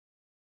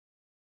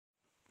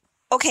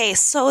Okay,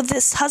 so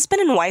this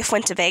husband and wife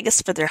went to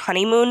Vegas for their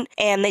honeymoon,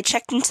 and they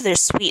checked into their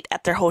suite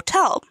at their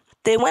hotel.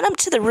 They went up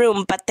to the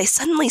room, but they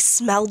suddenly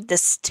smelled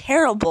this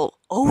terrible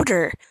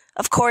odor.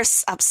 Of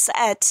course,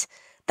 upset,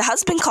 the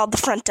husband called the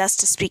front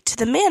desk to speak to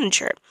the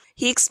manager.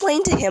 He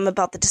explained to him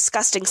about the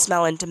disgusting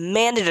smell and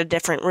demanded a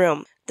different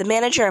room. The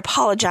manager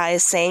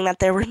apologized, saying that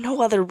there were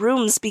no other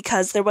rooms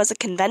because there was a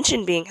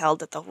convention being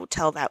held at the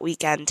hotel that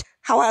weekend.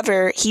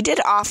 However, he did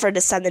offer to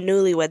send the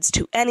newlyweds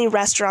to any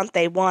restaurant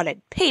they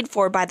wanted, paid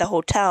for by the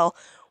hotel,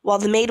 while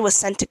the maid was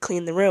sent to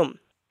clean the room.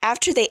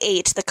 After they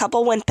ate, the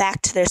couple went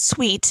back to their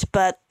suite,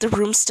 but the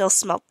room still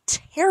smelled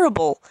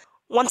terrible.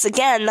 Once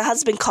again, the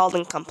husband called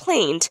and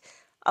complained,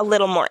 a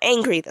little more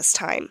angry this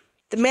time.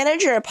 The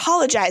manager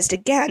apologized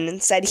again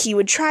and said he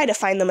would try to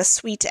find them a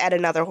suite at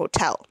another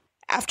hotel.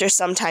 After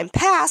some time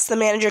passed, the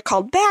manager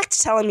called back to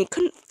tell him he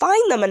couldn't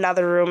find them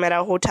another room at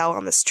a hotel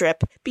on the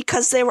Strip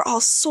because they were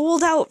all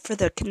sold out for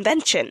the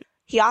convention.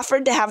 He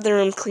offered to have the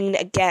room cleaned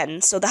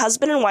again, so the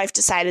husband and wife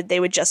decided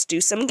they would just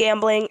do some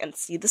gambling and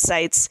see the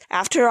sights.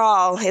 After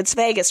all, it's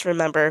Vegas,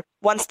 remember.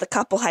 Once the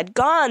couple had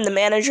gone, the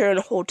manager and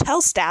hotel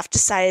staff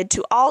decided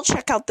to all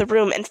check out the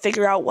room and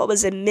figure out what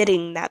was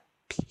emitting that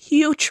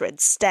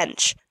putrid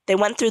stench. They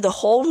went through the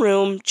whole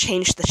room,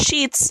 changed the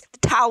sheets,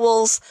 the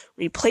towels,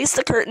 replaced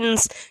the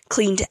curtains,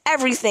 cleaned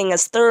everything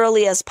as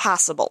thoroughly as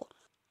possible.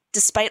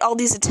 Despite all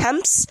these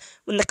attempts,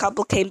 when the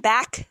couple came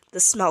back, the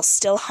smell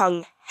still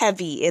hung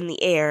heavy in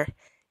the air.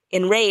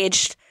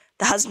 Enraged,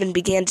 the husband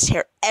began to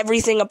tear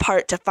everything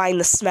apart to find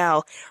the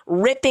smell,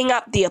 ripping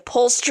up the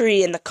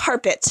upholstery and the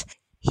carpet.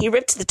 He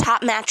ripped the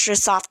top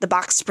mattress off the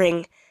box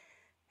spring,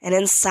 and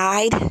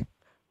inside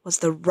was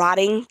the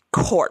rotting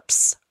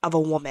corpse of a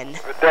woman.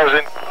 It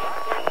doesn't.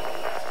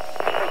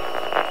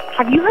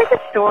 Have you heard the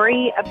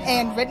story of...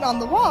 And written on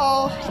the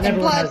wall. And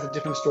everyone has the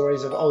different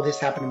stories of, oh, this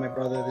happened to my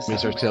brother. They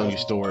start telling you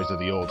stories of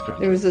the old.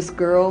 There was this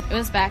girl. It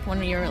was back when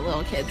we were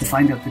little kids. To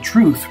find out the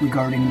truth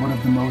regarding one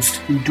of the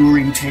most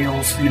enduring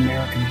tales in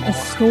American lore. A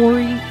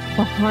story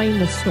behind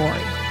the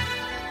story.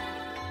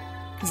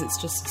 Because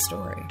it's just a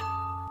story.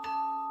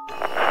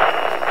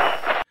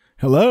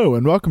 Hello,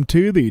 and welcome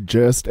to the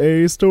Just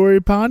a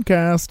Story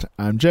podcast.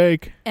 I'm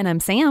Jake. And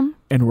I'm Sam.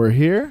 And we're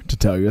here to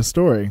tell you a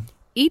story.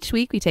 Each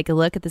week we take a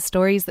look at the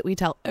stories that we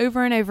tell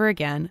over and over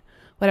again,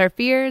 what our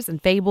fears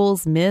and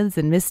fables, myths,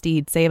 and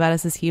misdeeds say about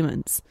us as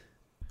humans.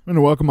 I'm going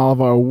to welcome all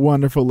of our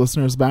wonderful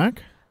listeners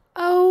back.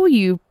 Oh,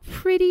 you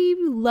pretty,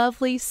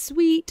 lovely,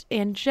 sweet,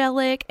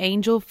 angelic,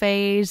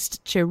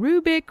 angel-faced,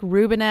 cherubic,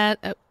 Rubenet.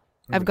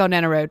 I've gone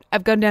down a road.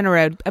 I'm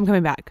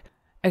coming back.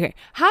 Okay.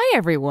 Hi,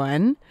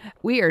 everyone.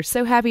 We are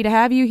so happy to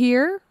have you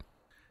here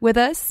with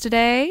us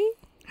today.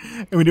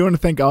 And we do want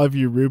to thank all of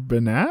you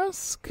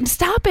Rubenesque.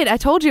 Stop it. I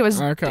told you I was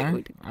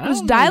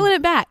dialing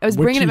it back. I was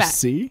bringing it back.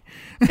 See?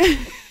 I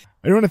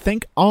want to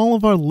thank all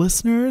of our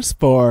listeners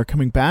for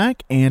coming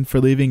back and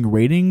for leaving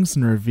ratings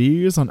and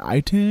reviews on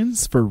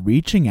iTunes, for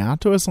reaching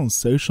out to us on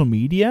social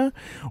media,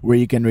 where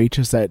you can reach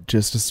us at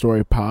Just a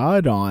Story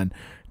Pod on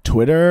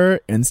Twitter,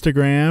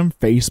 Instagram,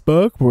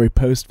 Facebook, where we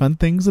post fun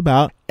things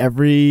about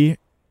every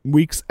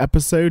week's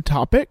episode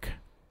topic.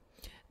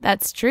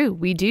 That's true.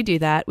 We do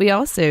that. We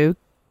also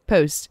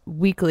post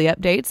weekly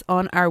updates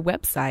on our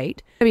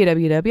website,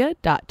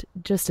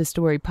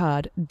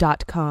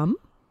 www.justastorypod.com.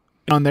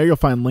 On there, you'll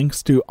find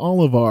links to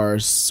all of our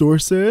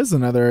sources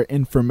and other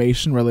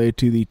information related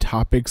to the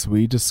topics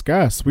we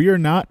discuss. We are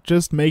not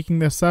just making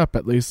this up,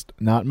 at least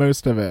not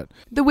most of it.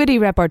 The witty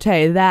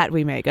repartee that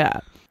we make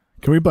up.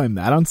 Can we blame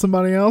that on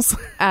somebody else?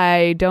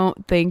 I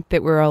don't think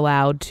that we're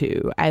allowed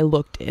to. I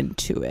looked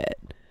into it.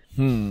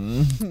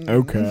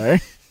 Okay.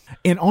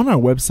 And on our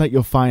website,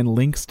 you'll find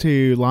links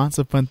to lots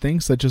of fun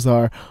things, such as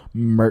our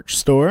merch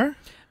store.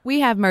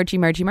 We have merch.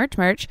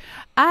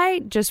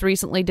 I just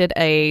recently did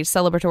a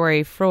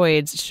celebratory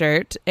Freud's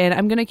shirt, and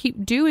I'm going to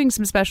keep doing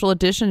some special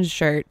edition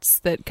shirts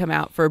that come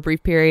out for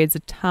brief periods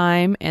of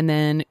time and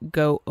then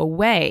go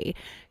away.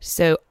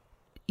 So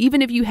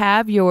even if you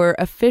have your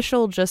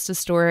official Just a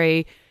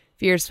Story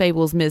Fears,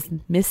 Fables,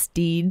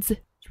 Misdeeds,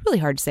 it's really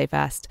hard to say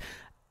fast,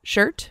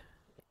 shirt,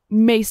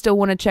 may still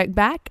want to check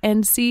back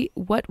and see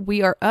what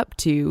we are up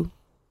to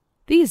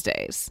these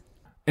days.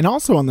 And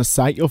also on the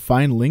site, you'll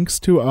find links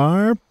to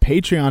our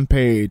Patreon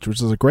page,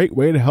 which is a great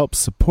way to help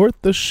support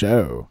the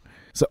show.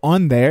 So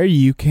on there,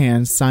 you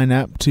can sign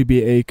up to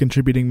be a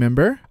contributing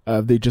member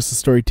of the Just a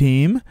Story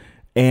team.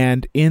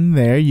 And in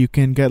there, you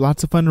can get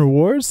lots of fun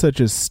rewards, such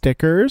as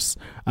stickers,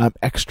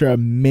 extra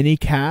mini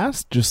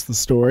cast, Just the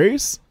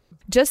Stories.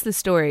 Just the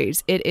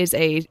Stories. It is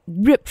a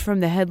ripped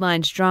from the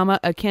headlines drama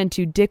akin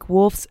to Dick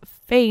Wolf's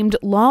famed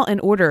Law and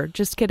Order.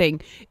 Just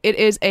kidding. It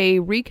is a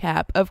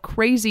recap of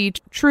crazy,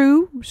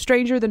 true,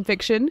 stranger than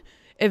fiction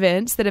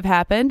events that have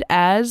happened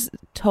as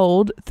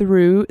told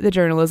through the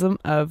journalism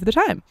of the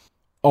time.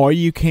 Or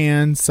you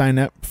can sign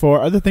up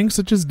for other things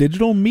such as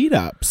digital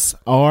meetups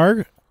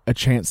or a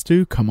chance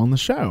to come on the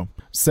show.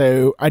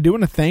 So I do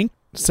want to thank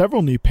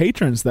several new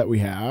patrons that we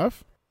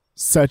have,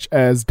 such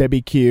as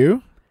Debbie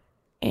Q.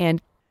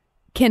 And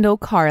Kendall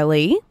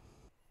Carley.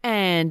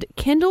 And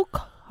Kendall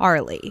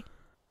Carley.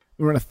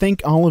 We want to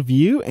thank all of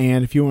you,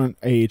 and if you want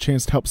a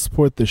chance to help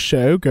support the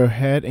show, go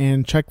ahead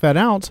and check that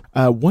out.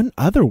 One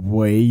other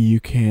way you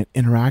can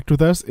interact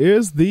with us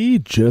is the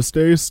Just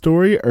a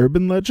Story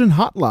Urban Legend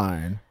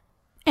Hotline.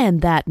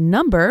 And that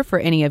number for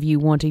any of you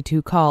wanting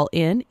to call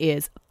in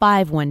is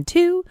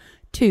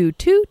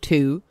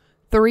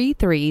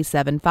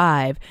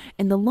 512-222-3375.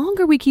 And the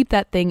longer we keep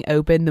that thing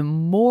open, the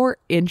more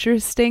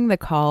interesting the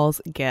calls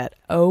get.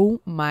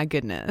 Oh my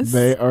goodness.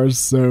 They are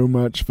so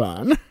much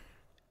fun.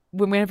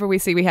 Whenever we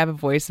see we have a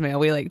voicemail,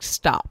 we like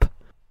stop,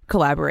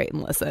 collaborate,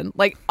 and listen,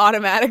 like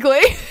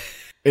automatically.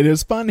 It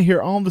is fun to hear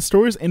all the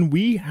stories, and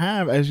we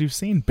have, as you've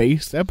seen,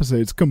 based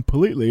episodes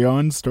completely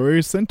on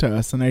stories sent to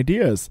us and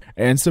ideas.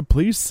 And so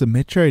please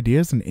submit your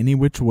ideas in any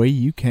which way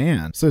you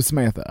can. So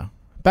Samantha,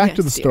 back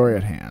to the story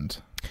at hand.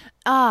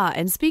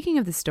 And speaking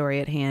of the story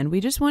at hand,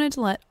 we just wanted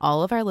to let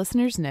all of our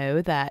listeners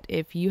know that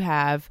if you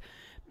have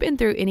been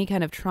through any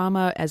kind of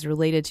trauma as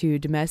related to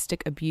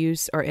domestic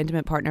abuse or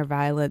intimate partner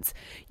violence,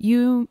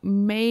 you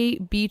may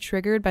be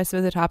triggered by some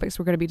of the topics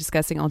we're going to be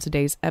discussing on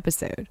today's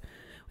episode.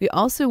 We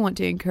also want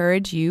to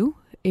encourage you,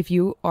 if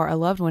you or a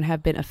loved one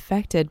have been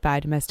affected by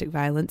domestic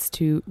violence,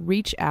 to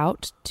reach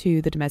out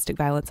to the Domestic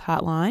Violence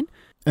Hotline.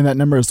 And that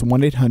number is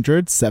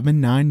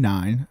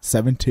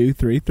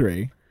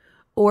 1-800-799-7233.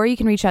 Or you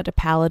can reach out to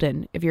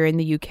Paladin if you're in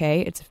the UK.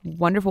 It's a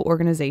wonderful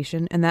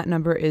organization, and that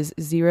number is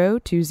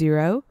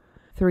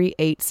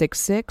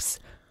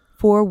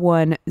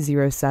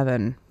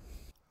 020-3866-4107.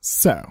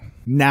 So,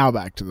 now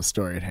back to the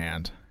story at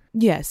hand.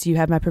 Yes, you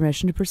have my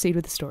permission to proceed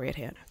with the story at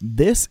hand.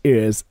 This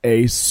is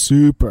a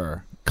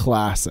super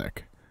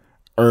classic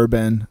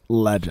urban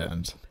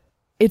legend.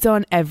 It's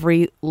on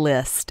every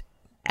list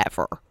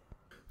ever.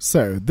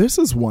 So, this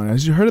is one,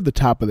 as you heard at the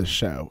top of the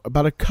show,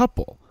 about a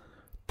couple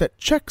that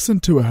checks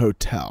into a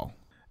hotel.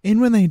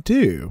 And when they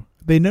do,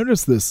 they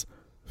notice this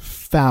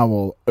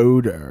foul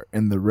odor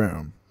in the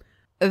room.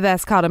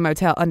 That's called a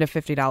motel under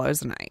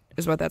 $50 a night,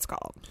 is what that's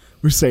called.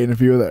 We're saying a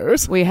few of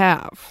those. We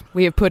have.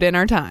 We have put in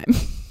our time.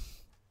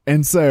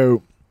 And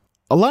so,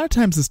 a lot of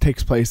times this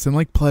takes place in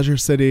like pleasure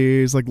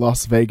cities, like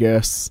Las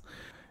Vegas.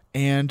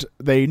 And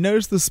they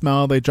notice the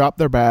smell, they drop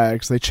their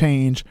bags, they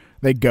change,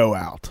 they go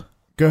out.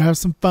 Go have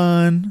some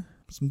fun,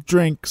 some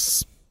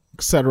drinks,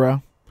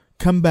 etc.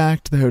 Come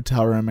back to the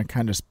hotel room and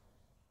kind of just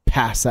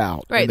pass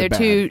out. Right, they're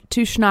too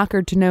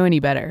schnockered to know any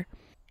better.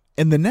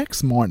 And the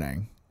next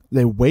morning,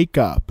 they wake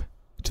up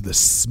to the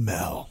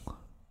smell.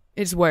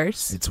 It's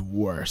worse. It's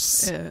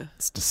worse. Ugh.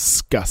 It's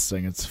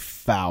disgusting. It's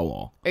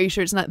foul. Are you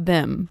sure it's not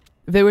them?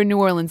 If they were in New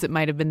Orleans, it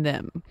might have been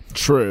them.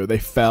 True. They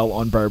fell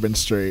on Bourbon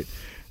Street,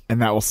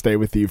 and that will stay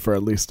with you for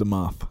at least a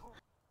month.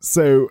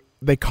 So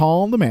they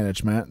call the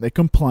management. They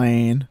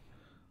complain.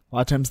 A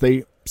lot of times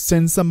they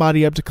send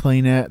somebody up to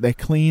clean it. They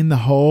clean the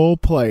whole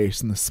place,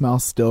 and the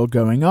smell's still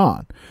going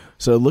on.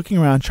 So looking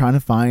around trying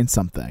to find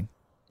something.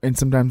 And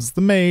sometimes it's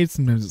the maid,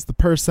 sometimes it's the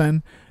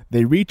person.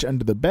 They reach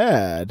under the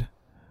bed,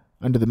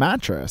 under the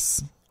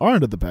mattress, or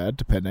under the bed,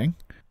 depending,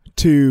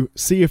 to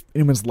see if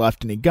anyone's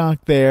left any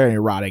gunk there, any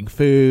rotting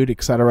food,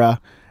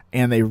 etc.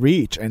 And they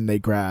reach and they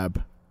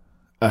grab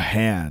a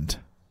hand.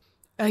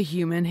 A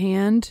human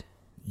hand?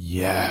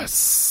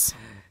 Yes.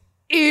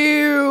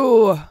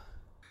 Ew.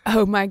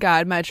 Oh my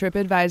God, my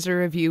TripAdvisor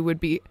review would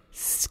be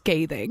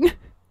scathing.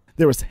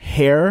 There was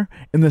hair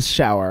in the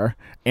shower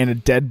and a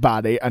dead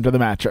body under the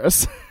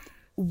mattress.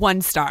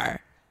 1 star.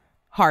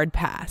 Hard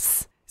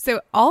pass. So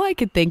all I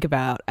could think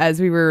about as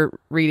we were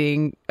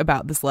reading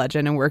about this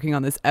legend and working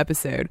on this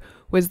episode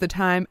was the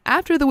time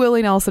after the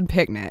Willie Nelson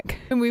picnic.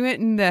 And we went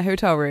in the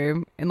hotel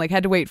room and like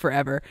had to wait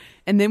forever.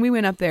 And then we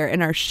went up there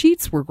and our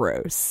sheets were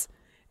gross.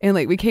 And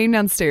like we came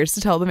downstairs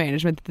to tell the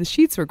management that the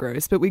sheets were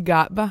gross, but we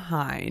got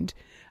behind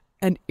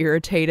an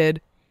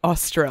irritated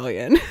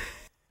Australian.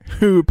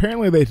 Who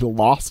apparently they'd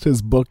lost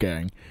his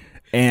booking.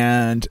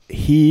 And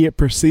he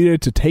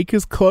proceeded to take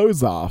his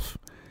clothes off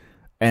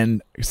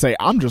and say,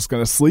 I'm just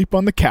going to sleep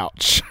on the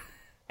couch.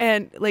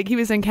 And like he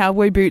was in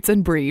cowboy boots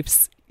and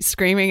briefs,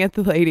 screaming at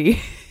the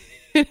lady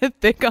in a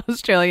thick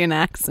Australian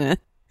accent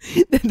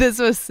that this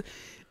was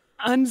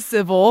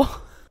uncivil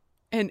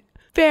and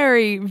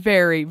very,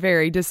 very,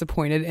 very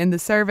disappointed in the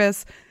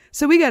service.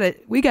 So we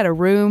got a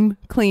room,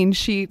 clean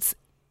sheets,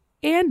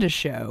 and a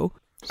show.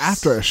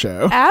 After a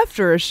show.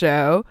 After a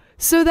show.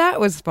 So that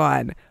was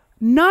fun.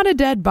 Not a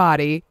dead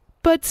body,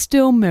 but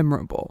still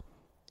memorable.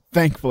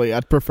 Thankfully,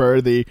 I'd prefer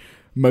the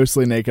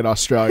mostly naked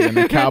Australian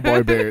in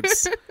cowboy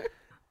boots.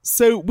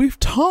 So we've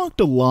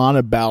talked a lot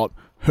about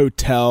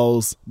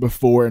hotels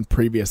before in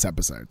previous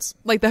episodes.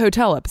 Like the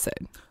hotel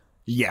episode.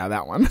 Yeah,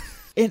 that one.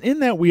 And in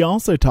that, we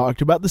also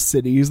talked about the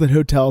cities that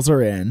hotels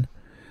are in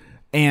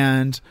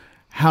and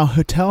how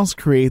hotels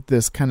create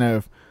this kind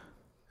of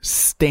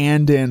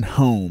stand-in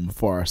home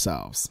for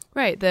ourselves.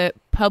 Right, the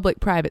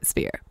public-private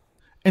sphere.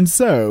 And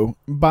so,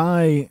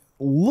 by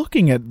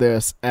looking at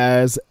this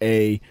as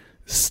a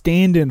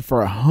stand-in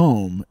for a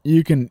home,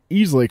 you can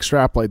easily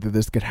extrapolate that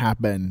this could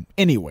happen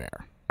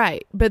anywhere.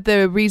 Right, but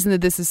the reason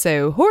that this is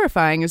so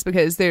horrifying is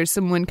because there's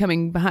someone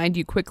coming behind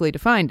you quickly to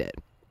find it.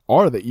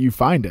 Or that you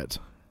find it.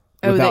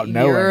 without that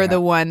knowing you're it.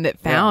 the one that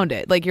found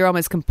it. Like, you're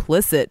almost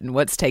complicit in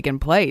what's taken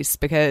place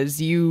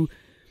because you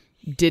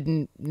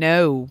didn't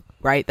know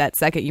right that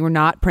second. You were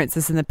not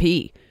Princess and the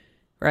Pea,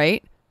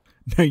 right?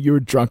 No, you were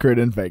drunkard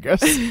in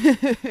Vegas.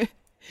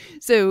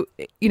 So,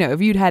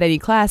 if you'd had any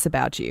class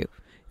about you,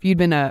 if you'd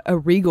been a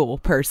regal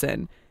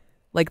person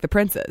like the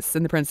princess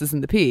and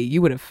the Pea,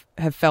 you would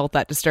have felt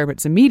that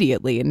disturbance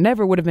immediately and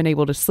never would have been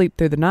able to sleep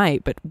through the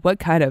night. But what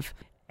kind of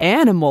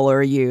animal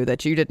are you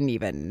that you didn't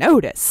even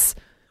notice?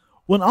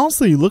 Well, and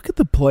also you look at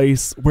the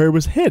place where it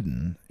was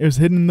hidden. It was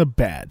hidden in the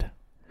bed.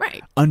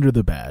 Right. Under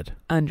the bed.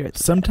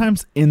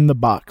 Sometimes in the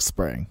box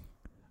spring.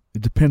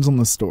 It depends on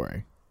the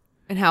story.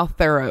 And how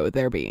thorough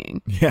they're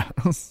being. Yeah.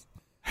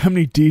 How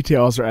many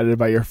details are added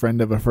by your friend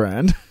of a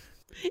friend?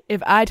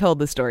 If I told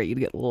the story, you'd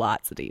get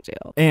lots of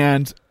detail.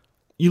 And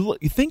you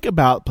think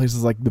about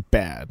places like the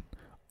bed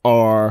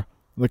or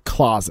the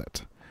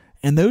closet.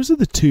 And those are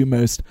the two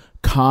most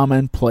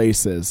common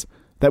places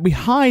that we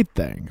hide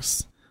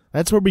things.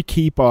 That's where we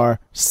keep our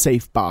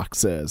safe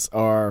boxes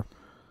or,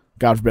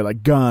 God forbid,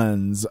 like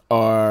guns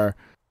or,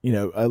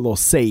 a little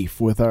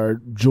safe with our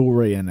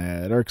jewelry in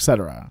it or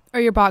etc. Or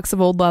your box of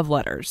old love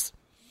letters.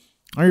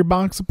 Or your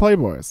box of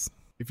Playboys,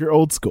 if you're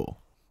old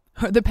school.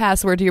 Or the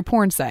password to your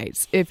porn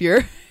sites, if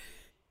you're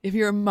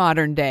a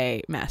modern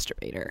day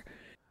masturbator.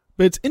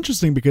 But it's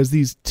interesting because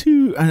these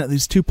two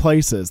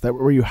places that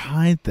where you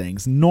hide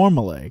things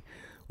normally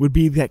would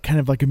be that kind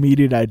of like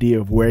immediate idea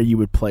of where you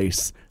would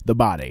place the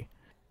body.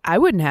 I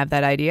wouldn't have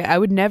that idea. I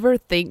would never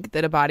think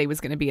that a body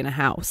was going to be in a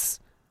house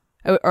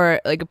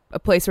or like a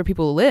place where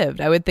people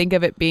lived. I would think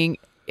of it being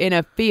in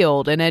a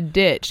field, in a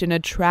ditch, in a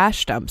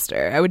trash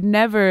dumpster. I would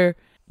never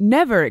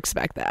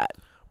expect that.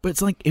 But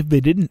it's like if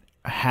they didn't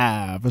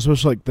have,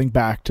 especially like think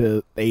back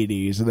to the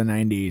 80s or the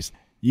 90s,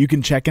 you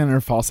can check in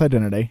their false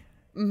identity.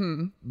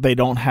 Mm-hmm. They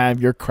don't have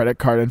your credit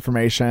card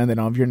information. They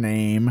don't have your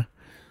name.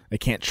 They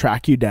can't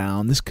track you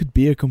down. This could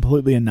be a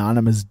completely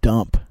anonymous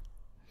dump.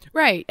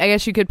 Right. I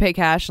guess you could pay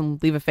cash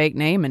and leave a fake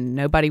name and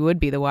nobody would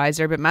be the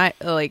wiser. But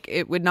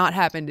it would not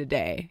happen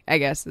today, I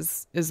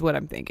guess, is what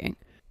I'm thinking.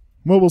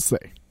 Well, we'll see.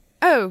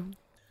 Oh,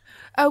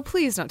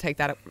 please don't take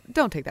that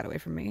away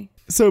from me.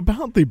 So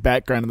about the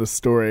background of the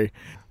story,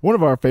 one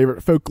of our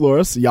favorite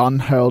folklorists, Jan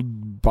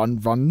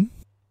Bronvand.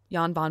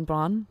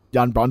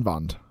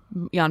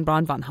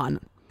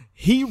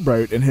 He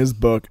wrote in his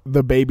book,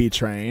 The Baby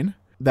Train,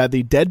 that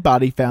the dead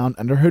body found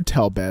under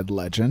hotel bed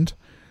legend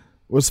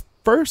was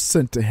first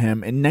sent to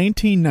him in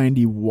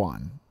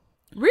 1991.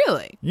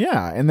 Really?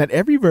 Yeah, and that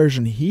every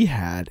version he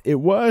had, it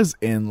was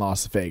in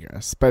Las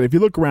Vegas. But if you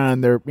look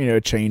around, there,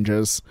 it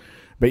changes.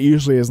 But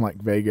usually is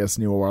like Vegas,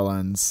 New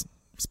Orleans,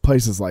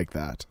 places like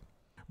that.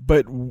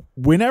 But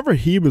whenever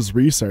he was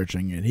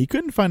researching it, he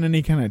couldn't find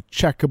any kind of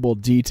checkable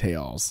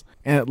details.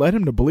 And it led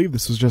him to believe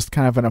this was just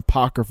kind of an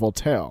apocryphal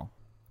tale.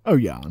 Oh,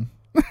 Jan.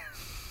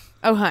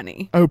 Oh,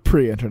 honey. Oh,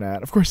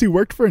 pre-internet. Of course, he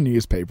worked for a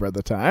newspaper at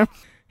the time.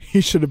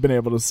 He should have been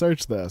able to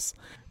search this.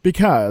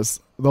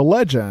 Because the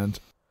legend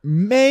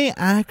may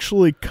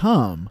actually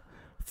come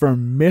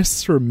from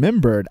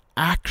misremembered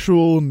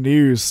actual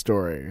news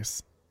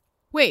stories.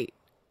 Wait,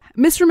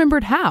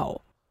 misremembered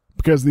how?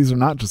 Because these are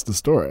not just a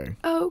story.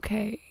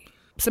 Okay.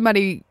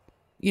 Somebody,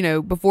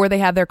 before they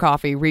have their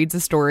coffee, reads a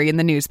story in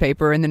the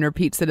newspaper and then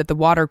repeats it at the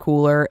water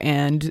cooler,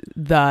 and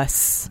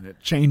thus it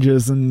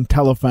changes in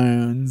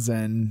telephones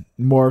and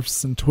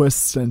morphs and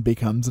twists and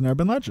becomes an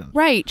urban legend.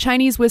 Right.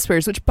 Chinese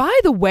whispers, which, by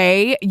the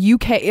way,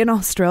 UK and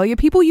Australia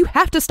people, you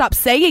have to stop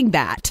saying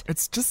that.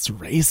 It's just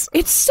racist.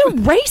 It's so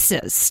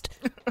racist.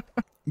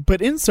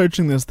 But in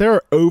searching this, there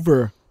are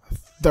over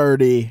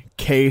 30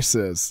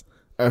 cases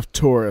of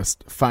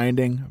tourists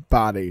finding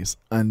bodies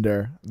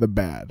under the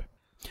bed.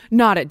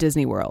 Not at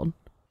Disney World.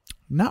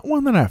 Not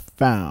one that I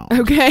found.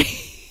 Okay.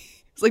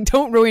 It's like,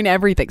 don't ruin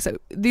everything. So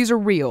these are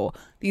real.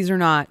 These are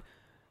not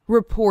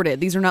reported.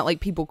 These are not like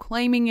people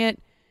claiming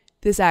it.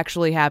 This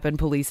actually happened.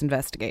 Police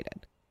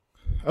investigated.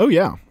 Oh,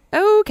 yeah.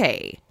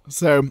 Okay.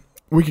 So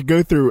we could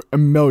go through a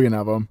million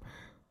of them,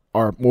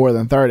 or more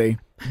than 30,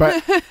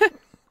 but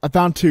I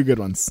found two good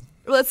ones.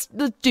 Let's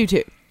do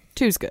two.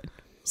 Two's good.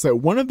 So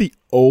one of the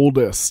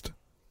oldest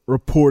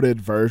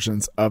reported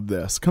versions of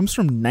this comes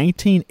from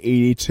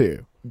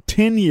 1982,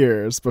 10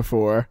 years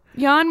before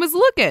Jan was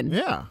looking.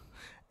 Yeah.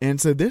 And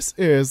so this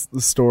is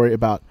the story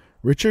about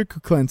Richard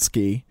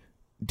Kuklinski,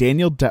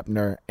 Daniel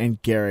Deppner,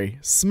 and Gary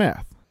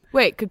Smith.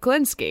 Wait,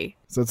 Kuklinski?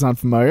 Does that sound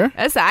familiar?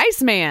 That's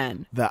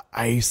Iceman. The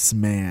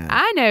Iceman.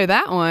 I know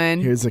that one.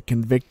 He was a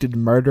convicted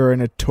murderer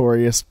and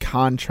notorious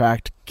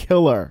contract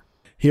killer.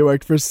 He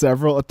worked for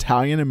several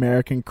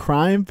Italian-American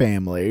crime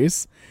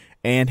families,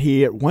 and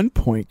he at one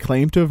point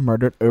claimed to have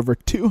murdered over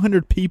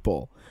 200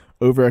 people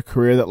over a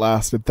career that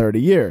lasted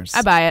 30 years.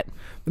 I buy it.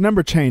 The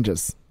number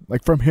changes.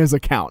 Like from his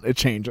account, it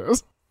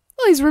changes.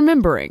 Well, he's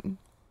remembering.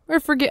 Or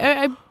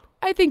forget.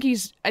 I think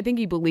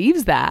he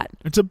believes that.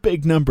 It's a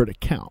big number to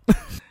count.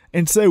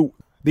 And so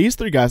these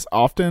three guys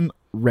often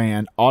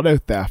ran auto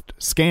theft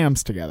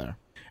scams together.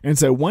 And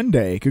so one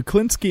day,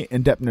 Kuklinski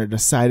and Deppner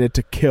decided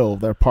to kill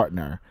their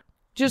partner,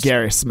 Just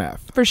Gary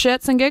Smith. For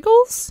shits and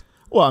giggles?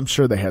 Well, I'm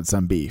sure they had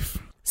some beef.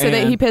 So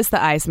that he pissed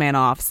the Iceman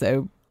off,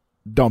 so...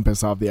 Don't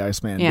piss off the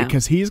Iceman, Yeah.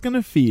 because he's going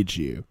to feed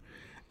you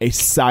a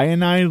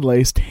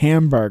cyanide-laced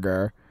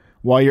hamburger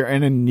while you're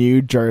in a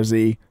New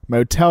Jersey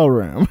motel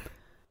room.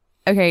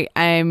 Okay,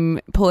 I'm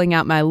pulling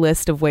out my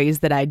list of ways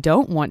that I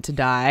don't want to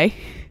die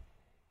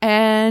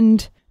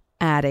and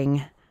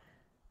adding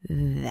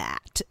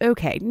that.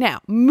 Okay, now,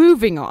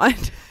 moving on.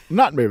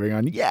 Not moving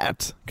on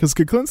yet, because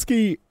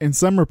Kuklinski, in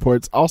some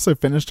reports, also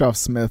finished off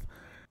Smith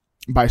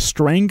by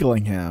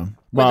strangling him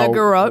while a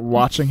garrote?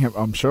 watching him,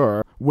 I'm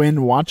sure,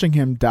 when watching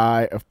him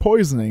die of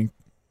poisoning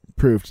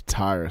proved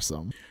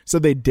tiresome. So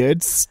they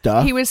did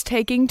stuff. He was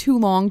taking too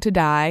long to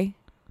die,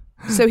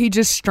 so he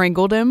just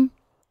strangled him.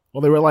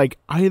 Well, they were like,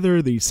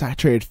 either the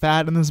saturated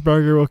fat in this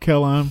burger will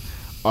kill him,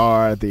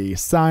 or the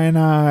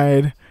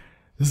cyanide.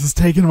 This is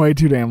taking way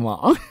too damn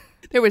long.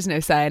 There was no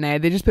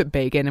cyanide. They just put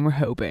bacon and were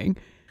hoping.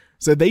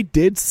 So they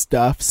did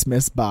stuff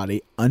Smith's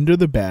body under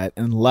the bed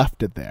and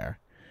left it there.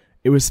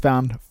 It was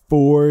found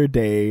 4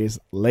 days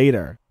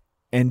later.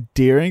 And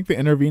during the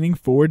intervening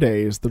 4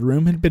 days, the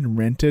room had been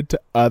rented to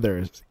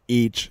others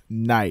each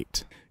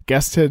night.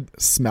 Guests had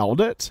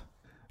smelled it,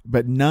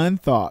 but none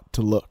thought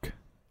to look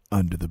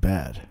under the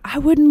bed. I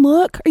wouldn't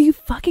look. Are you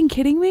fucking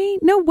kidding me?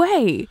 No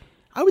way.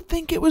 I would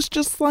think it was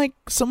just like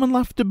someone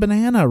left a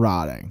banana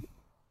rotting.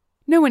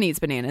 No one eats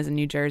bananas in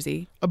New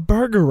Jersey. A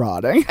burger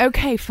rotting.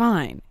 Okay,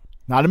 fine.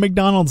 Not a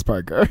McDonald's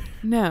burger.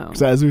 No.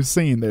 Because as we've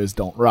seen, those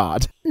don't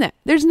rot. No,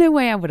 there's no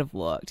way I would have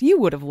looked. You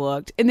would have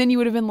looked. And then you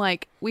would have been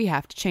like, we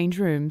have to change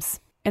rooms.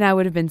 And I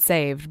would have been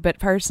saved. But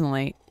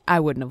personally, I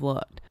wouldn't have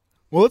looked.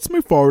 Well, let's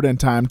move forward in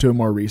time to a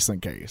more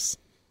recent case.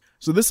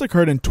 So this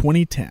occurred in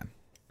 2010.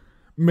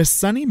 Miss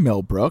Sunny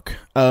Millbrook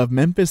of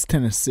Memphis,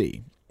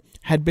 Tennessee,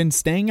 had been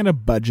staying at a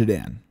budget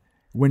inn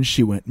when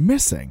she went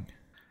missing.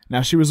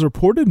 Now, she was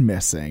reported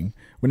missing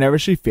whenever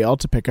she failed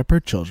to pick up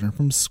her children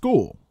from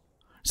school.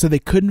 So they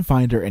couldn't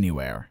find her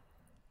anywhere.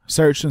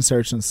 Searched and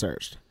searched and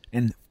searched.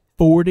 And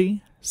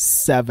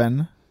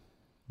 47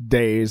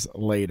 days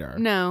later,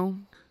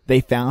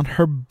 they found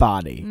her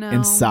body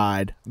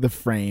inside the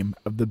frame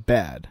of the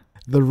bed.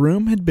 The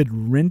room had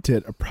been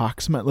rented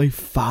approximately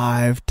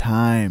 5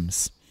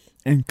 times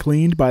and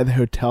cleaned by the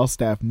hotel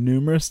staff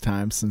numerous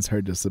times since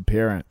her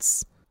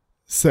disappearance.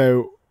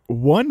 So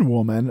one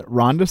woman,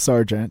 Rhonda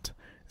Sargent,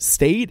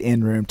 stayed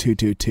in room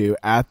 222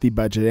 at the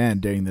budget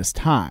inn during this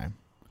time.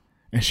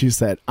 And she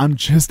said, I'm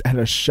just at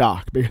a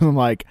shock because I'm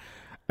like,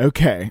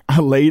 okay, I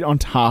laid on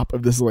top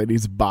of this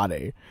lady's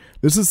body.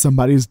 This is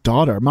somebody's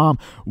daughter. Mom,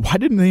 why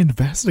didn't they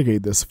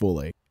investigate this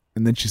fully?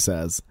 And then she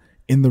says,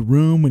 in the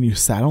room when you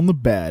sat on the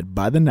bed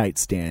by the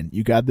nightstand,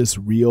 you got this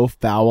real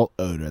foul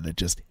odor that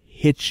just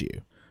hit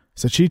you.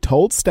 So she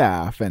told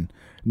staff and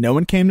no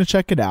one came to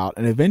check it out.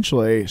 And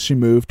eventually she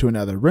moved to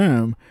another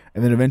room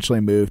and then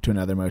eventually moved to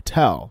another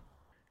motel.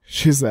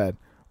 She said,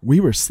 we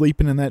were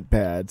sleeping in that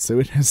bed, so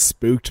it has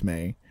spooked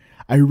me.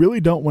 I really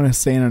don't want to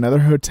stay in another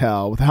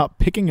hotel without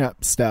picking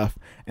up stuff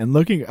and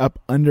looking up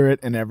under it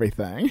and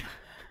everything.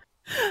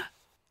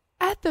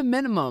 At the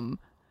minimum,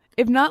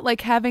 if not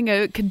like having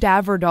a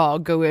cadaver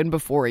dog go in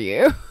before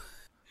you.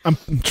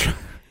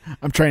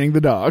 I'm training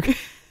the dog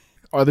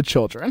or the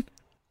children.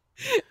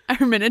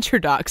 Our miniature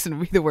dachshund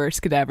would be the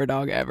worst cadaver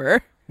dog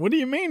ever. What do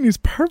you mean? He's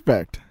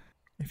perfect.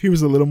 If he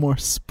was a little more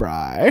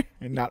spry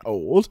and not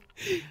old.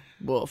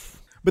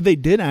 Woof. But they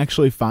did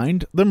actually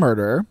find the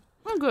murderer.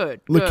 Oh,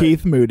 good.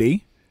 Lakeith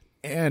Moody.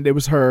 And it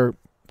was her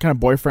kind of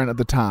boyfriend at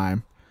the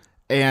time.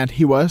 And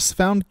he was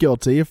found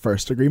guilty of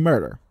first-degree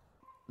murder.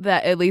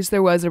 That at least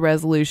there was a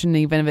resolution,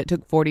 even if it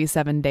took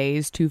 47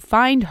 days to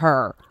find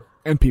her.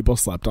 And people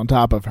slept on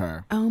top of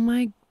her. Oh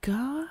my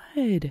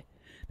God.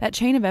 That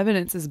chain of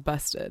evidence is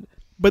busted.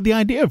 But the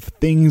idea of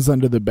things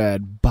under the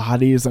bed,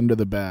 bodies under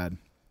the bed,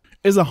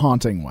 is a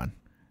haunting one.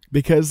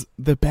 Because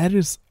the bed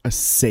is a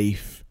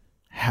safe,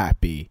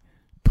 happy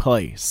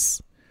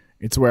place.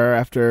 It's where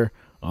after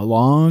a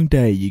long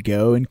day you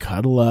go and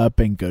cuddle up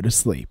and go to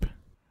sleep.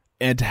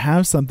 And to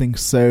have something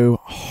so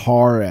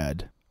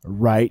horrid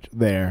right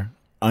there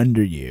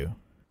under you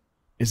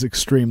is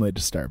extremely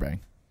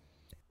disturbing.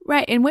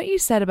 Right, and what you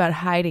said about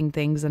hiding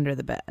things under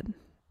the bed,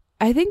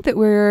 I think that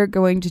we're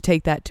going to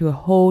take that to a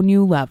whole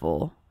new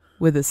level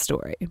with this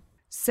story.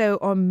 So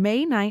on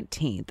May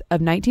 19th of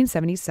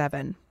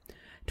 1977,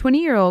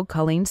 20-year-old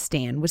Colleen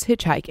Stan was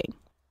hitchhiking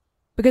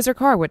because her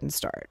car wouldn't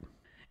start.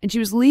 And she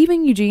was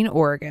leaving Eugene,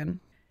 Oregon,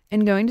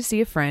 and going to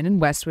see a friend in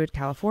Westwood,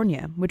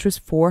 California, which was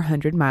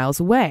 400 miles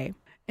away.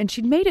 And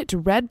she'd made it to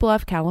Red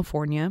Bluff,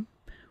 California,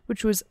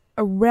 which was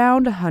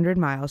around 100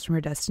 miles from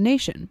her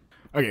destination.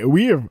 Okay,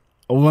 we have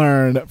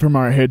learned from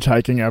our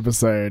hitchhiking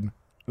episode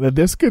that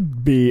this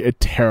could be a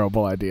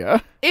terrible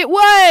idea. It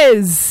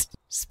was!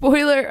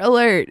 Spoiler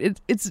alert.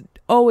 It's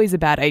always a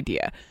bad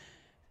idea.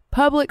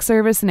 Public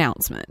service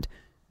announcement.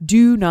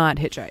 Do not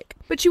hitchhike.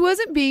 But she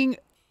wasn't being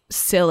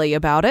silly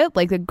about it.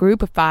 Like, the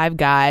group of 5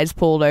 guys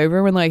pulled over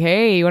and were like,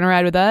 hey, you want to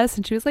ride with us?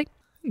 And she was like,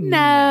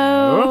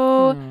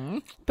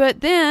 no.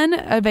 But then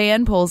a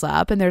van pulls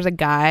up and there's a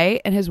guy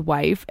and his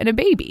wife and a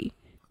baby.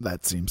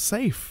 That seems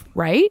safe.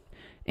 Right?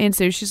 And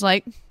so she's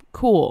like,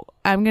 cool,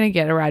 I'm going to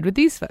get a ride with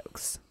these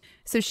folks.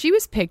 So she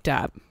was picked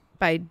up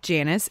by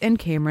Janice and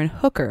Cameron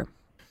Hooker.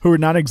 Who are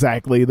not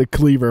exactly the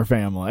Cleaver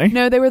family.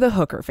 No, they were the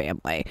Hooker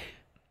family.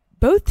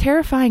 Both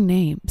terrifying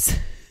names.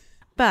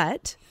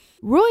 But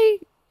Roy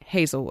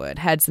Hazelwood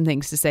had some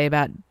things to say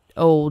about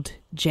old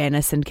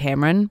Janice and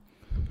Cameron.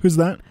 Who's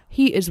that?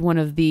 He is one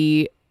of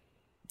the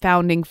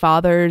founding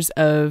fathers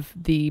of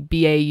the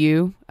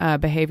BAU,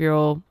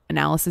 Behavioral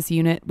Analysis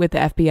Unit with the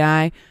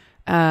FBI.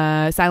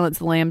 Silence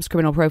the Lambs,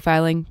 criminal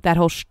profiling, that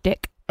whole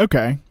shtick.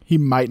 Okay. He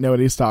might know what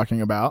he's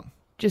talking about.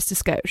 Just a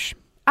skosh.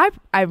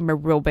 I'm a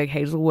real big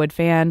Hazelwood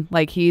fan.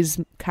 Like, he's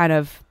kind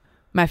of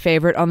my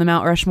favorite on the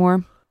Mount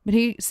Rushmore. But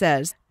he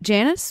says,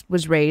 Janice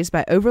was raised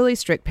by overly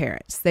strict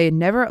parents. They had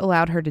never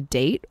allowed her to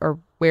date or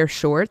wear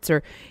shorts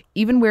or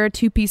even wear a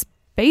two-piece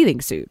bathing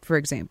suit, for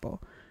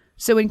example.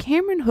 So when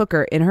Cameron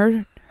Hooker in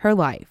her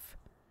life,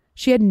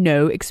 she had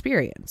no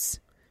experience.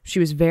 She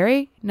was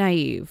very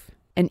naive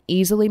and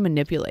easily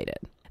manipulated.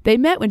 They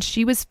met when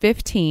she was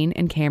 15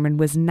 and Cameron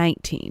was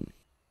 19.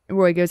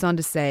 Roy goes on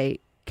to say,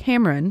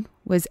 Cameron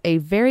was a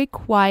very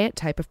quiet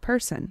type of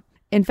person.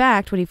 In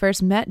fact, when he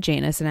first met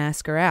Janice and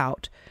asked her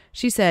out,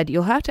 she said,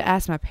 you'll have to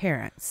ask my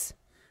parents.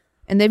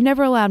 And they've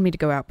never allowed me to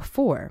go out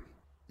before.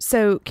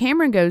 So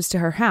Cameron goes to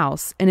her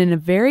house and in a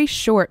very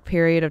short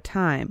period of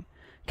time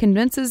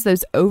convinces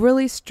those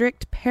overly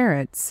strict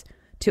parents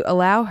to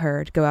allow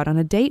her to go out on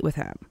a date with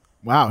him.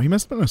 Wow, he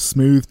must have been a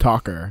smooth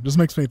talker. Just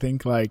makes me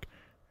think like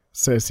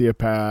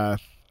sociopath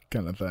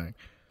kind of thing.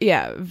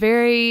 Yeah,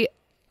 very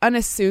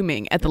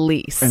unassuming at the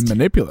least. And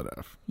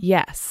manipulative.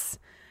 Yes.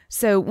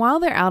 So while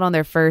they're out on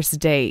their first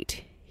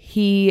date,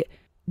 he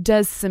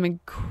does some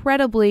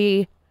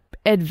incredibly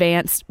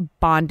advanced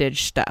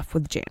bondage stuff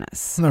with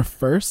Janice. On their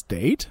first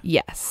date?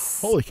 Yes.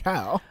 Holy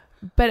cow.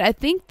 But I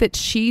think that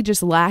she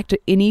just lacked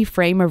any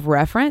frame of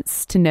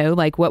reference to know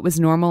like what was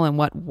normal and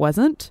what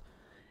wasn't.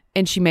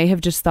 And she may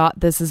have just thought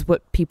this is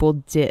what people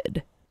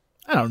did.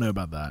 I don't know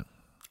about that.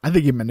 I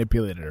think he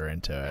manipulated her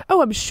into it.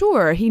 Oh, I'm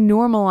sure he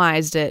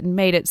normalized it and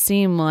made it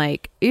seem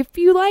like, if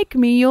you like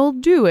me, you'll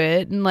do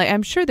it. And like,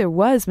 I'm sure there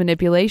was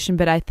manipulation,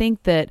 but I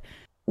think that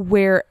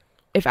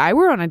if I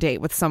were on a date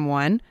with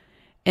someone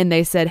and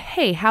they said,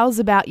 hey, how's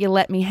about you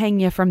let me hang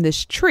you from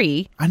this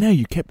tree? I know,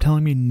 you kept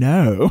telling me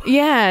no.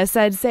 Yes,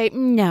 I'd say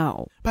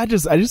no. But I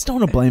just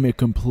don't want to blame it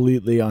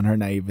completely on her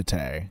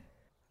naivete.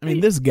 I mean,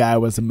 this guy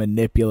was a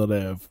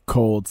manipulative,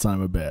 cold son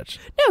of a bitch.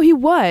 No, he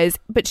was,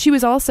 but she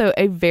was also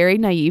a very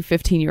naive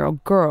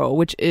 15-year-old girl,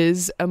 which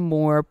is a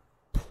more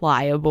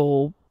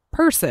pliable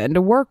person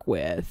to work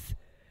with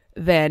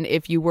than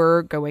if you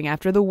were going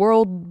after the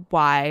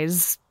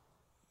world-wise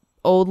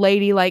old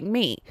lady like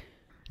me.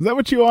 Is that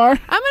what you are? I'm an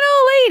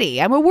old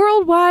lady. I'm a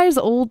world-wise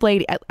old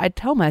lady. I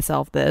tell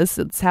myself this.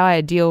 It's how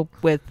I deal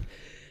with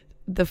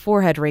the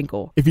forehead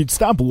wrinkle. If you'd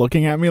stop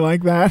looking at me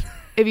like that...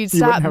 If you'd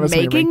stop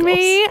making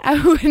me,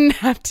 I wouldn't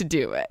have to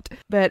do it.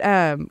 But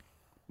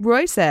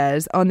Roy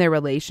says on their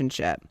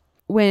relationship,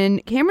 when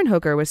Cameron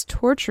Hooker was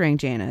torturing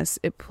Janice,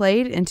 it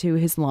played into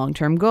his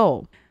long-term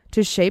goal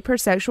to shape her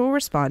sexual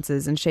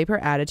responses and shape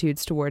her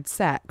attitudes towards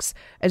sex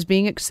as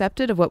being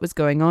accepted of what was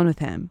going on with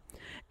him.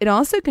 It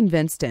also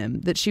convinced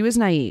him that she was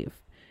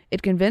naive.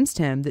 It convinced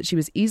him that she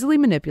was easily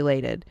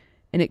manipulated,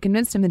 and it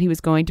convinced him that he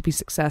was going to be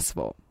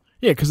successful.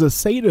 Yeah, because a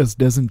sadist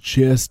doesn't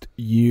just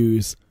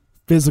use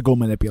physical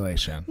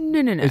manipulation.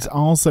 No. It's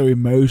also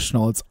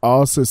emotional. It's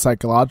also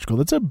psychological.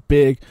 That's a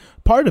big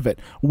part of it,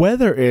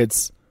 whether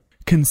it's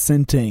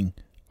consenting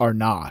or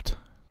not.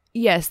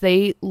 Yes,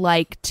 they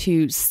like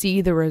to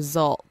see the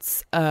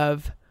results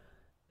of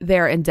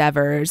their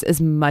endeavors as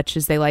much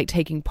as they like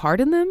taking part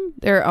in them.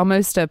 They're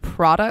almost a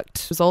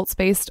product,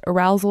 results-based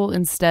arousal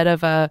instead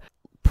of a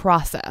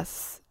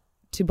process,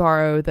 to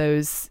borrow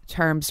those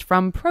terms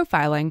from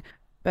profiling.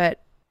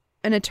 But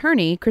an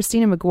attorney,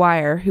 Christina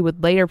McGuire, who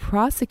would later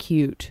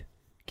prosecute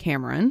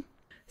Cameron,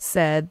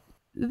 said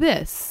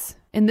this,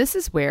 and this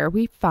is where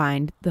we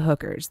find the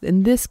Hookers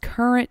in this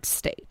current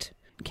state.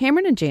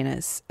 Cameron and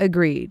Janice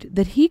agreed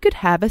that he could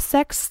have a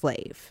sex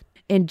slave,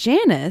 and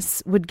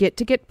Janice would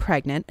get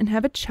pregnant and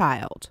have a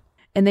child.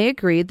 And they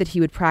agreed that he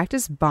would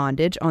practice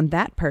bondage on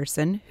that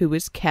person who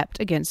was kept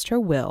against her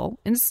will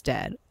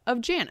instead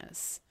of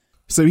Janice.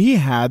 So he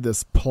had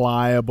this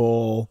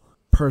pliable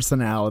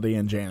personality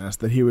in Janice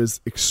that he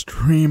was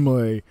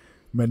extremely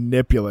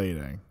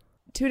manipulating.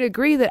 To a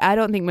degree that I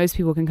don't think most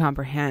people can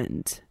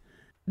comprehend.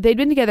 They'd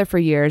been together for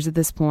years at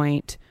this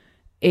point,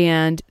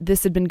 and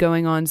this had been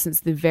going on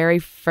since the very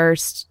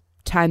first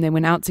time they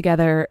went out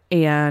together,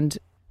 and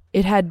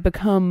it had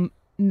become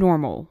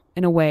normal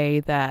in a way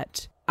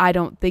that I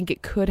don't think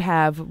it could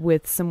have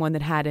with someone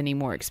that had any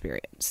more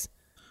experience.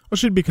 Well,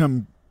 she'd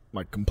become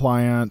like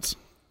compliant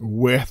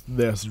with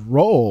this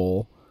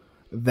role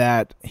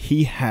that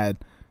he had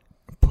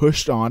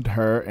pushed onto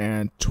her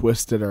and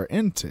twisted her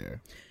into.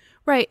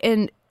 Right,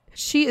 and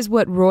she is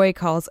what Roy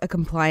calls a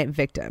compliant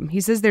victim. He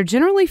says they're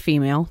generally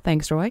female,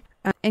 thanks Roy,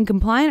 and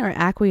compliant or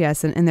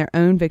acquiescent in their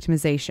own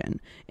victimization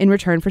in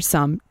return for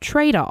some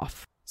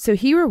trade-off. So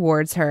he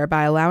rewards her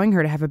by allowing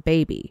her to have a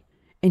baby,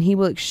 and he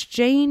will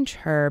exchange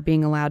her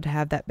being allowed to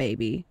have that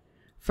baby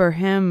for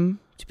him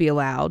to be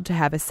allowed to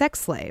have a sex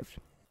slave.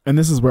 And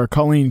this is where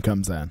Colleen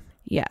comes in.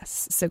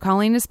 Yes. So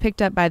Colleen is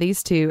picked up by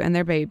these two and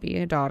their baby,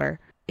 a daughter,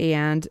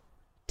 and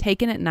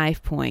taken at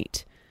knife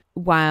point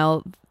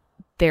while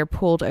they're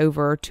pulled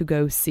over to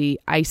go see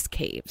ice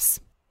caves.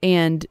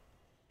 And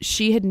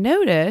she had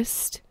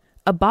noticed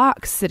a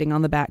box sitting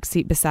on the back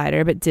seat beside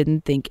her, but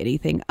didn't think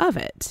anything of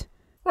it.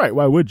 Right.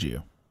 Why would you?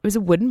 It was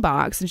a wooden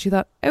box, and she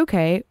thought,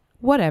 okay,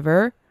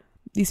 whatever.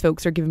 These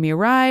folks are giving me a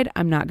ride.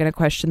 I'm not going to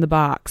question the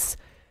box.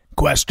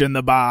 Question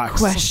the box.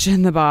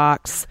 Question the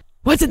box.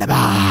 What's in the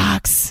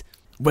box?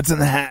 What's in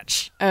the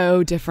hatch?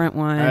 Oh, different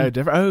one.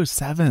 Oh,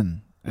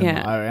 7. And,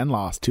 Yeah. And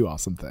Lost, 2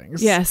 awesome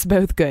things. Yes,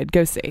 both good.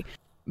 Go see.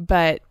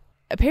 But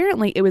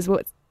apparently it was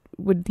what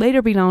would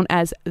later be known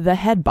as the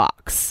head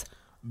box.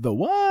 The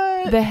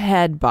what? The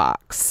head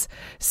box.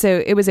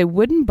 So it was a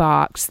wooden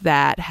box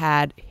that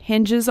had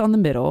hinges on the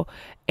middle,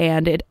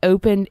 and it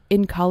opened,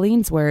 in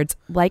Colleen's words,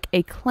 like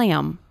a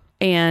clam.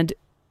 And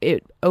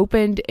it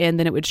opened and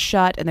then it would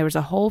shut, and there was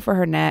a hole for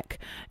her neck,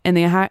 and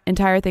the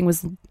entire thing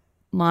was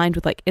lined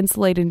with like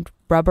insulated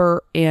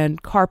rubber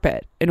and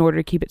carpet in order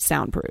to keep it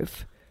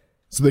soundproof.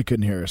 So they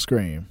couldn't hear her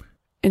scream.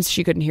 And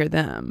she couldn't hear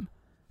them.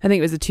 I think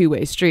it was a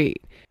two-way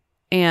street.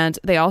 And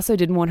they also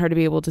didn't want her to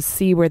be able to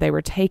see where they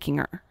were taking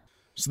her.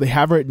 So they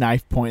have her at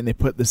knife point, and they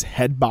put this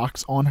head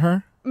box on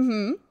her?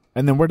 Mm-hmm.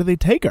 And then where do they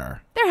take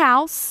her? Their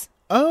house.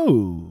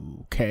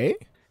 Oh, okay.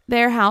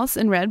 Their house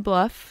in Red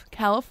Bluff,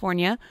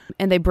 California.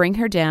 And they bring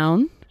her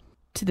down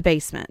to the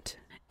basement.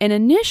 And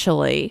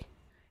initially,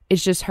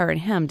 it's just her and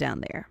him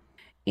down there.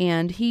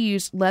 And he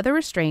used leather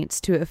restraints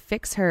to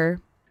affix her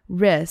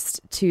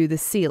wrist to the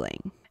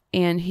ceiling.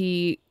 And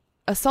he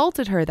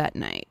assaulted her that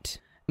night.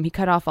 He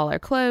cut off all her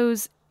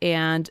clothes,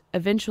 and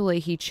eventually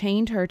he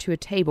chained her to a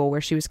table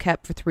where she was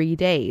kept for 3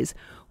 days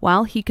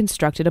while he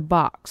constructed a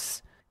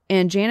box.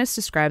 And Janice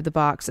described the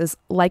box as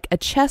like a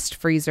chest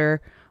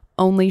freezer,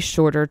 only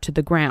shorter to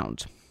the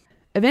ground.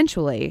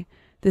 Eventually,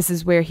 this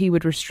is where he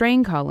would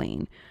restrain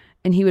Colleen,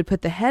 and he would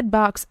put the head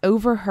box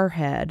over her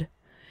head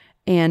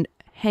and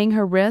hang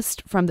her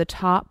wrist from the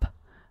top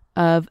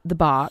of the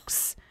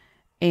box,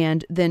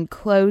 and then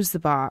close the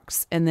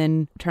box, and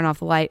then turn off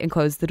the light and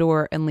close the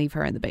door and leave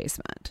her in the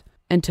basement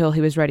until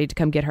he was ready to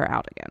come get her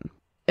out again.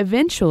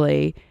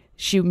 Eventually,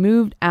 she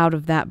moved out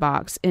of that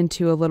box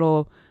into a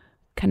little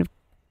kind of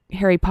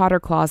Harry Potter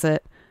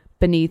closet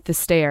beneath the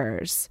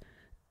stairs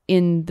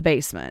in the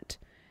basement.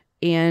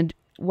 And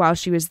while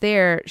she was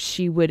there,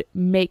 she would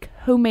make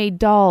homemade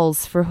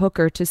dolls for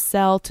Hooker to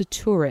sell to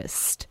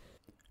tourists.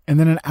 And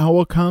then an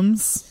owl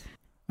comes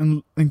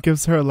and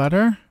gives her a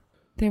letter?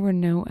 There were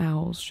no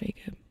owls,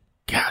 Jacob.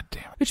 God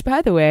damn it. Which,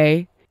 by the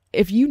way,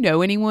 if you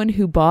know anyone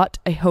who bought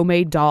a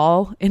homemade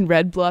doll in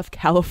Red Bluff,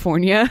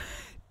 California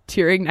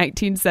during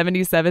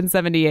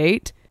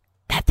 1977-78,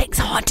 that thing's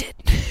haunted.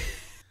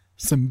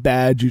 Some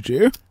bad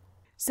juju.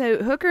 So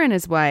Hooker and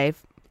his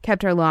wife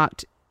kept her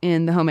locked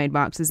in the homemade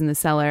boxes in the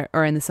cellar,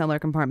 or in the cellar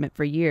compartment,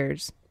 for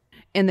years.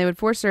 And they would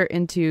force her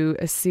into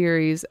a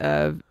series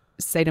of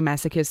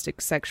sadomasochistic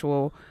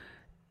sexual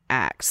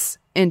acts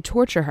and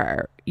torture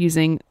her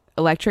using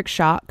electric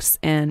shocks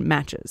and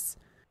matches.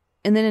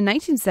 And then in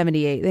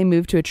 1978, they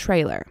moved to a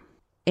trailer.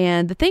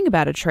 And the thing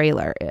about a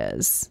trailer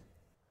is...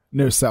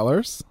 No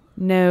cellars?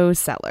 No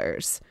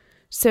cellars.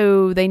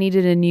 So they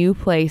needed a new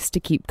place to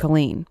keep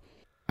Colleen.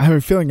 I have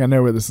a feeling I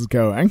know where this is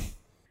going.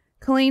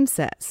 Colleen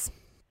says,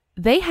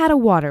 they had a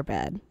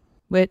waterbed,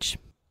 which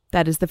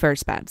that is the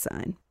first bad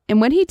sign. And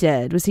what he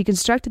did was he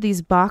constructed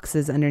these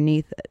boxes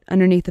underneath it,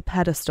 underneath the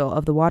pedestal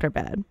of the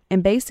waterbed.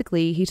 And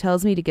basically, he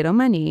tells me to get on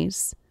my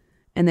knees,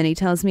 and then he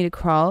tells me to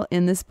crawl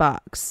in this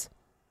box.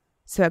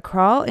 So I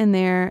crawl in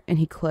there, and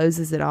he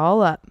closes it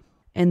all up.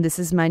 And this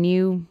is my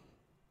new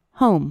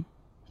home,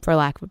 for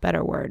lack of a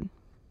better word.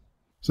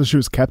 So she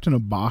was kept in a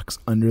box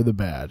under the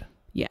bed?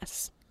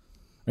 Yes.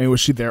 I mean, was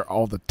she there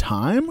all the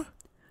time?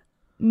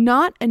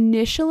 Not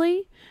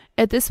initially.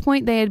 At this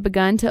point, they had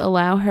begun to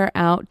allow her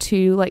out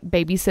to like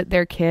babysit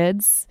their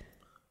kids.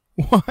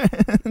 What?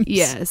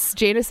 Yes.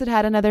 Janice had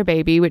had another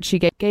baby, which she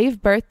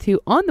gave birth to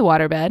on the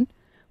waterbed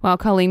while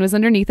Colleen was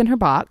underneath in her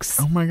box.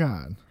 Oh my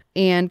God.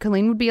 And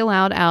Colleen would be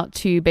allowed out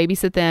to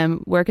babysit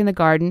them, work in the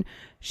garden.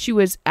 She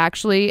was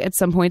actually at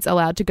some points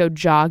allowed to go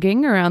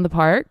jogging around the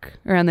park,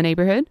 around the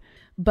neighborhood.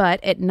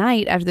 But at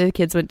night, after the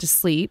kids went to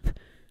sleep,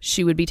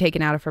 she would be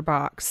taken out of her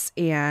box.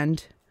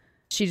 And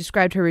she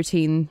described her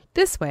routine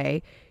this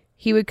way.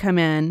 He would come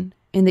in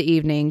the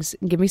evenings,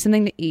 give me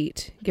something to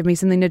eat, give me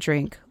something to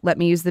drink, let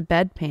me use the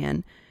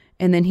bedpan,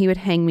 and then he would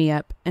hang me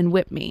up and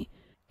whip me.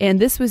 And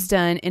this was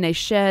done in a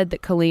shed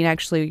that Colleen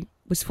actually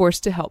was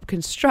forced to help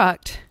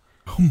construct.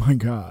 Oh my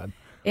God.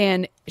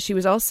 And she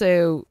was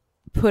also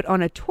put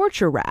on a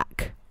torture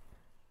rack.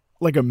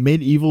 Like a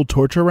medieval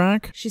torture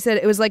rack? She said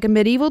it was like a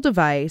medieval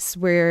device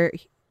where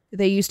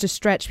they used to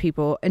stretch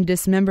people and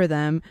dismember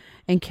them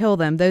and kill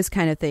them, those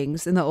kind of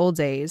things in the old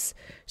days.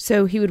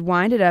 So he would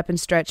wind it up and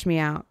stretch me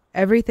out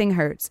Everything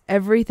hurts.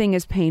 Everything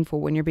is painful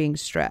when you're being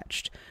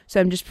stretched. So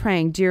I'm just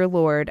praying, dear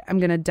Lord, I'm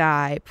going to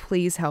die.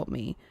 Please help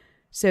me.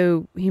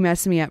 So he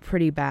messed me up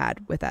pretty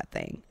bad with that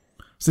thing.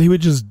 So he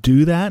would just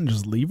do that and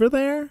just leave her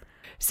there?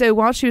 So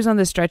while she was on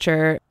the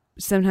stretcher,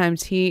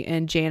 sometimes he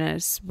and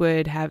Janice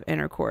would have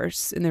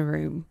intercourse in the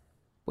room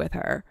with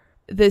her.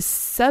 The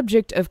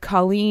subject of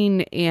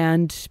Colleen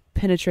and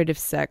penetrative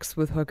sex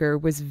with Hooker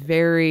was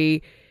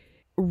very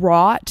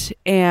wrought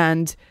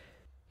and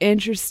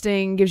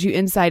interesting, gives you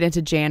insight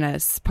into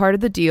Janice. Part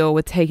of the deal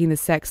with taking the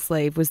sex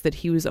slave was that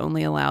he was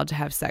only allowed to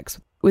have sex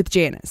with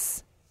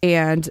Janice.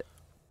 And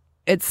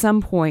at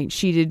some point,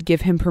 she did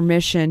give him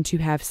permission to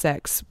have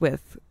sex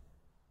with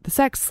the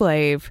sex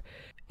slave.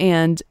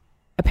 And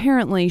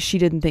apparently, she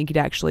didn't think he'd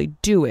actually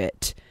do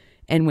it.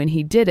 And when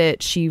he did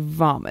it, she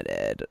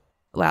vomited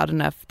loud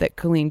enough that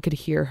Colleen could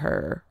hear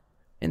her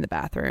in the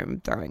bathroom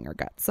throwing her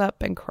guts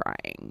up and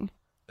crying.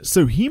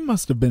 So he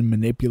must have been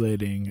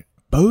manipulating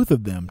both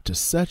of them to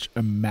such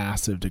a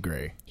massive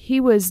degree. He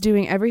was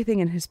doing everything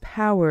in his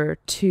power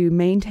to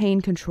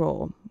maintain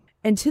control.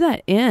 And to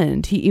that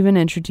end, he even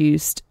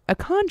introduced a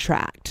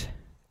contract.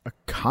 A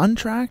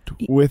contract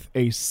with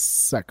a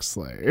sex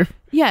slave?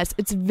 Yes,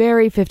 it's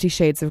very 50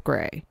 Shades of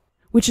Grey,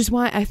 which is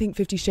why I think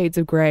 50 Shades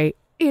of Grey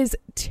is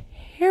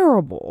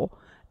terrible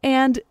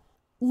and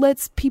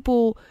lets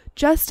people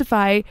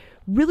justify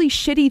really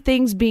shitty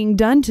things being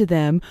done to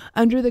them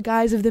under the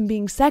guise of them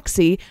being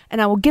sexy.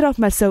 And I will get off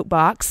my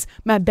soapbox,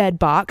 my bed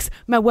box,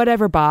 my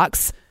whatever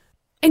box,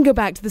 and go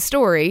back to the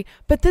story.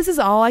 But this is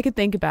all I could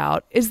think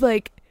about is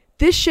like,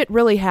 this shit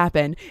really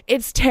happened.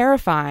 It's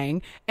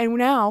terrifying. And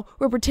now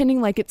we're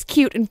pretending like it's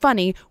cute and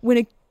funny when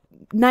a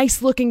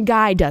nice looking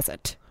guy does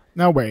it.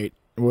 Now wait.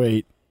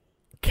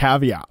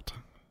 Caveat.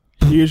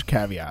 Huge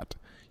caveat.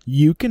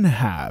 You can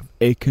have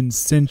a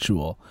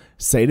consensual,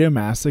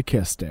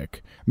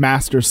 sadomasochistic,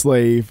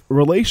 master-slave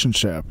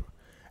relationship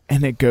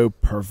and it go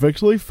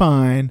perfectly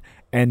fine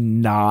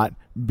and not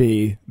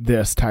be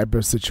this type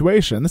of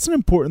situation. That's an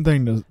important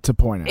thing to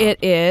point out.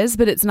 It is,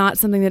 but it's not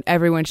something that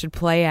everyone should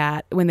play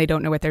at when they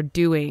don't know what they're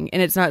doing.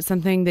 And it's not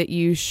something that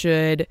you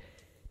should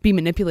be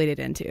manipulated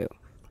into.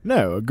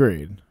 No,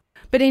 agreed.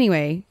 But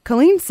anyway,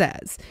 Colleen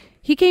says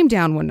he came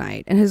down one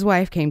night and his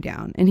wife came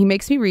down and he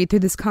makes me read through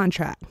this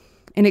contract.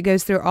 And it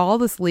goes through all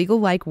this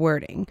legal-like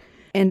wording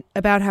and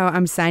about how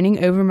I'm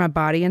signing over my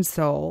body and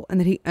soul and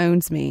that he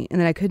owns me and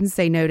that I couldn't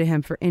say no to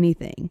him for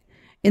anything.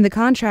 In the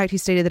contract, he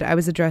stated that I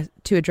was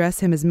to address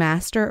him as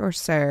master or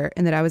sir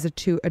and that I was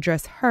to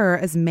address her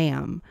as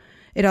ma'am.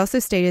 It also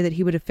stated that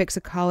he would affix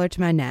a collar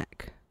to my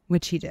neck,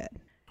 which he did.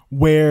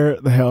 Where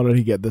the hell did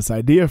he get this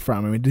idea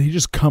from? I mean, did he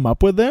just come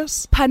up with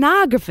this?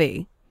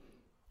 Pornography.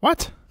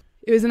 What?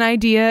 It was an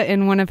idea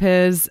in one of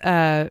his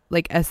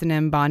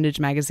S&M bondage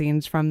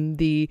magazines from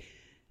the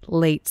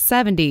late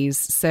 70s.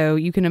 So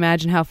you can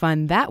imagine how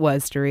fun that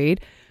was to read.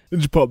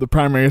 Did you pull up the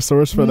primary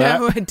source for that?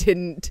 No, I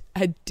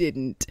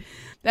didn't.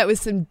 That was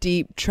some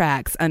deep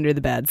tracks under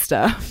the bed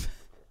stuff.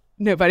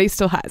 Nobody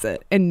still has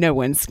it, and no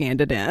one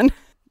scanned it in.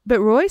 But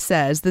Roy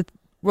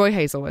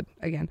Hazelwood,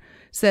 again,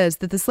 says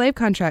that the slave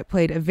contract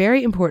played a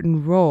very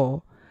important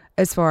role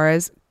as far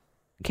as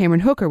Cameron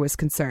Hooker was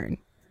concerned.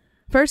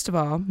 First of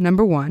all,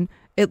 number one,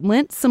 it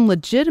lent some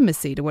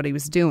legitimacy to what he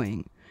was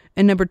doing.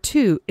 And number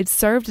two, it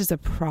served as a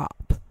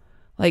prop.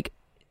 Like,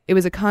 it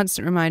was a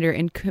constant reminder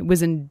and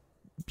was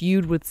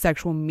imbued with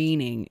sexual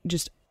meaning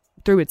just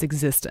through its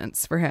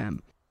existence for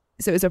him.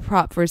 So it was a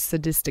prop for his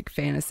sadistic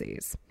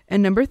fantasies.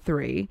 And number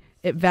three,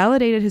 it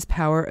validated his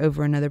power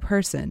over another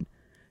person,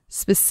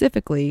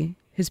 specifically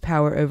his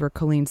power over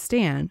Colleen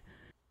Stan.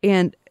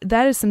 And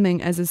that is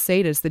something as a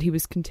sadist that he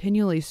was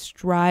continually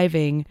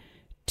striving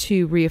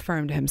to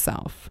reaffirm to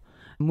himself,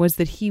 was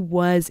that he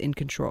was in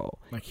control.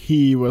 Like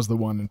he was the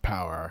one in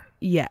power.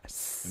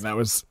 Yes. And that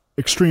was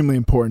extremely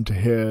important to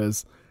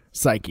his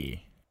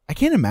psyche. I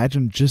can't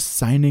imagine just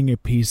signing a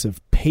piece of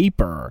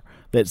paper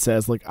that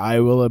says, like, I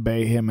will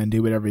obey him and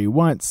do whatever he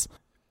wants,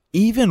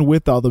 even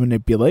with all the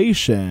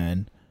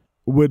manipulation,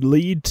 would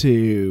lead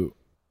to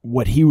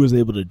what he was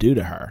able to do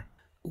to her.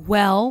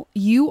 Well,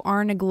 you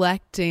are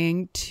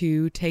neglecting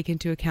to take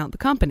into account the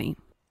company.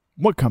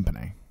 What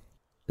company?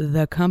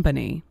 The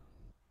company.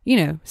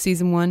 You know,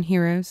 season 1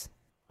 heroes.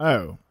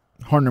 Oh,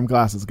 Hornum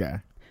Glasses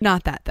guy.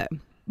 Not that, though.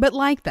 But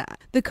like that.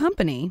 The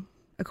company,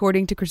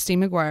 according to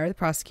Christine McGuire, the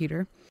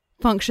prosecutor,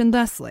 functioned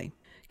thusly.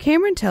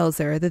 Cameron tells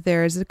her that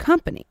there is a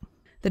company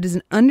that is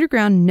an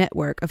underground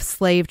network of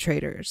slave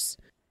traders.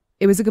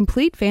 It was a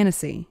complete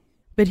fantasy,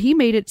 but he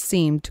made it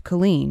seem to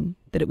Colleen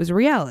that it was a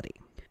reality.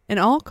 And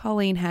all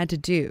Colleen had to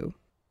do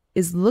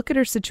is look at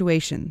her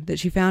situation that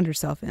she found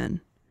herself in.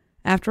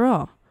 After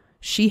all,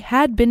 she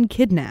had been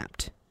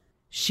kidnapped.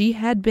 She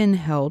had been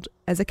held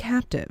as a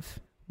captive.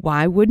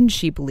 Why wouldn't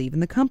she believe in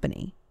the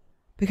company?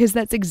 Because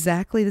that's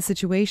exactly the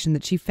situation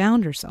that she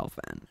found herself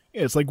in.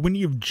 Yeah, it's like when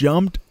you've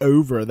jumped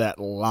over that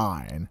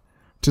line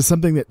to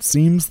something that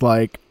seems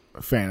like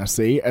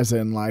fantasy, as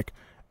in like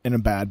in a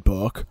bad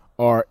book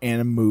or in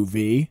a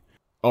movie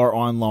or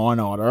on Law and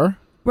Order.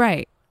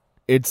 Right.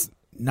 It's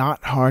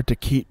not hard to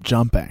keep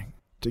jumping.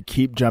 to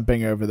keep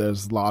jumping over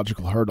those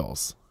logical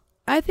hurdles.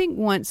 I think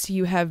once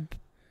you have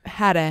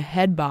had a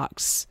head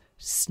box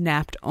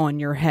snapped on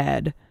your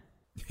head,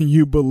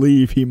 You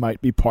believe he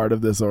might be part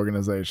of this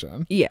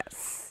organization.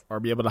 yes. Or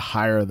be able to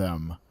hire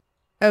them.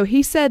 Oh,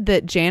 he said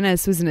that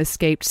Janice was an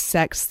escaped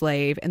sex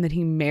slave and that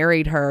he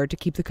married her to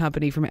keep the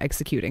company from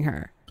executing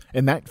her.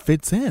 And that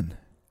fits in.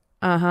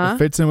 Uh-huh. It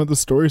fits in with the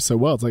story so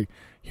well. It's like,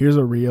 here's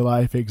a real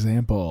life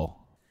example.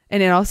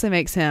 And it also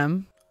makes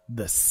him,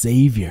 The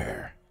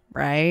savior.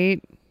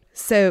 right?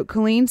 So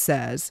Colleen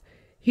says,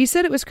 he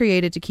said it was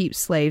created to keep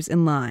slaves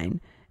in line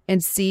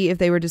and see if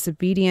they were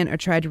disobedient or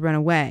tried to run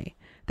away.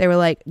 They were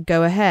like,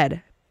 go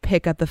ahead,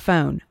 pick up the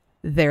phone.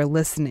 They're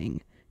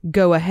listening.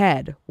 Go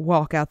ahead,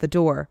 walk out the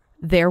door.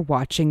 They're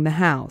watching the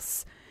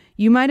house.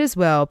 You might as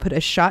well put a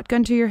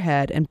shotgun to your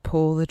head and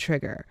pull the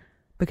trigger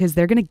because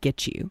they're going to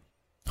get you.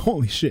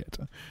 Holy shit.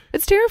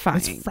 It's terrifying.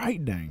 That's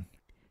frightening.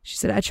 She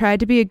said, I tried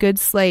to be a good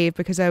slave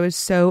because I was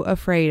so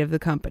afraid of the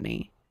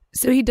company.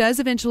 So he does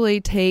eventually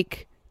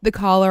take the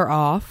collar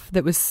off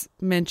that was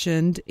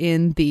mentioned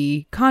in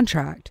the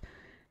contract.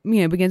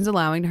 You know, begins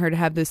allowing her to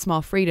have those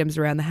small freedoms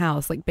around the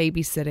house, like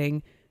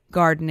babysitting,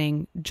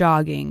 gardening,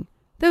 jogging,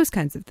 those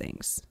kinds of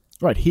things.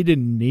 Right. He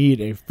didn't need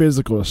a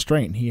physical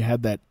restraint. He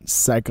had that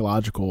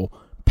psychological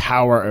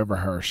power over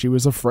her. She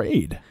was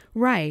afraid.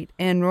 Right.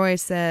 And Roy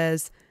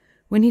says,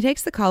 when he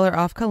takes the collar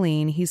off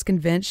Colleen, he's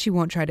convinced she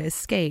won't try to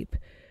escape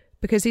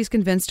because he's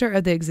convinced her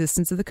of the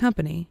existence of the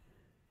company.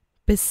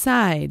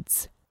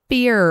 Besides,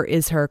 fear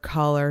is her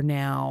collar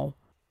now,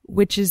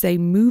 which is a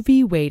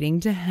movie waiting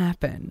to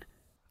happen.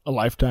 A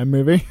Lifetime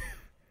movie.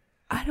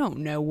 I don't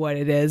know what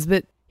it is,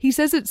 but he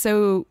says it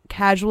so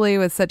casually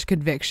with such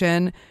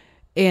conviction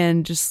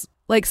and just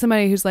like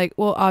somebody who's like,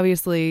 well,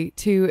 obviously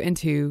 2 and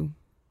 2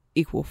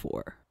 equal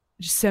 4.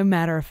 Just so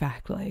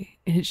matter-of-factly.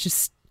 And it's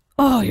just,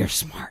 oh, you're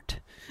smart.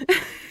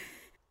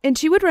 And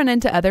she would run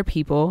into other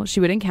people. She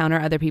would encounter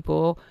other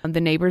people.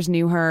 The neighbors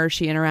knew her.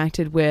 She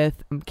interacted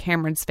with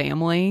Cameron's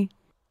family.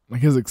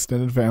 Like his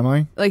extended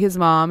family. Like his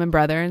mom and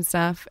brother and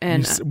stuff.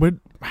 And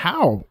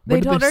how? They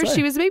What did told her say?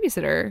 she was a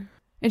babysitter.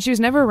 And she was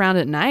never around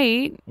at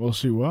night. Well,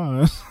 she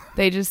was.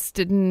 They just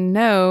didn't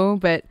know.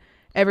 But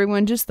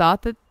everyone just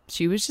thought that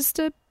she was just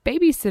a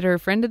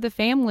babysitter, friend of the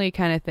family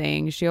kind of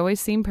thing. She always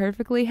seemed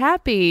perfectly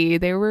happy.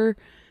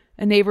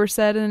 A neighbor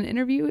said in an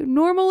interview,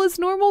 normal as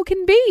normal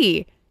can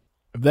be.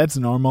 If that's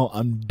normal,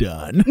 I'm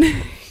done.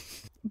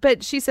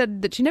 But she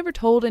said that she never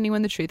told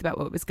anyone the truth about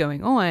what was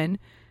going on.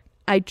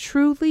 I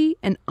truly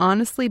and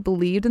honestly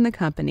believed in the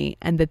company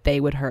and that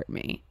they would hurt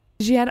me.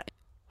 She had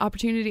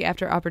opportunity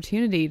after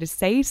opportunity to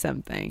say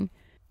something,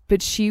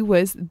 but she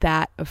was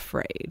that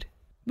afraid.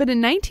 But in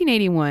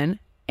 1981,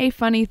 a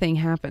funny thing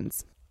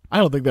happens. I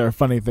don't think there are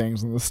funny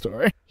things in the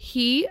story.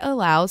 He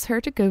allows her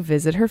to go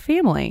visit her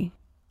family.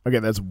 Okay,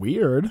 that's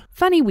weird.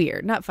 Funny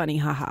weird, not funny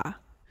haha.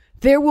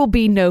 There will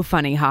be no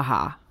funny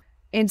haha.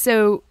 And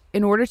so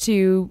in order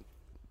to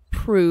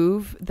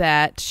prove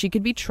that she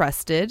could be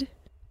trusted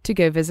to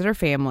go visit her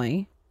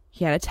family,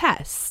 he had a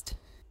test.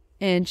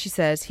 And she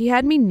says, he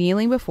had me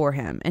kneeling before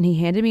him and he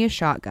handed me a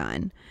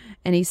shotgun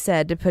and he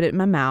said to put it in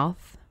my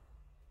mouth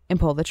and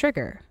pull the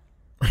trigger.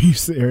 Are you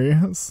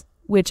serious?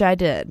 Which I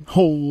did.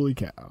 Holy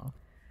cow.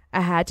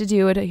 I had to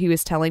do what he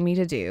was telling me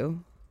to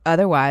do.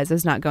 Otherwise, I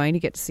was not going to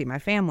get to see my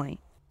family.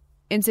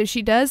 And so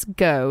she does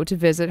go to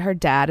visit her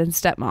dad and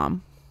stepmom.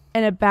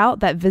 And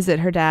about that visit,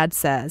 her dad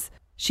says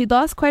she'd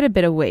lost quite a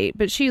bit of weight,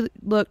 but she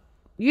looked,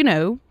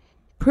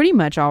 pretty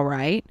much all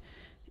right.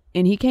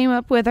 And he came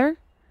up with her,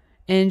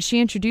 and she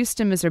introduced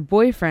him as her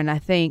boyfriend, I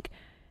think.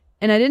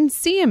 And I didn't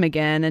see him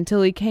again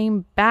until he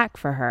came back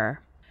for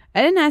her.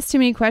 I didn't ask too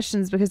many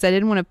questions because I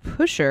didn't want to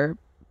push her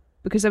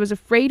because I was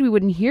afraid we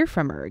wouldn't hear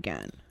from her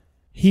again.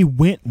 He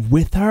went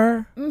with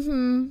her?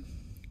 Mm-hmm.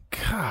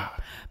 God.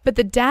 But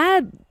the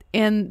dad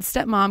and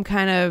stepmom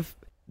kind of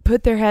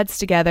put their heads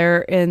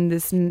together in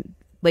this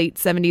late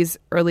 70s,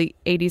 early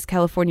 80s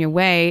California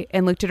way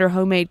and looked at her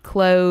homemade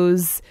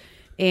clothes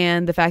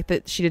and the fact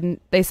that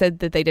they said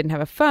that they didn't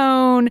have a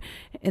phone.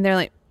 And they're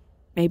like,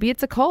 maybe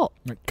it's a cult.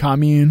 Like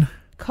commune?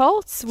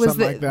 Cults was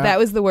that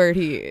was the word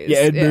he used. Yeah,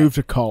 it moved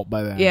to cult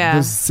by then. Yeah.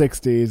 This is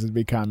 60s, it'd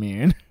be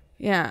commune.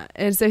 Yeah.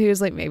 And so he was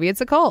like, maybe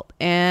it's a cult.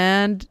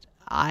 And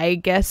I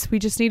guess we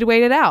just need to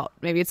wait it out.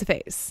 Maybe it's a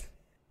phase.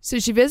 So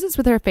she visits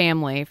with her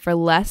family for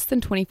less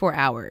than 24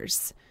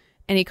 hours.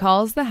 And he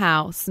calls the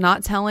house,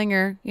 not telling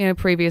her,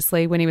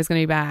 previously when he was going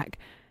to be back.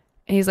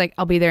 And he's like,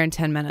 I'll be there in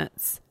 10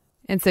 minutes.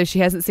 And so she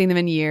hasn't seen them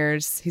in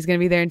years. He's going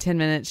to be there in 10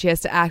 minutes. She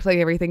has to act like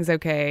everything's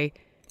okay.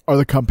 Or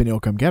the company will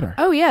come get her.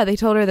 Oh, yeah. They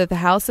told her that the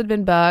house had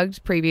been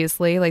bugged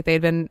previously. Like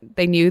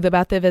they knew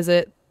about the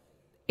visit.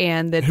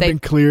 And that They'd been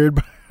cleared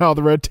by all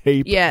the red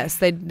tape. Yes,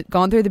 they'd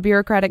gone through the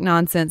bureaucratic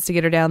nonsense to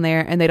get her down there,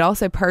 and they'd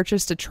also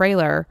purchased a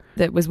trailer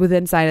that was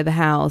within sight of the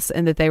house,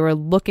 and that they were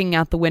looking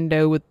out the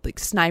window with like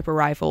sniper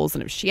rifles,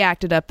 and if she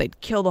acted up,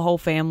 they'd kill the whole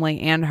family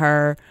and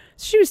her.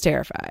 She was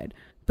terrified.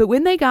 But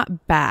when they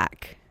got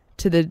back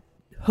to the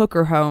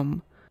Hooker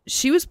home,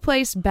 she was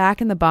placed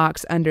back in the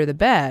box under the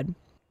bed,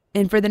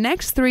 And for the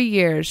next 3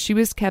 years, she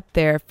was kept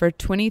there for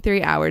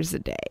 23 hours a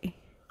day.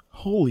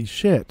 Holy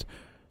shit.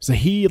 So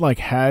he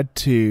had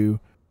to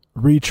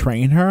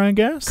retrain her, I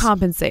guess?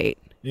 Compensate.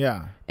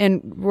 Yeah.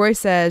 And Roy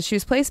says she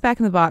was placed back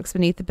in the box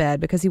beneath the bed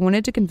because he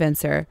wanted to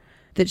convince her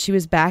that she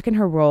was back in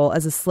her role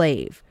as a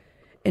slave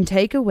and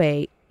take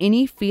away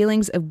any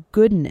feelings of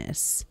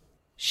goodness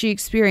she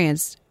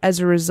experienced as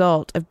a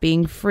result of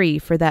being free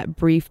for that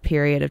brief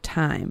period of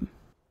time.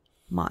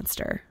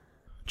 Monster.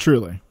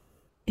 Truly.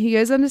 He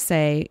goes on to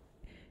say,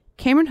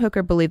 Cameron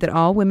Hooker believed that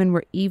all women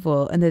were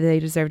evil and that they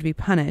deserved to be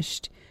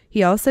punished.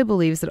 He also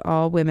believes that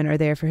all women are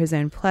there for his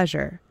own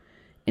pleasure,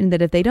 and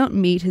that if they don't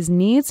meet his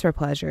needs for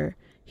pleasure,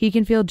 he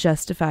can feel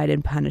justified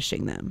in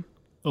punishing them.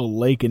 Oh,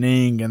 Lake and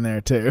Ing in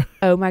there, too.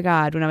 Oh, my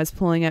God. When I was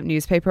pulling up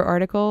newspaper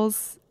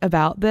articles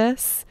about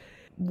this,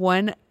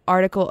 one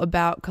article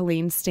about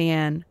Colleen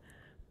Stan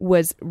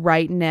was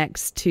right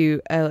next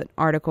to an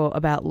article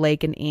about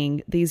Lake and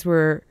Ing. These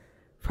were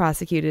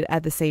prosecuted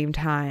at the same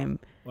time.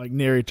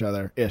 Near each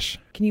other-ish.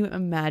 Can you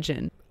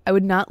imagine? I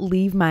would not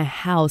leave my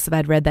house if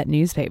I'd read that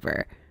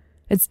newspaper.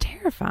 It's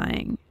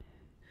terrifying.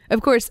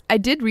 Of course, I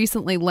did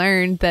recently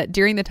learn that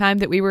during the time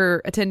that we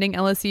were attending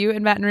LSU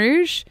in Baton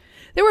Rouge,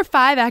 there were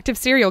 5 active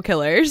serial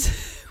killers,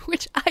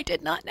 which I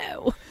did not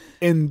know.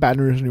 In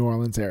Baton Rouge, New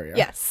Orleans area.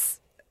 Yes.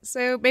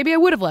 So maybe I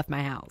would have left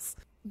my house.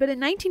 But in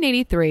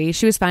 1983,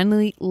 she was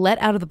finally let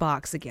out of the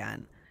box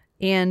again.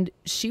 And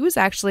she was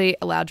actually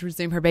allowed to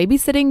resume her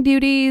babysitting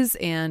duties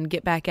and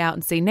get back out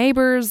and see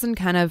neighbors and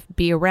kind of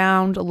be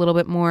around a little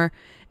bit more.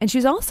 And she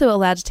was also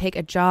allowed to take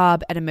a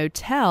job at a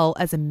motel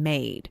as a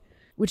maid,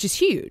 which is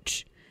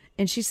huge.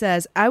 And she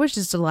says, I was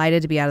just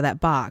delighted to be out of that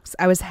box.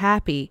 I was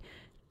happy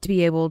to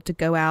be able to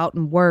go out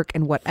and work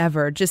and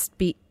whatever, just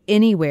be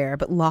anywhere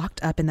but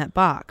locked up in that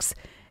box.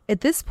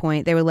 At this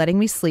point, they were letting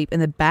me sleep in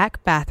the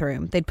back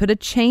bathroom. They'd put a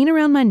chain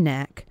around my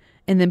neck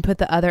and then put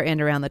the other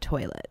end around the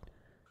toilet.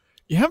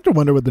 You have to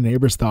wonder what the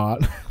neighbors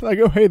thought.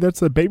 Oh, hey, that's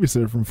the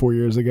babysitter from 4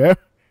 years ago.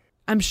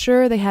 I'm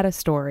sure they had a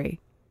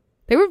story.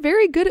 They were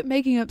very good at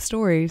making up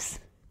stories.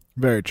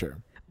 Very true.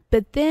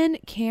 But then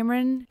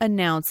Cameron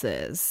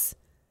announces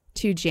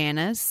to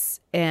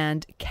Janice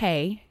and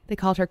Kay, they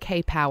called her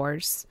Kay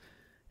Powers.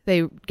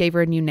 They gave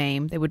her a new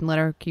name. They wouldn't let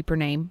her keep her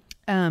name.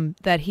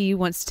 That he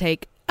wants to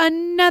take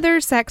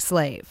another sex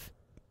slave.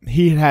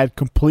 He had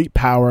complete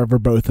power over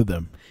both of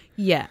them.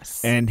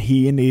 Yes. And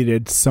he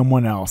needed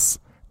someone else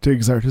to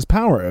exert his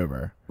power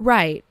over.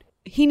 Right.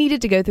 He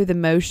needed to go through the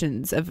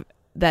motions of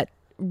that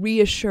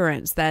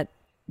reassurance, that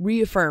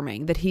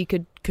reaffirming that he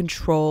could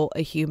control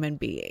a human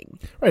being.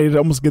 Right. He'd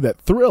almost get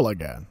that thrill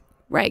again.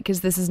 Right,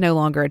 because this is no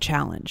longer a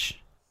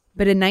challenge.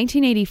 But in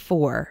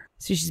 1984,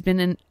 so she's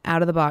been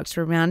out of the box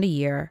for around a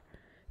year,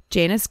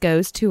 Janice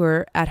goes to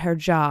her at her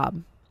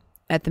job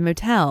at the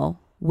motel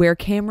where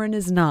Cameron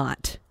is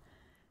not.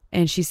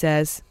 And she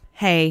says,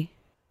 hey,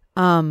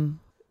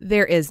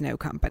 there is no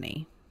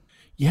company.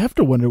 You have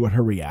to wonder what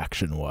her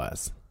reaction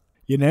was.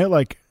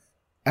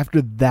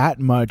 After that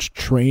much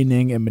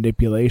training and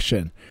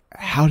manipulation,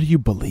 how do you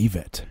believe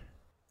it?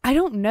 I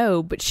don't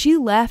know, but she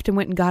left and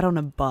went and got on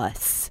a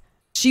bus.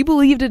 She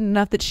believed it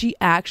enough that she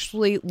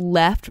actually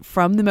left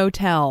from the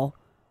motel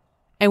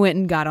and went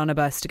and got on a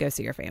bus to go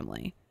see her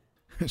family.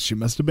 She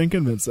must have been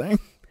convincing.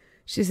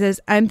 She says,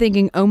 I'm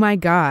thinking, oh my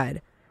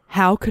God,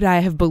 how could I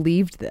have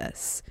believed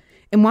this?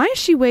 And why is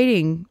she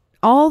waiting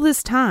all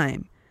this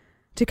time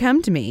to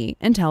come to me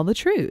and tell the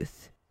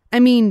truth? I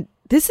mean,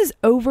 this is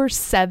over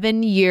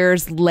 7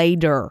 years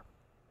later.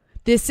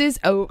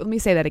 Let me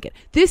say that again.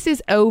 This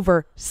is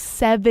over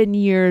 7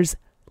 years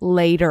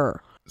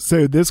later.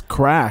 So this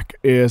crack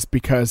is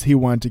because he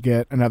wanted to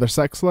get another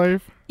sex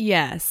slave?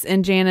 Yes.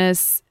 And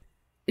Janice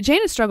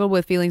struggled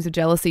with feelings of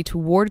jealousy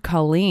toward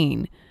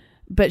Colleen,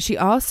 but she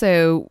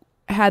also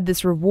had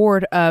this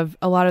reward of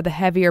a lot of the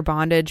heavier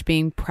bondage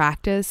being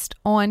practiced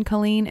on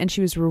Colleen, and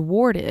she was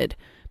rewarded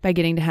by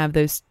getting to have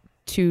those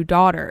 2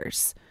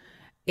 daughters.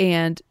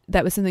 And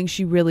that was something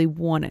she really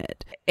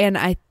wanted. And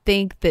I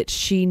think that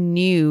she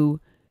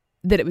knew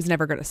that it was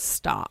never going to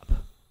stop.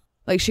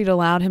 She'd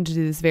allowed him to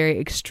do this very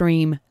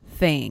extreme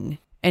thing,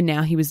 and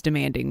now he was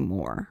demanding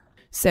more.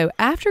 So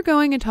after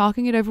going and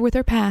talking it over with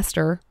her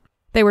pastor,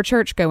 they were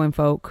church-going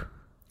folk.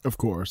 Of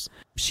course.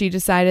 She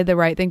decided the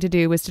right thing to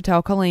do was to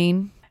tell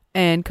Colleen,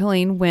 and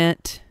Colleen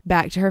went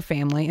back to her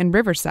family in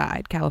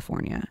Riverside,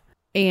 California.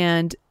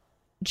 And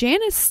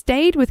Janice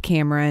stayed with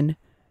Cameron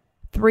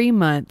 3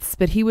 months,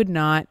 but he would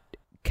not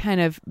kind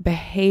of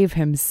behave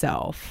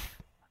himself,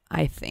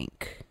 I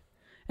think.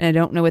 And I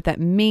don't know what that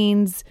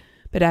means,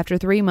 but after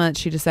 3 months,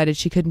 she decided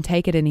she couldn't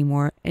take it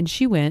anymore, and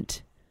she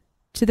went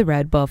to the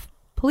Red Bluff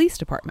Police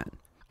Department.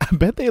 I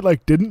bet they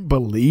didn't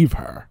believe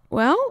her.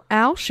 Well,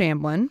 Al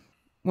Shamblin,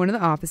 one of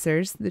the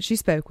officers that she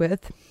spoke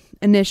with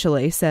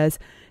initially, says,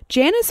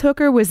 Janice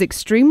Hooker was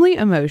extremely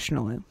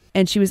emotional,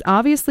 and she was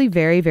obviously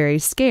very, very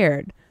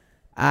scared.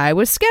 I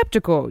was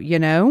skeptical,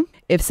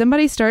 If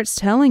somebody starts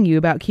telling you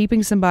about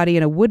keeping somebody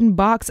in a wooden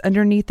box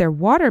underneath their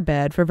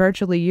waterbed for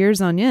virtually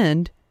years on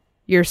end,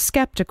 you're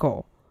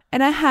skeptical.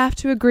 And I have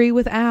to agree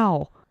with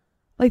Al.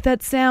 Like,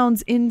 that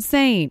sounds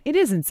insane. It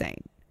is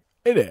insane.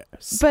 It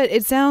is. But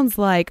it sounds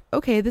like,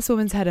 okay, this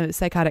woman's had a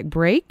psychotic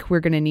break. We're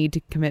going to need to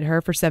commit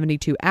her for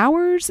 72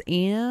 hours,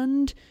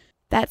 and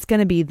that's going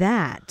to be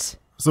that.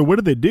 So what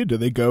did they do? Did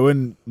they go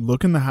and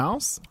look in the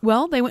house?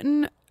 Well, they went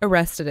and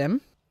arrested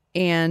him,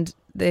 and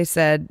they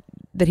said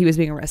that he was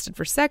being arrested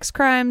for sex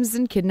crimes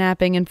and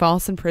kidnapping and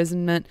false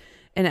imprisonment.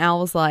 And Al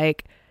was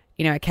like,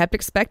 I kept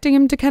expecting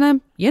him to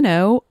kind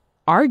of,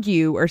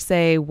 argue or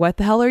say, what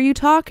the hell are you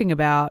talking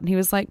about? And he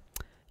was like,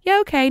 yeah,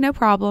 okay, no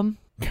problem.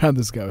 God,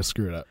 this guy was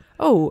screwed up.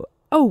 Oh,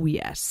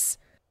 yes.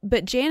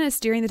 But Janice,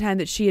 during the time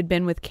that she had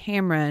been with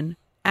Cameron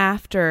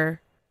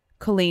after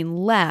Colleen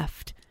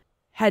left,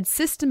 had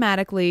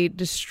systematically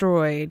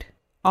destroyed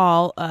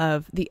all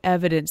of the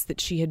evidence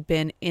that she had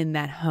been in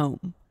that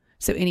home.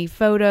 So any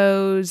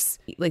photos,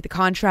 like the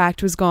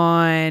contract was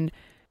gone,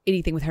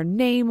 anything with her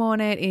name on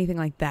it, anything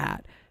like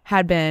that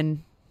had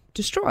been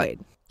destroyed.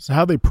 So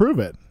how'd they prove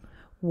it?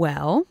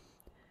 Well,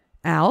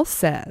 Al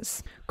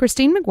says,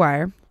 Christine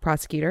McGuire,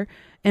 prosecutor,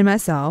 and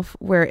myself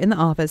were in the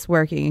office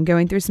working and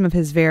going through some of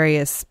his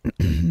various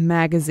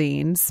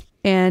magazines,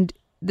 and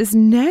this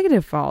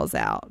negative falls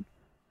out.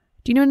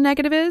 Do you know what a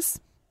negative is?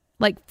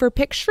 Like for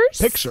pictures?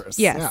 Pictures.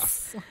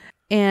 Yes. Yeah.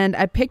 And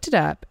I picked it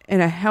up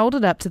and I held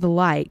it up to the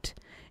light,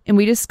 and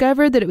we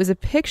discovered that it was a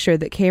picture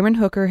that Cameron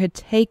Hooker had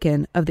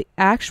taken of the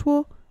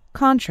actual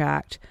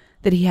contract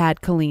that he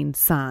had Colleen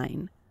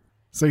sign.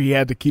 So he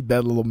had to keep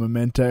that little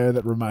memento,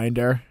 that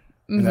reminder,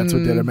 and that's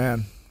what did him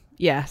in.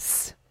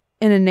 Yes.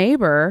 And a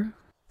neighbor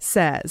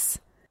says,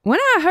 when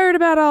I heard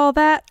about all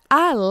that,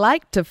 I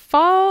liked to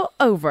fall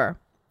over,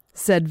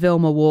 said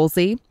Vilma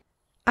Woolsey.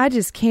 I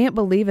just can't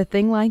believe a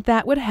thing like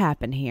that would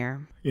happen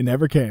here. You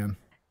never can.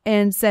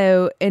 And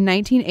so in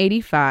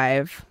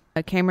 1985,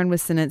 Cameron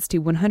was sentenced to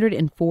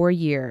 104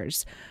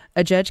 years.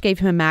 A judge gave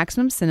him a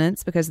maximum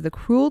sentence because of the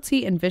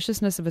cruelty and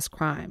viciousness of his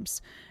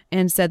crimes,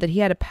 and said that he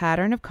had a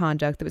pattern of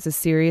conduct that was a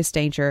serious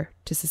danger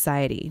to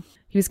society.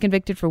 He was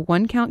convicted for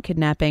 1 count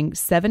kidnapping,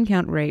 7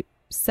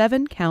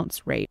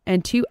 counts rape,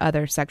 and 2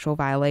 other sexual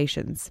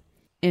violations.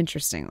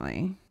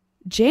 Interestingly,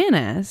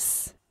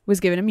 Janice was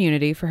given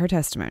immunity for her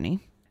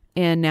testimony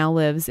and now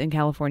lives in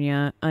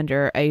California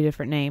under a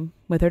different name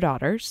with her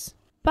daughters.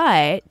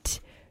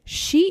 But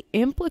she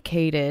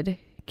implicated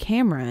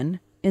Cameron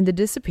in the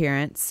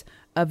disappearance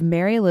of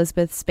Mary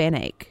Elizabeth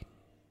Spanake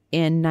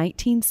in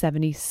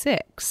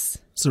 1976.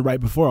 So right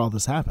before all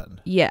this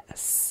happened.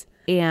 Yes.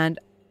 And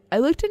I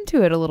looked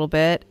into it a little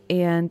bit,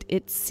 and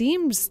it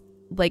seems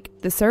like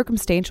the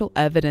circumstantial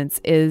evidence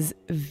is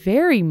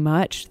very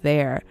much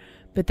there,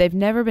 but they've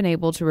never been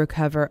able to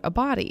recover a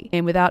body.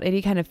 And without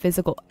any kind of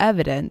physical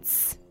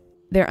evidence,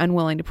 they're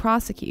unwilling to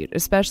prosecute,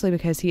 especially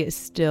because he is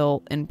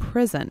still in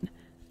prison.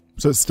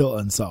 So it's still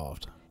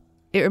unsolved.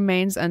 It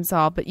remains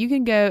unsolved, but you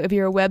can go, if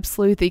you're a web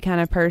sleuthy kind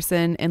of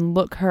person, and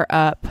look her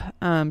up.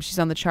 She's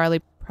on the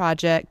Charlie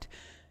Project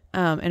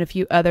and a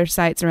few other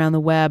sites around the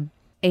web.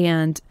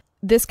 And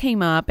this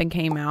came up and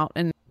came out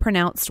and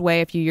pronounced way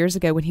a few years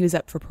ago when he was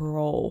up for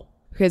parole,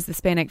 because the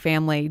Spanake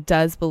family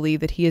does believe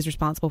that he is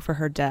responsible for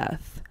her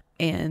death.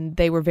 And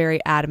they were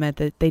very adamant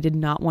that they did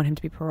not want him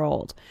to be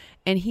paroled.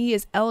 And he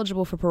is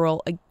eligible for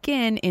parole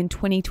again in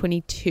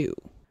 2022.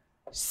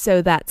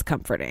 So that's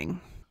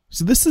comforting.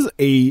 So this is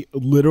a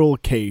literal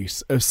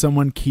case of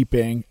someone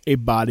keeping a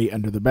body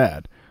under the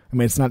bed. I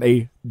mean, it's not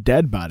a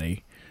dead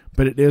body,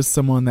 but it is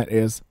someone that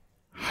is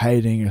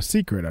hiding a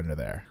secret under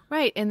there.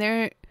 Right.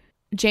 And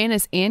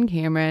Janice and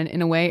Cameron,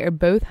 in a way, are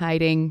both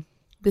hiding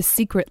the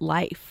secret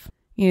life.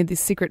 These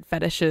secret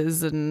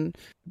fetishes and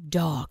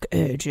dark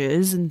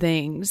urges and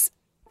things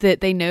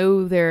that they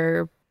know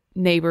their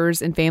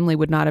neighbors and family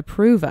would not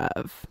approve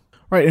of.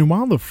 Right. And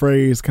while the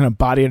phrase kind of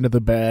body under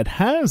the bed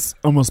has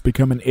almost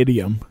become an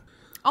idiom.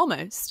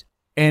 Almost.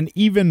 An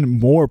even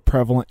more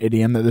prevalent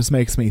idiom that this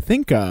makes me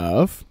think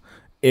of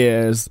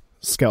is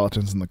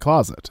skeletons in the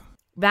closet.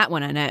 That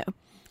one I know.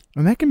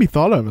 And that can be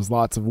thought of as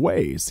lots of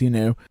ways.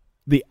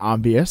 The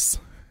obvious,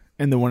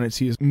 and the one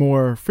that's used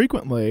more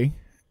frequently,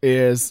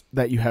 is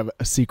that you have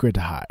a secret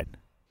to hide.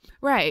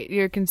 Right.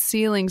 You're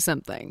concealing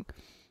something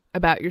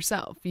about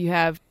yourself. You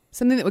have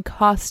something that would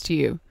cost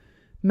you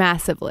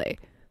massively.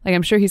 Like,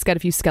 I'm sure he's got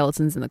a few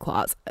skeletons in the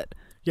closet.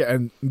 Yeah,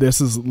 and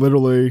this is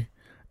literally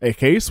a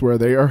case where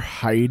they are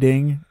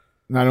hiding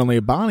not only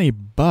a body,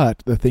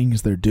 but the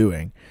things they're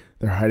doing.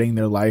 They're hiding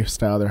their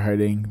lifestyle. They're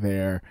hiding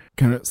their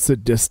kind of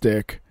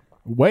sadistic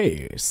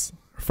ways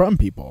from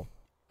people.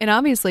 And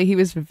obviously he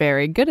was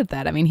very good at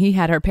that. I mean, he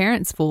had her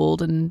parents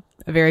fooled in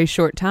a very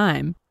short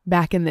time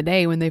back in the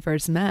day when they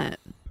first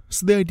met.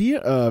 So the idea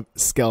of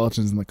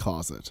skeletons in the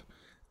closet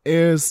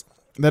is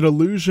that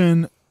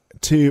allusion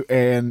to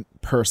a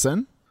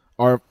person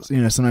or,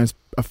 sometimes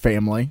a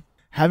family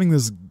having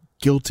this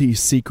guilty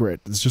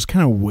secret that's just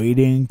kind of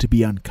waiting to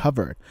be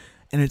uncovered.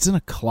 And it's in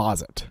a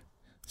closet.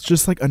 It's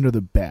just like under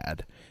the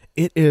bed.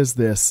 It is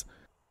this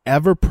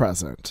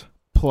ever-present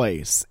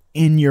place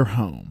in your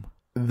home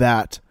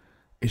that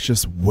is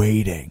just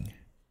waiting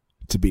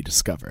to be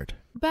discovered.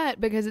 But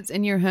because it's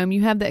in your home,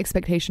 you have the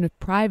expectation of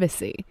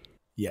privacy.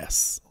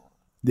 Yes.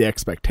 the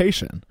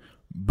expectation.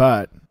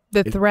 But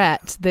the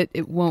threat that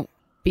it won't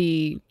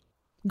be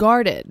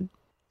guarded,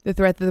 the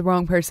threat that the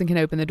wrong person can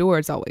open the door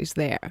is always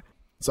there.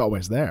 It's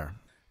always there.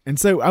 And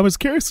so I was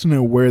curious to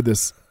know where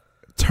this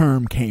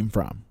term came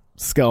from,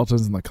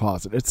 skeletons in the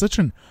closet. It's such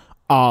an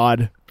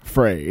odd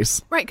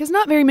phrase. Right, because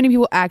not very many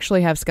people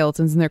actually have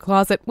skeletons in their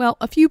closet. Well,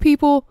 a few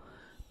people,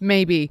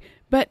 maybe,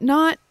 but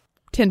not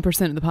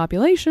 10% of the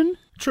population.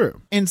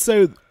 True. And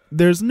so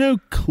there's no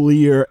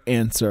clear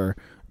answer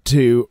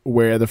to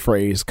where the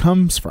phrase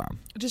comes from.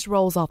 It just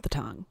rolls off the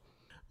tongue.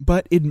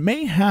 But it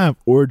may have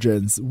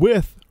origins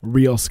with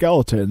real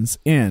skeletons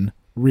in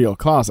real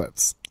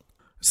closets.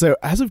 So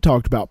as we've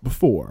talked about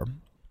before,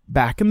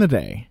 back in the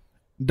day,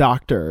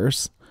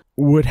 doctors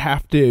would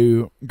have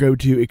to go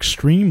to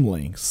extreme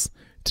lengths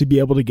to be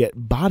able to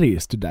get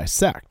bodies to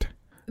dissect.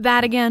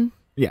 That again?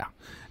 Yeah.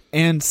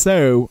 And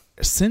so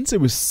since it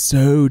was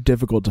so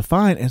difficult to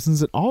find, and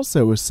since it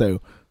also was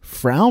so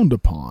frowned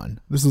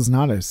upon, this was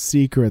not a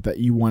secret that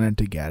you wanted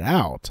to get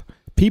out,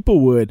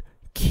 people would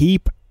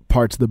keep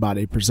parts of the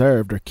body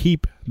preserved or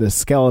keep the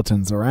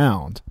skeletons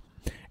around,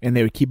 and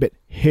they would keep it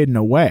hidden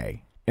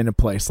away in a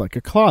place like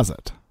a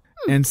closet.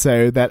 And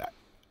so that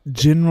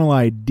general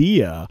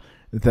idea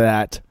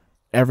that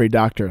every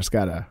doctor has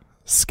got a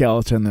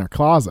skeleton in their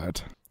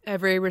closet.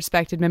 Every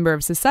respected member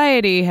of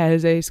society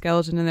has a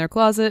skeleton in their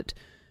closet.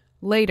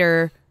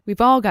 Later,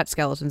 we've all got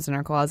skeletons in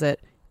our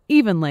closet.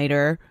 Even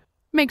later,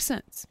 makes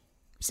sense.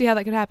 See how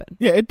that could happen?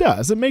 Yeah, it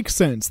does. It makes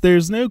sense.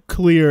 There's no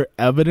clear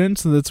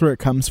evidence that that's where it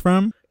comes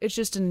from. It's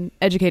just an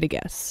educated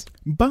guess.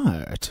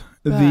 But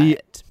the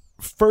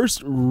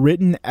first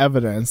written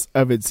evidence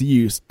of its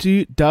use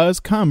does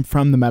come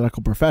from the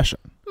medical profession.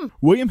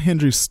 William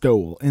Henry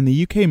Stowell, in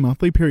the UK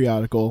monthly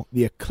periodical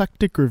The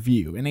Eclectic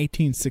Review in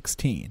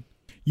 1816,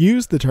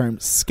 used the term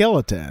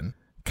skeleton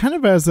kind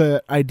of as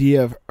an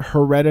idea of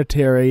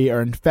hereditary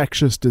or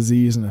infectious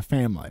disease in a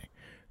family,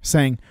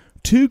 saying,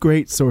 "Two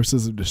great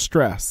sources of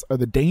distress are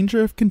the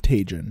danger of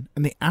contagion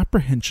and the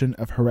apprehension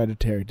of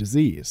hereditary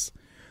disease.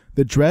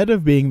 The dread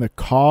of being the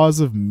cause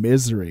of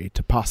misery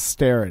to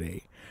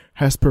posterity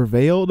has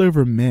prevailed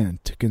over men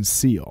to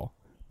conceal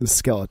the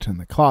skeleton in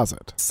the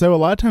closet." So a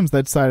lot of times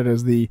that's cited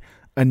as the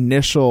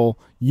initial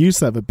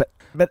use of it,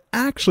 but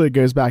actually it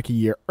goes back a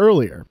year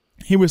earlier.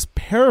 He was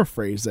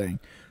paraphrasing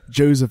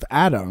Joseph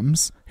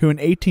Adams, who in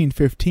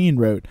 1815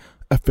 wrote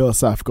a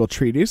philosophical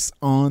treatise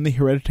on the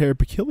hereditary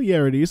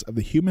peculiarities of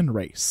the human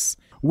race,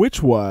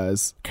 which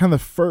was kind of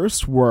the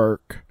first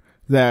work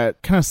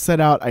that kind of set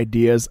out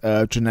ideas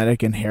of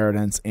genetic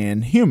inheritance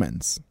in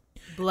humans.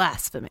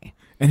 Blasphemy.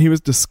 And he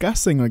was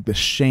discussing like the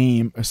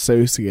shame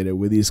associated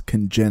with these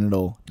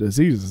congenital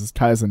diseases. This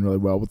ties in really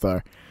well with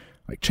our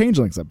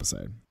Changelings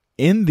episode.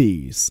 In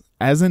these,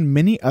 as in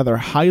many other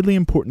highly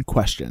important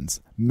questions,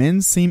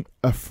 men seem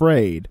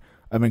afraid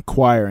of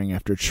inquiring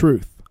after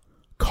truth.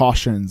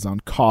 Cautions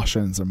on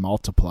cautions are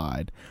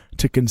multiplied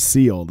to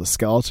conceal the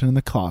skeleton in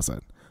the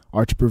closet,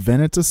 or to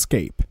prevent its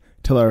escape,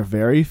 till our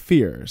very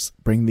fears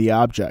bring the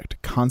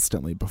object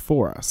constantly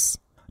before us,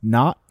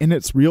 not in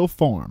its real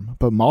form,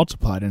 but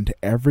multiplied into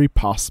every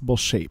possible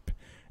shape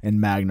and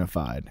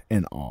magnified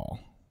in all.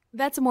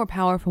 That's a more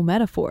powerful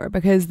metaphor,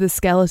 because the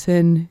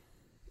skeleton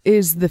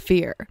is the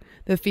fear.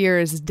 The fear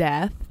is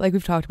death. Like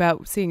we've talked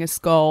about, seeing a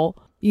skull,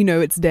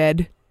 it's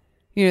dead.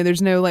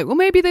 There's no well,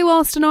 maybe they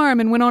lost an arm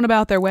and went on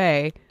about their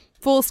way.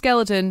 Full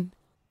skeleton,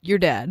 you're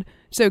dead.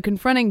 So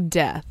confronting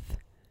death,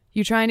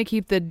 you're trying to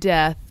keep the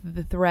death,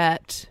 the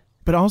threat.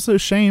 But also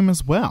shame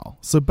as well.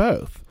 So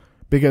both.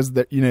 Because,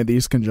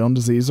 these congenital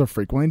diseases are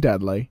frequently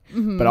deadly.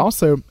 Mm-hmm. But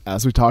also,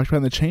 as we talked about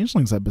in the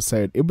Changelings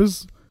episode, it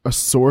was a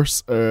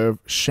source of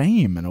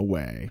shame in a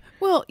way.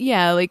 Well,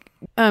 yeah,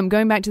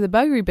 going back to the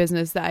buggery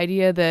business, the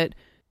idea that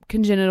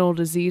congenital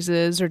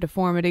diseases or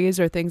deformities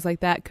or things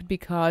like that could be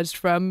caused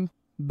from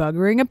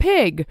buggering a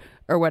pig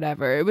or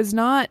whatever. It was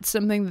not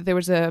something that there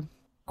was a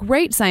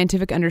great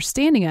scientific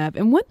understanding of.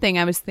 And one thing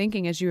I was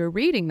thinking as you were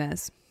reading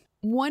this,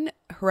 one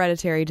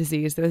hereditary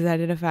disease that was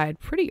identified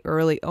pretty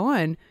early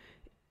on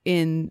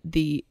in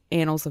the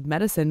annals of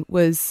medicine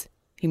was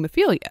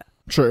hemophilia.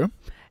 True.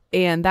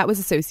 And that was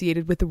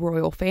associated with the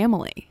royal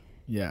family.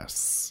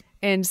 Yes.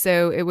 And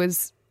so it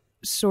was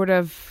sort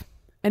of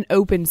an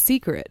open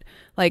secret.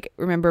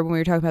 Remember when we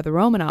were talking about the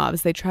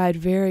Romanovs, they tried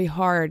very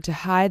hard to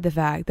hide the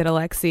fact that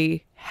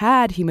Alexei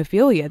had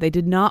hemophilia. They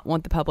did not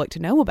want the public to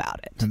know about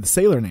it. And the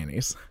sailor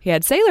nannies. He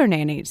had sailor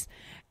nannies.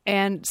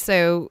 And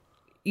so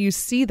you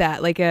see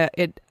that,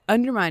 it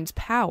undermines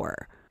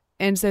power.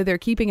 And so they're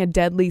keeping a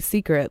deadly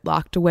secret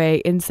locked away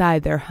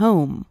inside their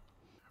home.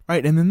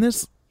 Right. And then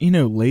this,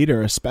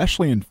 later,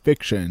 especially in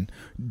fiction,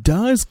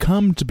 does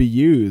come to be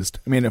used.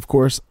 I mean, of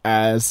course,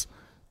 as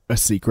a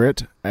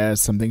secret,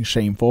 as something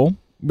shameful,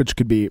 which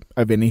could be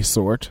of any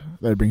sort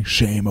that brings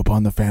shame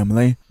upon the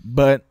family,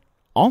 but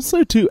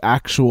also to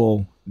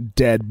actual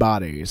dead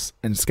bodies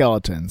and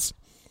skeletons.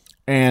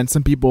 And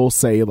some people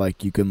say,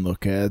 you can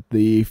look at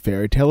the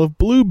fairy tale of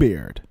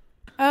Bluebeard.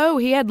 Oh,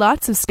 he had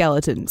lots of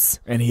skeletons.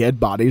 And he had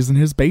bodies in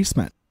his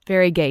basement.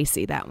 Very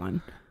Gacy, that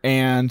one.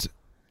 And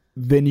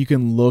then you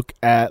can look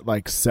at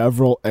like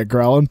several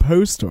Edgar Allan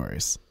Poe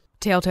stories.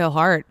 Telltale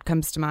Heart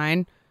comes to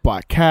mind.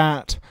 Black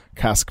Cat,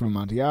 Cask of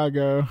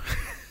Amontillado,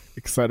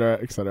 etc.,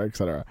 etc.,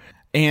 etc.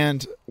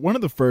 And one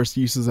of the first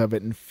uses of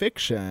it in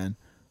fiction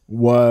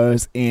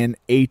was in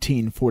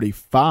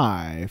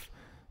 1845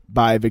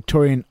 by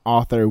Victorian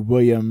author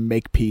William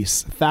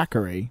Makepeace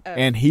Thackeray,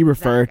 and he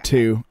referred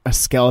to a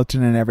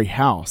skeleton in every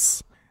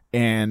house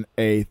and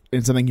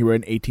something he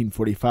wrote in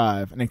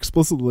 1845, and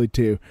explicitly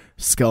to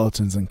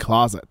skeletons in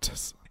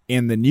closets.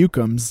 In the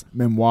Newcombs,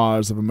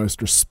 Memoirs of a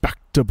Most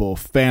Respectable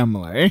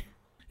Family,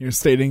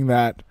 stating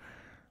that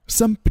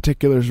some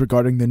particulars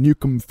regarding the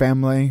Newcomb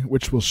family,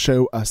 which will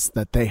show us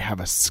that they have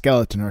a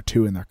skeleton or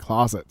two in their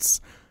closets,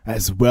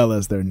 as well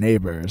as their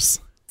neighbors.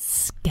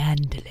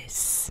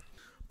 Scandalous.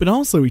 But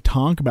also we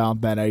talk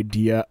about that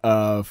idea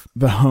of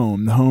the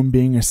home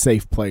being a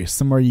safe place,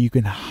 somewhere you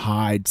can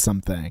hide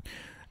something.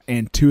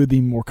 And two of the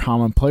more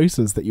common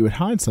places that you would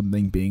hide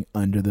something being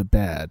under the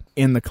bed,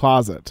 in the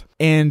closet.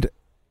 And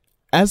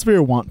as we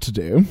are wont to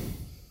do...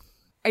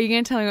 Are you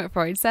going to tell me what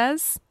Freud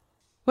says?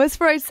 What's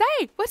Freud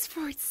say? What's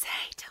Freud say?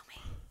 Tell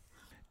me.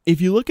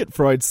 If you look at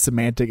Freud's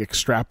semantic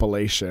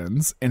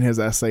extrapolations in his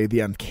essay, The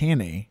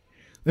Uncanny,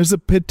 there's a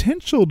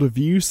potential to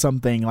view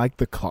something like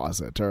the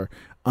closet or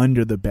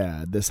under the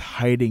bed, this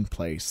hiding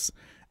place,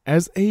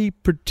 as a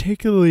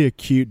particularly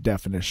acute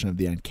definition of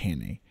the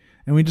uncanny.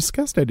 And we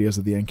discussed ideas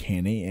of the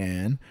uncanny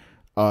in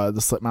the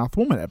Slipmouth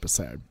Woman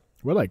episode.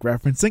 We're like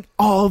referencing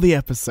all the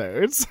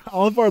episodes.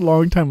 All of our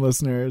longtime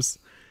listeners,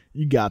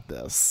 you got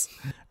this.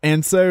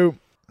 And so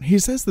he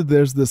says that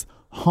there's this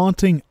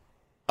haunting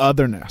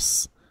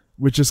otherness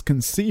which is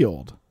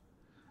concealed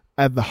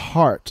at the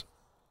heart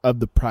of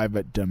the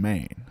private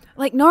domain.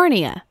 Like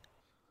Narnia?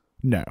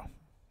 No.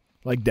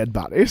 Like dead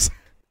bodies.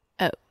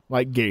 Oh.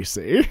 Like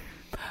Gacy.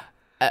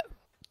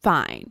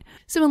 Fine.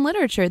 So in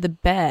literature, the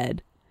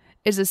bed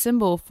is a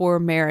symbol for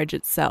marriage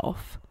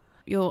itself.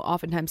 You'll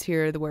oftentimes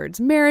hear the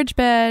words marriage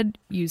bed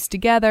used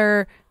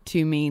together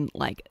to mean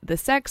like the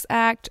sex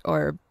act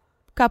or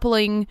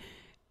coupling,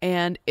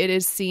 and it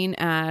is seen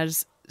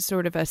as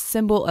sort of a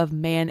symbol of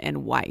man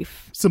and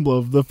wife. Symbol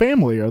of the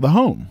family or the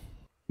home.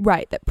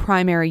 Right, that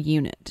primary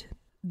unit,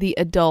 the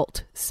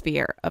adult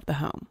sphere of the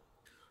home.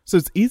 So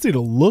it's easy to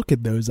look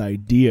at those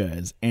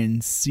ideas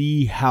and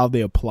see how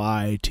they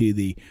apply to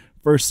the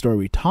first story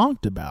we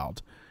talked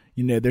about.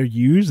 They're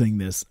using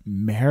this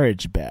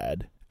marriage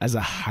bed as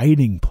a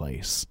hiding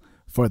place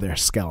for their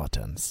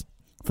skeletons,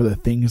 for the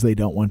things they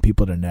don't want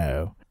people to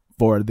know,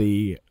 for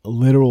the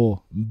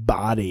literal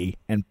body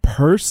and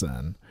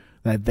person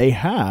that they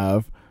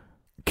have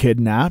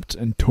kidnapped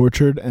and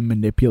tortured and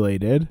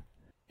manipulated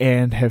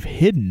and have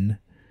hidden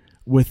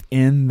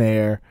within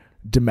their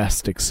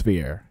domestic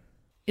sphere.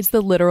 It's the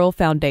literal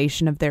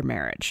foundation of their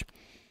marriage,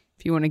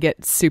 if you want to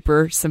get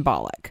super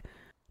symbolic.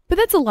 But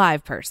that's a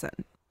live person.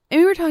 And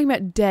we were talking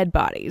about dead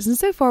bodies, and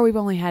so far we've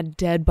only had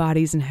dead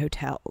bodies in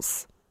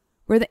hotels,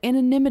 where the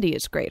anonymity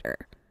is greater.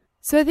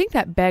 So I think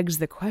that begs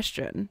the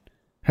question.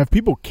 Have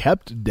people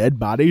kept dead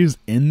bodies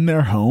in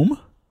their home?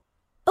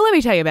 Let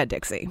me tell you about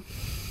Dixie.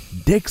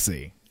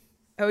 Dixie?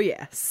 Oh,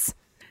 yes.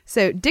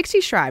 So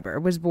Dixie Schreiber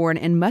was born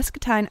in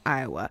Muscatine,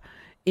 Iowa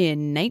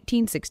in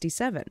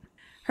 1967.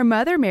 Her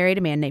mother married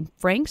a man named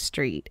Frank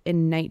Street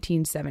in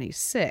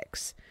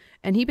 1976,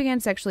 and he began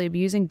sexually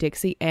abusing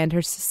Dixie and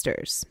her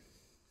sisters.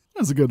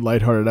 That's a good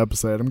lighthearted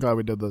episode. I'm glad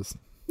we did this.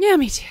 Yeah,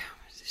 me too.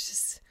 It's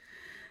just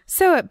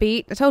so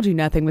upbeat. I told you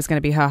nothing was going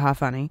to be ha-ha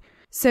funny.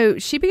 So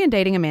she began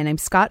dating a man named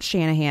Scott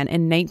Shanahan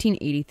in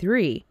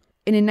 1983.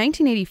 And in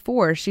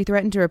 1984, she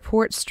threatened to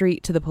report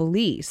Street to the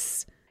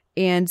police.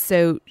 And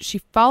so she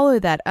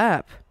followed that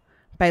up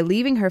by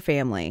leaving her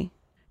family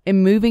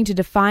and moving to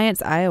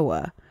Defiance,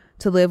 Iowa,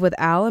 to live with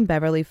Al and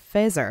Beverly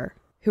Fezer,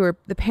 who are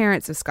the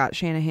parents of Scott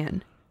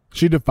Shanahan.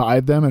 She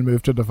defied them and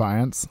moved to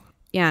Defiance?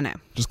 Yeah, I know.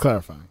 Just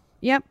clarifying.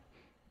 Yep.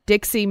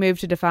 Dixie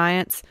moved to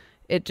Defiance.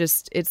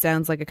 It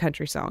sounds like a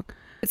country song.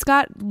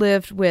 Scott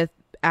lived with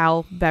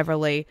Al,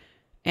 Beverly,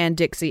 and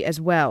Dixie as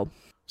well.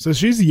 So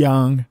she's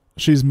young.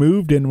 She's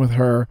moved in with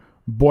her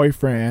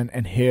boyfriend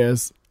and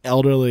his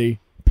elderly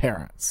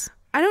parents.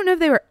 I don't know if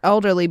they were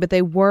elderly, but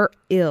they were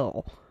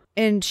ill.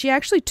 And she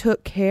actually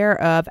took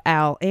care of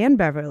Al and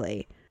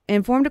Beverly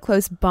and formed a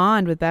close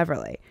bond with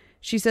Beverly.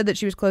 She said that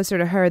she was closer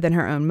to her than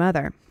her own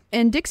mother.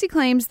 And Dixie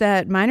claims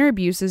that minor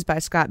abuses by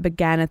Scott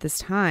began at this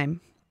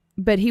time.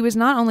 But he was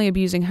not only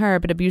abusing her,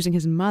 but abusing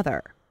his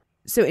mother.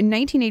 So in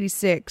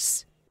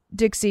 1986,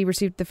 Dixie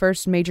received the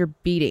first major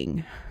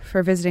beating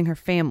for visiting her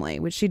family,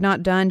 which she'd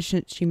not done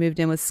since she moved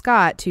in with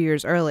Scott 2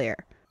 years earlier.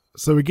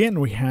 So again,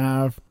 we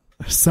have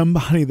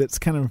somebody that's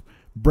kind of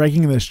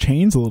breaking those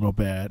chains a little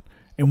bit.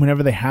 And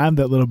whenever they have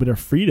that little bit of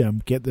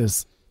freedom, get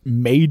this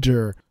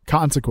major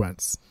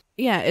consequence.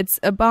 Yeah, it's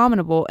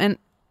abominable. And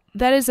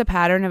that is a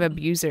pattern of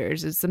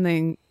abusers. It's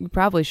something we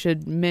probably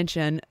should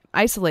mention.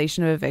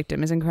 Isolation of a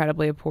victim is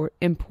incredibly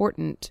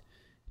important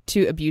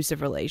to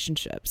abusive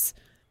relationships.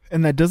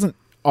 And that doesn't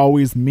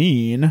always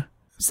mean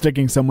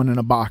sticking someone in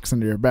a box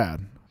under your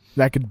bed.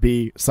 That could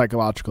be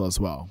psychological as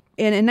well.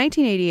 And in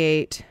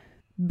 1988,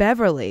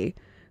 Beverly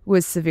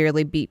was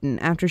severely beaten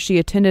after she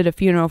attended a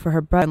funeral for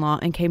her brother-in-law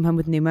and came home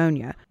with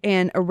pneumonia.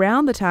 And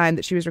around the time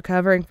that she was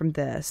recovering from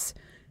this,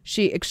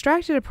 she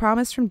extracted a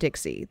promise from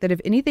Dixie that if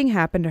anything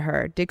happened to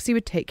her, Dixie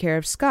would take care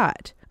of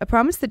Scott. A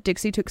promise that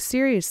Dixie took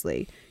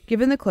seriously,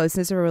 given the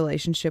closeness of her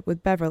relationship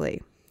with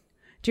Beverly.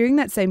 During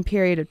that same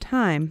period of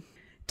time,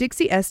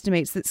 Dixie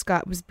estimates that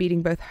Scott was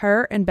beating both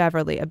her and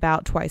Beverly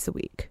about twice a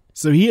week.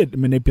 So he had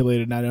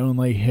manipulated not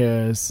only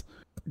his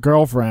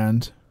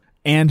girlfriend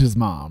and his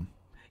mom.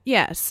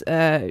 Yes.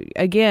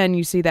 Again,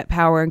 you see that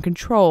power and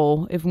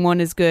control. If one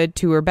is good,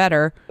 two are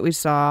better. We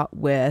saw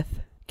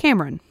with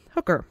Cameron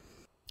Hooker.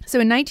 So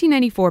in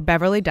 1994,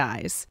 Beverly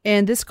dies,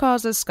 and this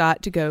causes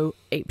Scott to go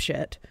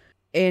apeshit.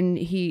 And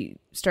he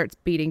starts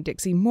beating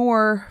Dixie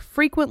more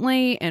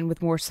frequently and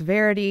with more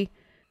severity.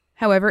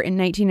 However, in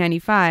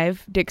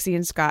 1995, Dixie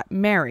and Scott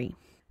marry.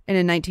 And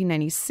in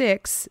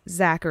 1996,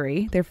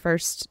 Zachary, their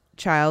first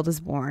child, is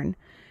born.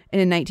 And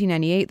in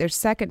 1998, their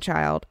second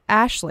child,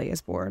 Ashley,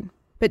 is born.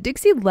 But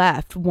Dixie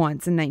left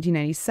once in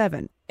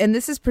 1997, and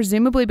this is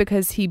presumably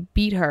because he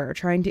beat her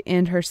trying to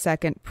end her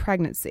second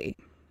pregnancy.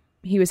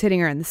 He was hitting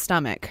her in the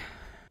stomach.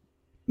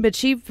 But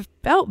she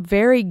felt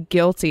very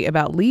guilty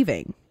about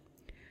leaving.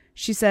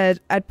 She said,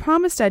 "I'd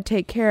promised I'd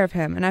take care of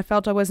him, and I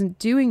felt I wasn't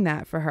doing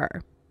that for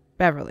her."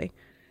 Beverly.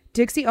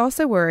 Dixie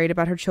also worried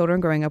about her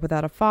children growing up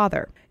without a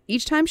father.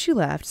 Each time she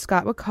left,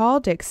 Scott would call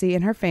Dixie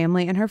and her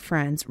family and her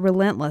friends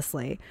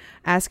relentlessly,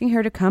 asking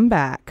her to come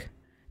back,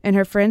 and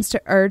her friends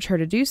to urge her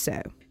to do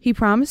so. He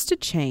promised to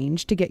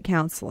change, to get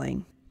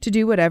counseling, to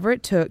do whatever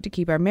it took to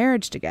keep our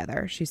marriage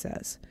together, she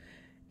says.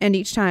 And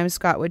each time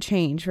Scott would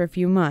change for a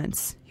few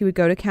months. He would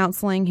go to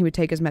counseling, he would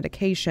take his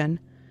medication,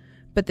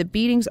 but the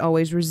beatings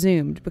always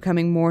resumed,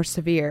 becoming more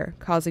severe,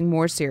 causing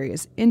more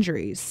serious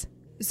injuries.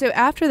 So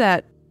after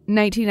that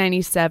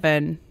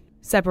 1997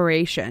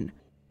 separation,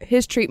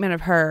 his treatment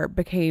of her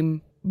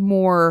became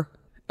more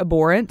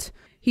abhorrent.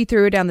 He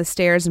threw her down the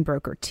stairs and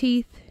broke her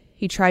teeth.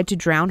 He tried to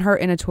drown her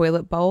in a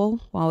toilet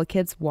bowl while the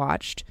kids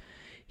watched.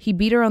 He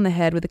beat her on the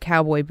head with a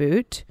cowboy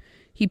boot.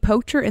 He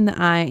poked her in the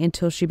eye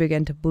until she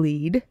began to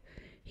bleed.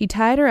 He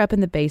tied her up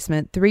in the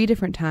basement 3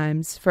 different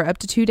times for up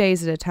to 2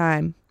 days at a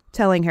time,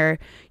 telling her,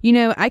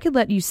 I could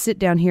let you sit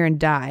down here and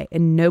die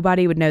and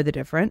nobody would know the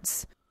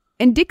difference.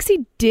 And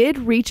Dixie did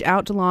reach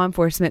out to law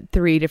enforcement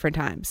 3 different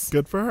times.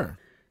 Good for her.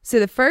 So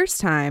the first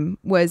time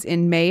was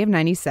in May of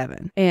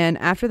 97. And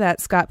after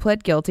that, Scott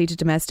pled guilty to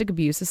domestic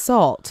abuse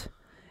assault.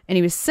 And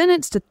he was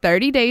sentenced to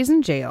 30 days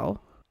in jail,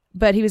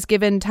 but he was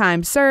given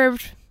time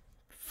served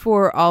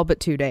for all but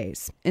 2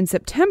 days. In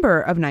September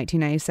of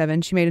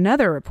 1997, she made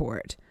another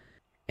report.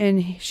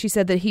 And she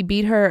said that he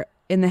beat her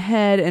in the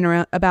head and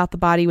around about the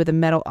body with a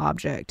metal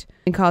object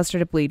and caused her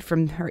to bleed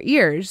from her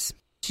ears.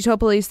 She told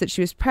police that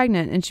she was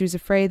pregnant and she was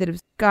afraid that if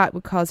Scott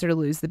would cause her to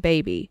lose the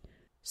baby.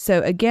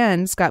 So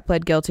again, Scott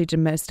pled guilty to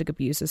domestic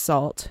abuse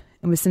assault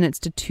and was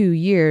sentenced to 2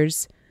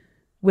 years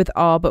with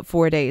all but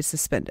 4 days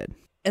suspended.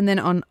 And then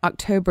on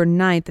October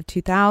 9th of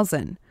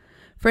 2000,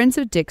 friends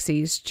of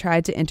Dixie's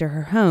tried to enter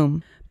her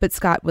home, but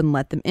Scott wouldn't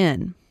let them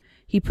in.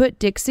 He put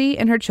Dixie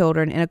and her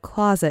children in a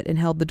closet and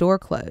held the door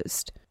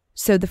closed.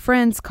 So the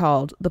friends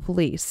called the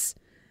police.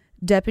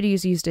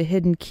 Deputies used a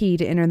hidden key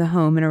to enter the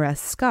home and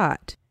arrest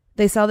Scott.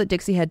 They saw that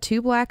Dixie had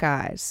 2 black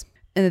eyes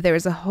and that there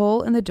was a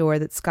hole in the door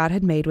that Scott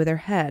had made with her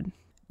head.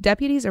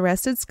 Deputies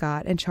arrested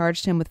Scott and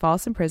charged him with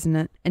false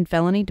imprisonment and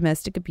felony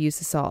domestic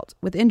abuse assault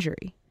with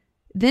injury.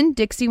 Then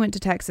Dixie went to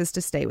Texas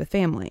to stay with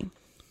family.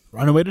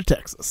 Run away to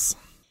Texas.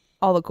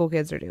 All the cool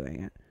kids are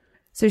doing it.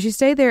 So she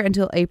stayed there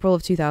until April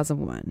of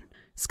 2001.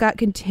 Scott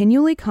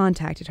continually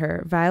contacted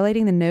her,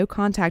 violating the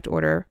no-contact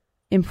order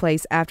in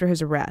place after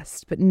his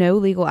arrest, but no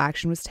legal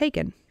action was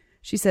taken.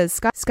 She says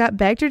Scott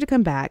begged her to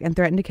come back and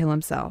threatened to kill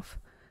himself.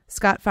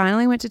 Scott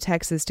finally went to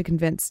Texas to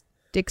convince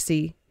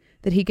Dixie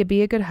that he could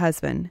be a good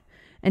husband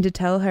and to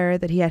tell her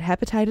that he had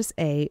hepatitis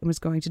A and was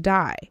going to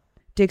die.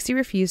 Dixie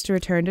refused to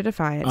return to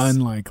Defiance.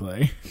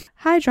 Unlikely.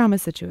 High drama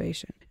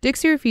situation.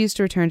 Dixie refused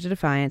to return to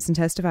Defiance and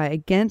testify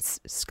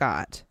against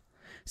Scott,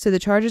 so the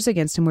charges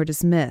against him were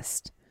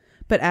dismissed.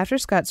 But after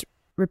Scott's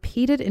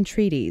repeated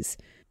entreaties,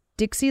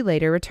 Dixie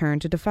later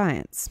returned to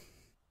Defiance.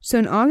 So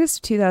in August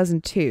of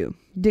 2002,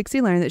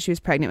 Dixie learned that she was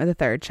pregnant with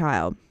a 3rd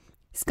child.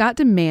 Scott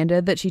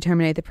demanded that she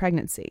terminate the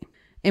pregnancy,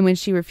 and when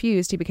she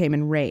refused, he became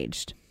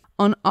enraged.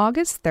 On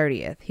August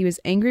 30th, he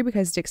was angry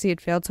because Dixie had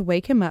failed to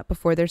wake him up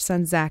before their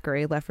son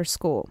Zachary left for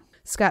school.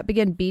 Scott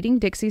began beating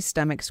Dixie's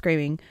stomach,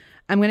 screaming,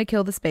 "I'm going to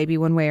kill this baby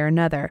one way or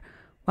another,"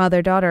 while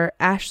their daughter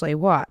Ashley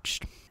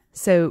watched.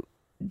 So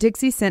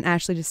Dixie sent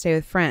Ashley to stay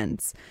with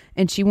friends,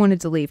 and she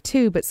wanted to leave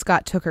too, but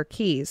Scott took her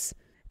keys.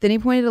 Then he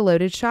pointed a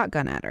loaded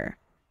shotgun at her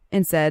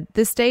and said,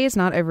 "This day is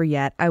not over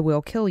yet. I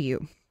will kill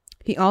you."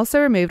 He also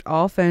removed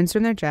all phones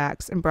from their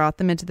jacks and brought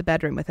them into the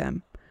bedroom with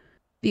him.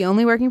 The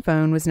only working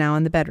phone was now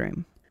in the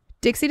bedroom.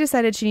 Dixie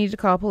decided she needed to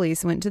call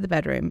police and went into the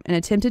bedroom and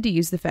attempted to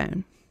use the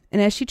phone.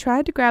 And as she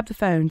tried to grab the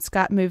phone,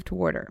 Scott moved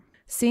toward her.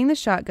 Seeing the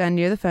shotgun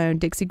near the phone,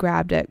 Dixie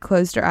grabbed it,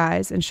 closed her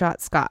eyes, and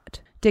shot Scott.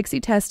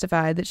 Dixie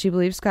testified that she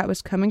believed Scott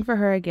was coming for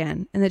her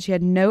again and that she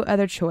had no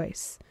other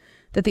choice,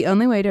 that the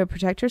only way to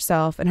protect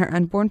herself and her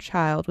unborn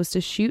child was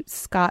to shoot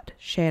Scott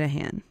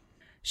Shanahan.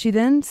 She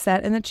then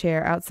sat in the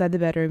chair outside the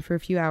bedroom for a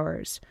few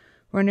hours,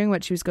 wondering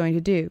what she was going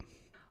to do.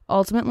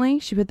 Ultimately,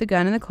 she put the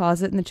gun in the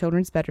closet in the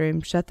children's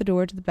bedroom, shut the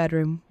door to the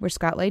bedroom where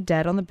Scott lay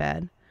dead on the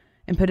bed,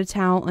 and put a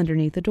towel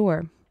underneath the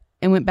door,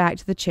 and went back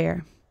to the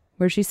chair,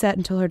 where she sat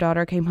until her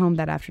daughter came home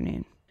that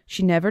afternoon.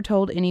 She never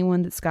told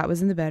anyone that Scott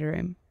was in the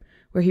bedroom,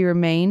 where he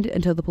remained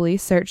until the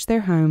police searched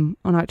their home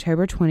on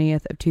October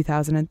 20th of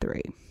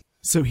 2003.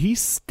 So he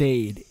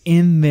stayed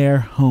in their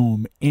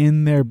home,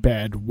 in their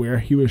bed where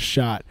he was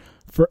shot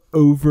for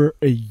over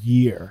a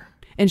year.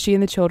 And she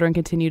and the children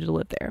continued to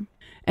live there.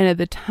 And at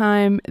the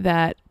time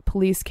that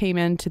police came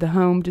into the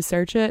home to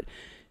search it,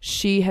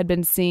 she had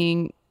been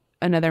seeing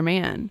another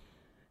man.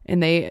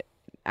 And they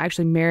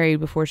actually married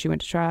before she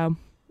went to trial,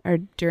 or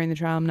during the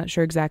trial. I'm not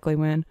sure exactly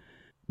when.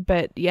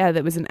 But yeah,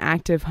 that was an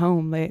active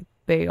home.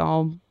 They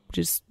all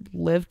just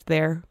lived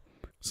there.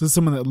 So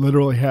someone that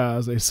literally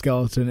has a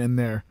skeleton in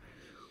their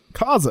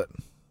closet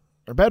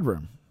or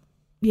bedroom.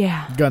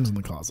 Yeah. Guns in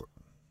the closet.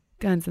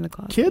 Guns in the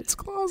closet. Kids'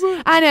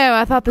 closet? I know.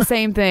 I thought the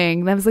same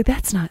thing. I was like,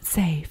 that's not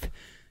safe.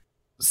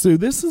 So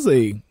this is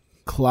a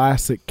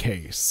classic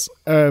case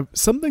of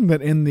something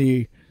that in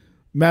the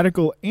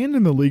medical and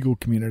in the legal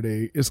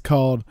community is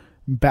called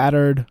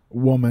battered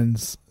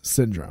woman's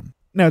syndrome.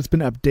 Now, it's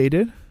been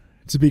updated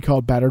to be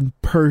called battered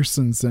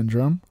person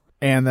syndrome,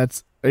 and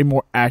that's a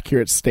more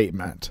accurate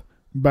statement.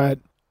 But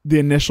the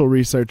initial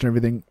research and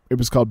everything, it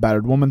was called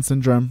battered woman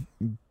syndrome.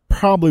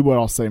 Probably what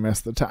I'll say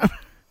most of the time.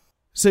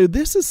 So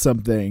this is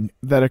something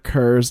that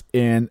occurs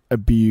in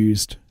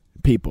abused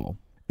people.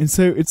 And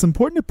so it's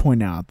important to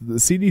point out that the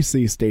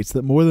CDC states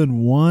that more than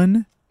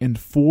 1 in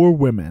 4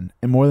 women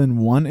and more than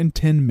 1 in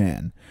 10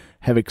 men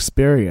have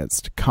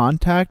experienced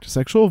contact,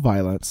 sexual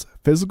violence,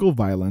 physical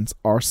violence,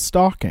 or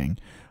stalking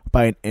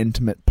by an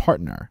intimate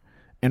partner,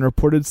 and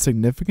reported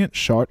significant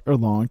short or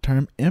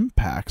long-term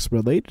impacts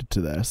related to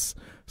this,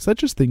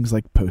 such as things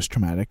like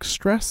post-traumatic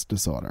stress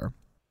disorder.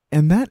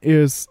 And that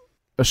is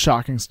a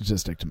shocking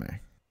statistic to me.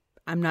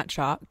 I'm not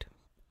shocked.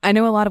 I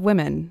know a lot of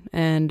women,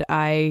 and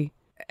I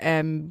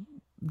am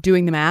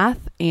doing the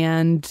math,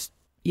 and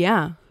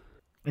yeah.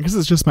 I guess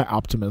it's just my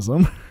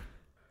optimism.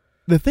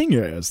 The thing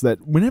is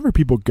that whenever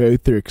people go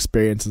through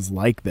experiences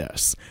like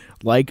this,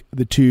 like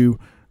the 2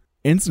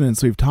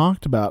 incidents we've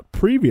talked about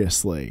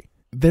previously,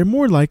 they're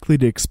more likely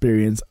to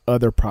experience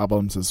other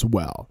problems as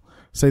well.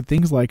 So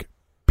things like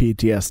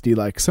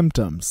PTSD-like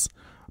symptoms,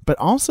 but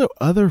also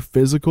other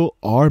physical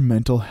or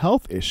mental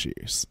health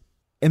issues.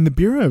 And the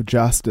Bureau of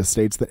Justice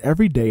states that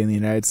every day in the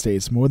United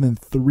States, more than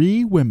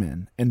 3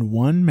 women and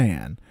 1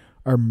 man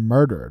are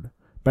murdered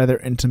by their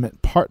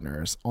intimate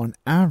partners on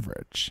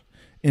average.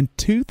 In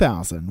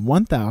 2000,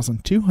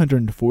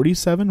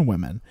 1,247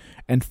 women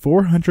and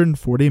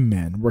 440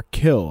 men were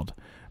killed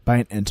by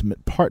an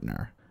intimate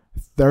partner.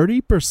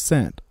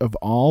 30% of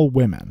all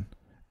women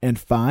and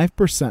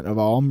 5% of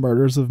all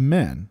murders of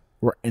men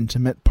were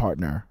intimate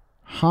partner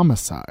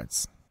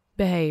homicides.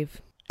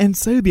 Behave. And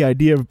so the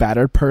idea of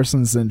battered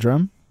person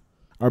syndrome,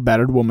 or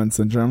battered woman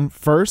syndrome,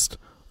 first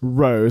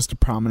rose to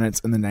prominence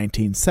in the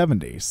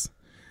 1970s,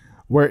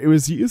 where it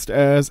was used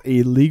as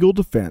a legal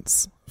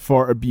defense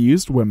for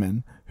abused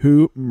women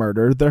who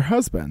murdered their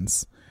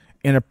husbands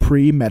in a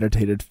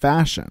premeditated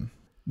fashion.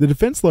 The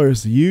defense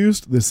lawyers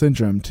used the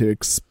syndrome to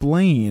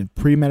explain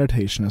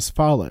premeditation as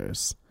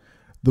follows.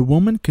 The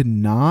woman could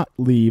not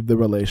leave the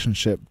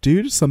relationship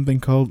due to something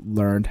called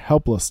learned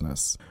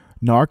helplessness,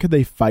 nor could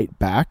they fight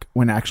back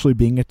when actually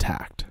being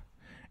attacked.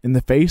 In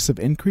the face of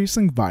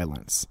increasing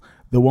violence,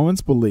 the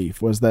woman's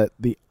belief was that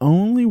the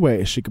only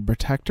way she could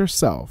protect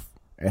herself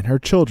and her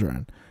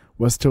children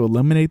was to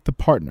eliminate the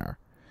partner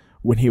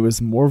when he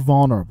was more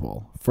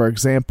vulnerable, for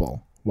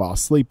example, while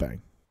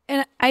sleeping.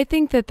 And I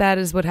think that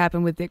is what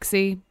happened with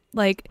Dixie.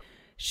 Like,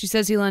 she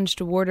says he lunged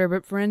toward her,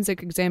 but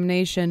forensic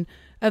examination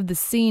of the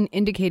scene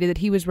indicated that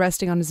he was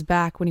resting on his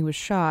back when he was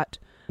shot.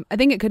 I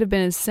think it could have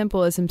been as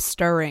simple as him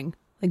stirring,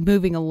 like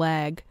moving a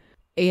leg,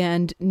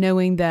 and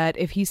knowing that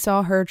if he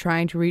saw her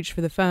trying to reach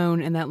for the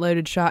phone and that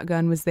loaded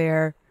shotgun was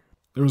there.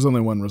 There was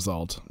only one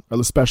result,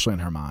 especially in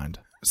her mind.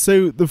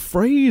 So the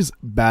phrase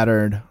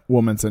battered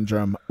woman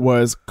syndrome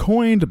was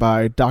coined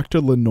by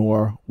Dr.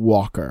 Lenore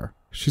Walker.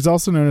 She's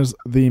also known as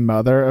the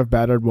mother of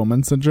battered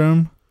woman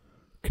syndrome.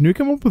 Can you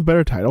come up with a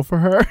better title for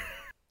her?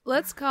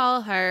 Let's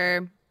call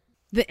her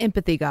the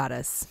empathy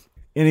goddess.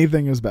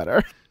 Anything is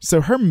better.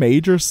 So her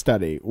major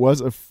study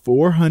was of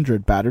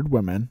 400 battered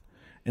women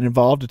and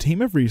involved a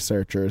team of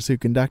researchers who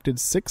conducted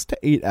 6 to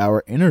 8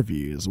 hour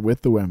interviews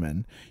with the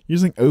women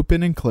using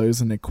open and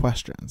closed-ended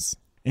questions.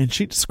 And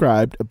she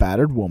described a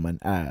battered woman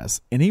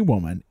as any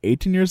woman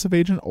 18 years of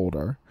age and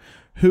older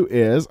who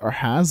is or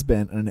has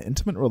been in an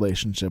intimate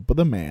relationship with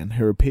a man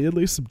who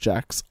repeatedly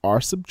subjects or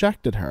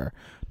subjected her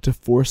to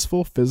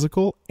forceful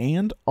physical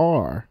and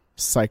or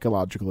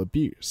psychological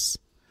abuse.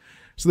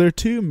 So there are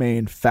 2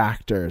 main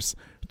factors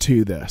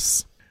to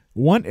this.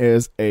 One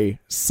is a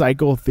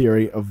cycle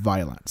theory of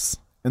violence.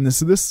 And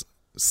this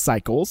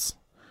cycles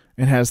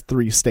and has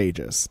 3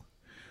 stages.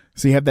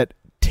 So you have that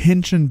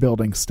tension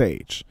building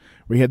stage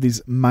where you have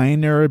these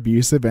minor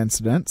abusive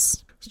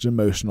incidents, such as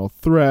emotional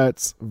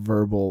threats,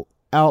 verbal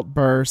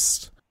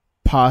outbursts,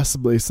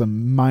 possibly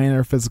some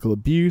minor physical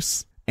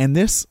abuse. And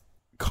this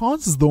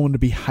causes the woman to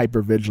be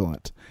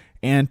hypervigilant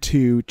and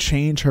to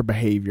change her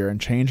behavior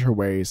and change her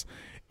ways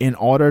in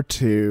order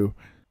to,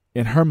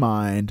 in her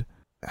mind,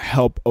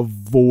 help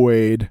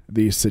avoid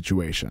these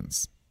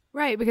situations.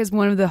 Right, because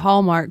one of the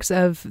hallmarks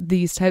of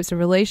these types of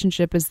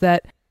relationship is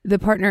that the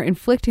partner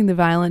inflicting the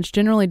violence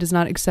generally does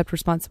not accept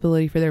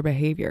responsibility for their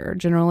behavior.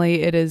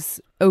 Generally, it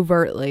is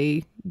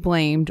overtly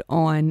blamed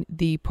on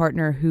the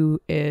partner who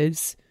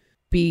is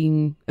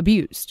being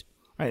abused.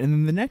 Right, and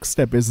then the next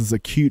step is this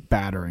acute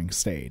battering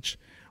stage,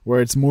 where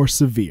it's more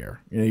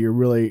severe. You're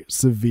really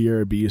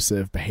severe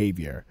abusive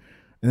behavior.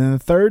 And then the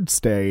third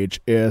stage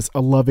is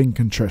a loving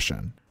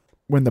contrition,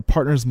 when the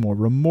partner's more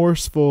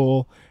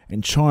remorseful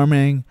and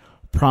charming,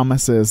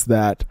 promises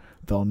that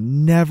they'll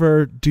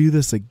never do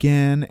this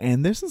again.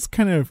 And this is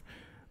kind of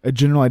a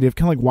general idea of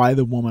kind of like why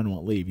the woman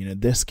won't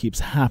leave. This keeps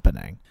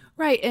happening.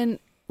 Right. And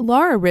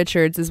Laura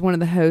Richards is one of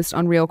the hosts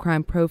on Real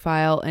Crime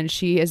Profile, and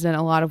she has done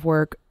a lot of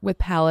work with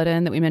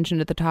Paladin that we mentioned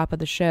at the top of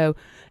the show,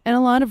 and a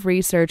lot of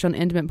research on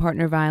intimate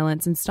partner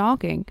violence and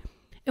stalking.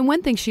 And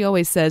one thing she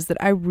always says that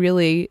I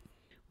really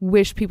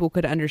wish people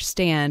could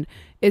understand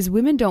is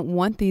women don't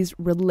want these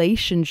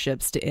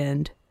relationships to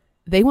end.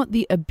 They want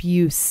the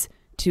abuse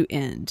to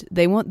end.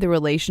 They want the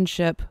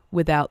relationship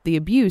without the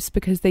abuse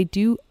because they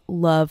do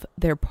love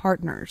their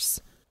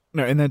partners.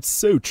 No, and that's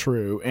so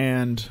true.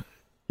 And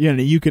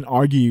you can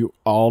argue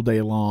all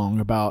day long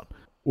about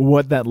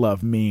what that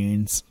love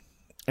means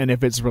and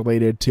if it's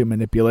related to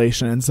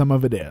manipulation, and some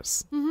of it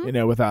is,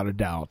 without a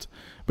doubt.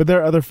 But there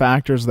are other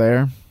factors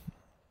there,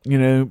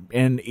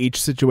 and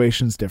each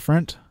situation's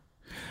different.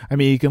 I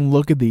mean, you can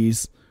look at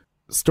these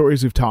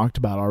stories we've talked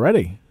about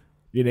already.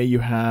 You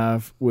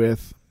have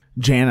with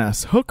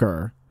Janice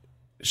Hooker,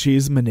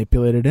 she's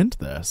manipulated into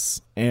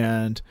this,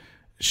 and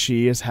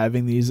she is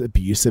having these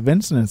abusive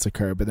incidents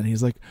occur, but then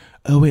he's like,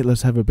 oh, wait,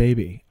 let's have a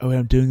baby. Oh,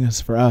 I'm doing this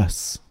for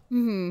us.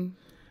 Mm-hmm.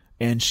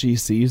 And she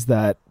sees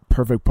that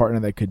perfect partner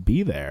that could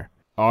be there.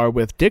 Or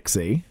with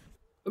Dixie.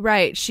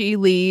 Right. She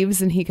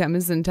leaves, and he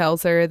comes and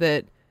tells her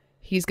that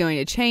he's going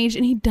to change,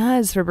 and he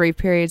does for brief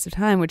periods of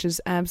time, which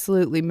is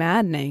absolutely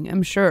maddening,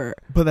 I'm sure.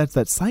 But that's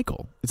that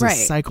cycle. It's right. A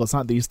cycle. It's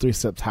not these 3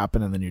 steps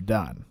happen and then you're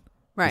done.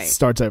 Right. It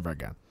starts over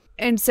again.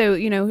 And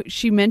so,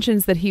 she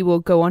mentions that he will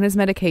go on his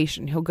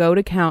medication. He'll go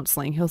to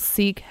counseling. He'll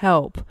seek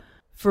help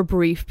for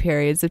brief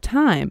periods of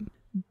time.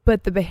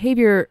 But the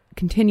behavior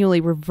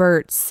continually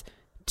reverts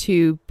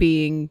to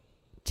being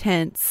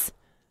tense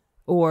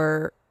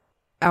or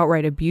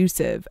outright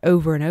abusive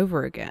over and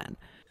over again.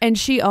 And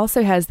she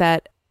also has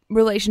that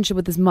relationship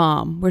with his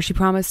mom where she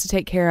promised to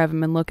take care of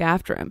him and look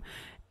after him.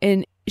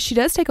 And she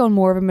does take on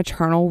more of a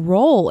maternal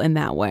role in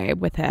that way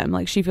with him.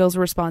 Like, she feels a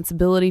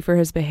responsibility for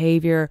his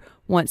behavior,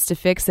 wants to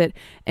fix it.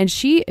 And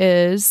she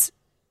is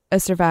a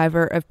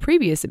survivor of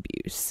previous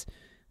abuse,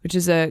 which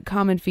is a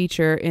common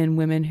feature in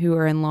women who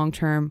are in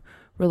long-term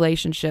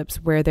relationships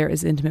where there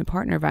is intimate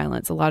partner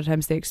violence. A lot of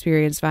times they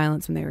experienced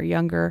violence when they were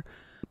younger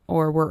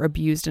or were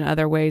abused in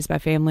other ways by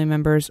family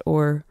members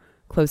or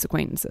close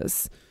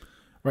acquaintances.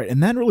 Right,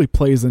 and that really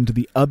plays into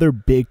the other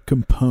big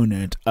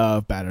component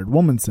of battered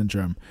woman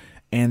syndrome,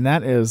 and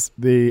that is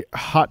the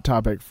hot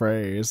topic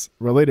phrase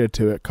related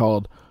to it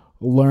called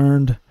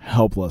learned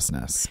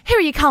helplessness. Who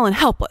are you calling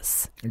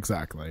helpless?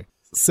 Exactly.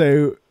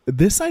 So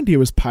this idea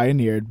was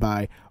pioneered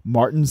by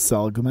Martin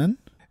Seligman,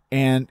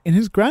 and in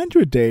his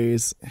graduate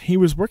days, he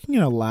was working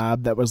in a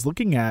lab that was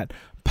looking at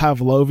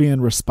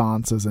Pavlovian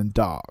responses in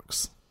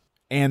dogs.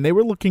 And they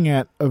were looking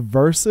at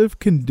aversive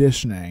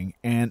conditioning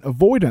and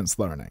avoidance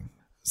learning.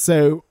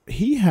 So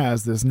he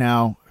has this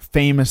now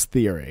famous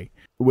theory,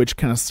 which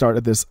kind of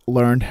started this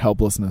learned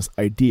helplessness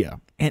idea.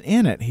 And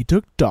in it, he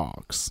took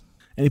dogs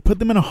and he put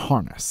them in a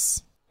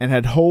harness and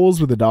had holes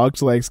where the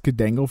dog's legs could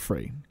dangle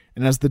free.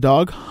 And as the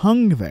dog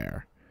hung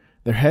there,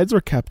 their heads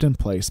were kept in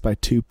place by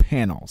 2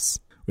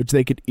 panels, which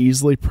they could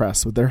easily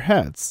press with their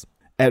heads.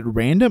 At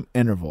random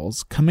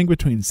intervals, coming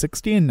between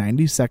 60 and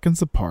 90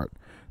 seconds apart,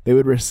 they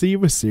would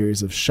receive a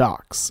series of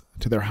shocks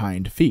to their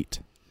hind feet.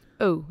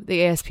 Oh, the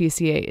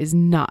ASPCA is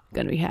not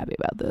going to be happy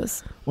about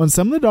this. When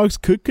some of the dogs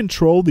could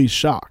control these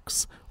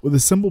shocks with a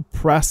simple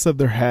press of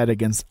their head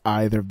against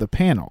either of the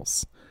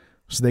panels,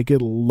 so they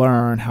could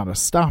learn how to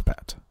stop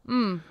it.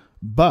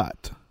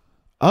 But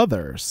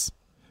others,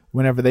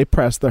 whenever they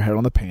pressed their head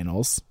on the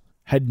panels,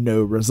 had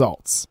no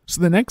results. So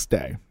the next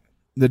day,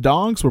 the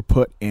dogs were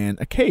put in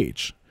a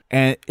cage,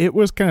 and it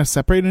was kind of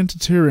separated into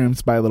 2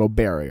 rooms by a little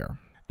barrier.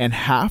 And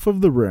half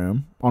of the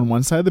room on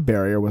one side of the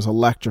barrier was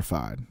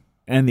electrified,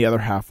 and the other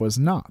half was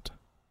not.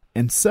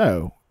 And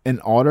so, in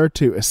order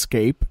to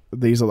escape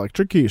these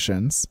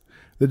electrocutions,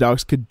 the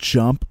dogs could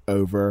jump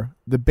over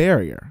the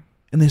barrier.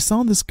 And they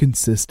saw this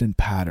consistent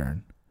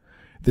pattern.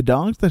 The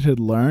dogs that had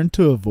learned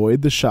to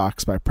avoid the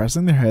shocks by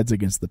pressing their heads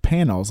against the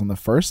panels on the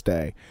first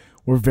day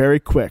were very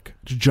quick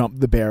to jump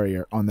the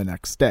barrier on the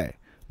next day.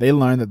 They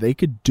learned that they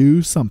could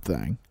do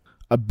something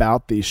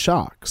about these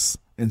shocks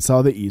and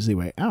saw the easy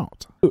way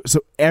out.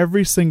 So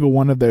every single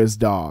one of those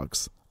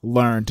dogs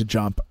learned to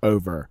jump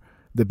over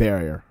the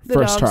barrier The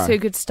first dogs try. who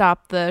could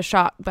stop the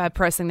shock by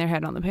pressing their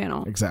head on the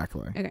panel.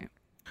 Exactly. Okay.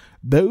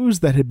 Those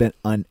that had been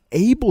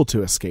unable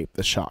to escape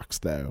the shocks,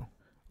 though,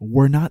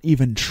 were not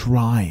even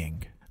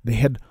trying. They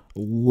had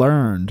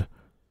learned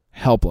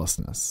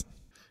helplessness.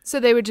 So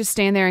they would just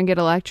stand there and get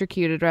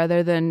electrocuted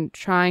rather than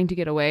trying to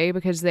get away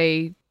because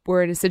they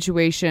were in a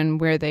situation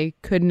where they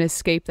couldn't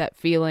escape that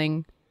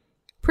feeling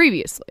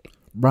previously.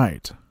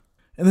 Right.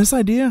 And this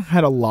idea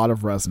had a lot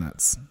of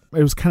resonance.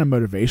 It was kind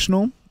of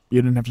motivational.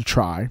 You didn't have to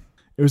try.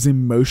 It was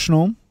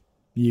emotional.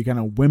 You kind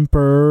of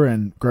whimper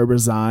and grow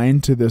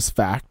resigned to this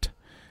fact.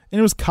 And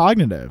it was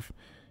cognitive.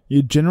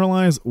 You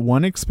generalize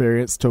one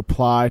experience to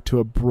apply to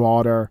a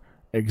broader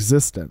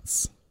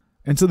existence.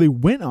 And so they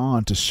went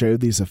on to show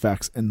these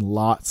effects in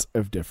lots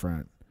of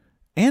different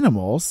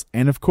animals.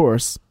 And of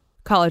course,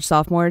 College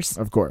sophomores.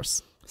 of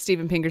course,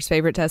 Steven Pinker's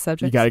favorite test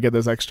subject. you got to get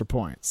those extra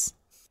points.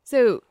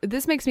 So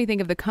this makes me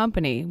think of The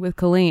Company with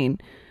Colleen,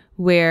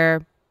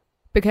 where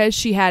because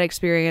she had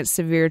experienced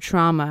severe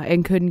trauma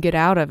and couldn't get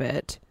out of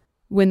it,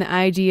 when the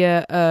idea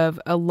of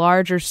a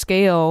larger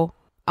scale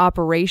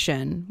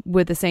operation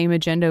with the same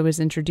agenda was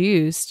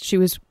introduced, she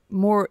was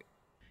more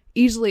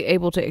easily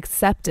able to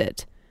accept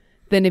it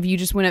than if you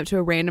just went up to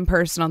a random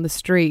person on the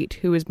street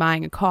who was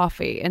buying a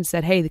coffee and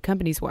said, hey, the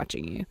company's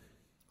watching you.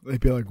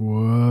 They'd be like,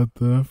 what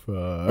the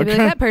fuck? They'd be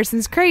like, that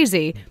person's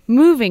crazy.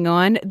 Moving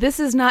on. This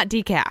is not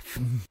decaf.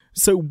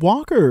 So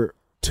Walker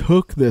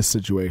took this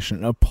situation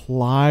and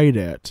applied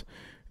it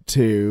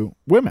to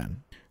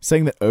women,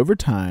 saying that over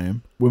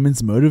time,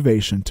 women's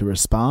motivation to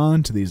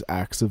respond to these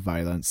acts of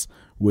violence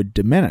would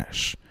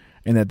diminish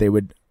and that they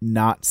would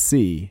not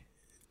see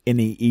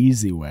any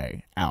easy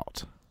way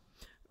out.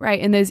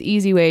 Right. And those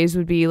easy ways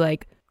would be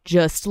like,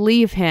 just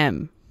leave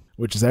him.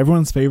 Which is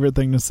everyone's favorite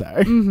thing to say.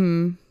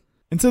 Mm-hmm.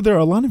 And so there are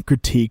a lot of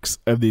critiques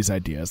of these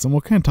ideas, and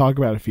we'll kind of talk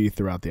about a few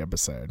throughout the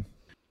episode.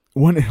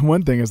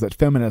 One thing is that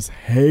feminists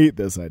hate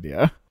this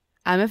idea.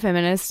 I'm a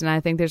feminist, and I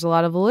think there's a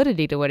lot of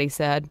validity to what he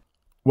said.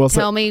 Well,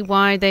 Tell me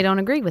why they don't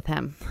agree with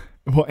him.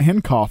 Well,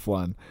 Ann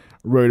Coughlin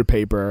wrote a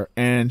paper,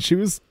 and she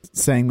was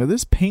saying that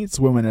this paints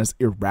women as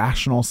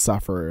irrational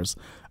sufferers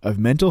of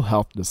mental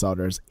health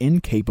disorders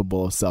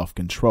incapable of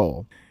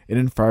self-control. It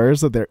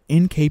infers that they're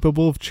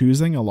incapable of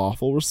choosing a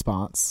lawful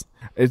response.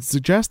 It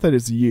suggests that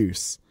its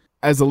use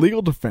as a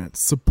legal defense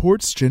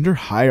supports gender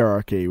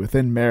hierarchy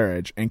within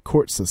marriage and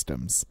court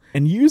systems,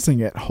 and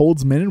using it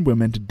holds men and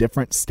women to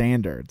different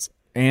standards,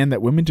 and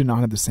that women do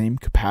not have the same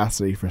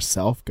capacity for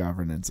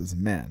self-governance as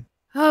men.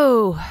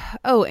 Oh,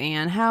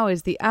 Anne, how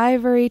is the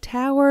ivory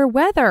tower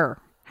weather?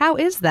 How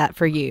is that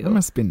for you? That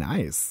must be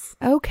nice.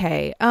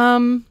 Okay.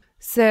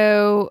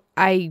 So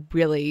I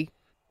really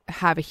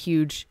have a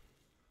huge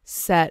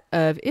set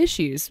of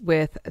issues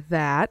with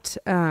that.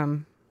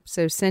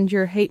 So send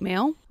your hate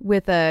mail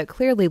with a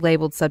clearly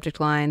labeled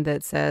subject line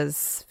that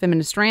says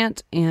feminist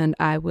rant, and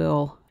I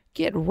will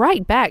get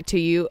right back to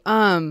you.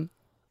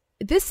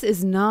 This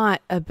is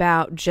not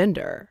about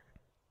gender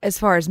as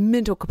far as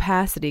mental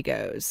capacity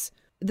goes.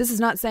 This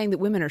is not saying that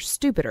women are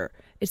stupider.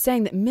 It's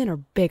saying that men are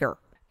bigger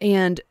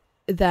and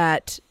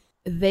that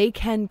they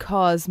can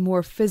cause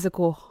more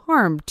physical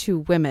harm to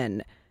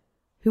women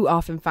who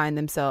often find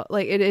themselves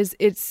like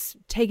it's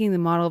taking the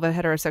model of a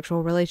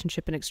heterosexual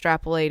relationship and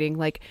extrapolating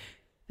like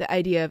the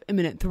idea of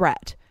imminent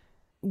threat.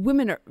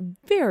 Women are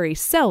very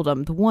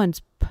seldom the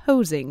ones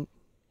posing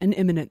an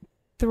imminent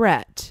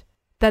threat.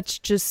 That's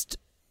just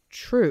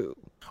true.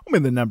 I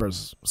mean, the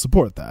numbers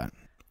support that.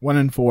 1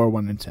 in 4,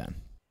 1 in 10.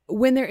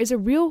 When there is a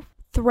real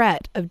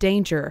threat of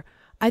danger,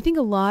 I think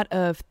a lot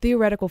of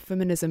theoretical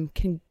feminism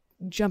can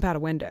jump out a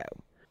window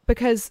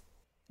because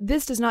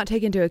this does not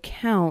take into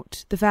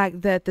account the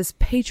fact that this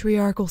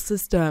patriarchal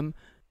system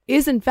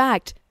is in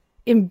fact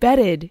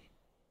embedded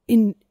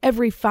in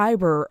every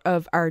fiber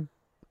of our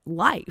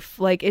life.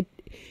 Like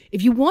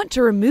if you want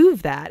to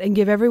remove that and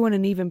give everyone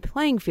an even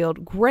playing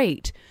field,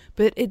 great,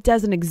 but it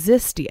doesn't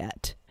exist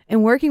yet.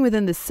 And working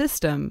within the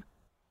system,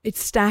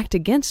 it's stacked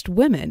against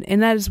women.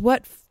 And that is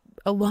what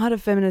a lot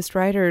of feminist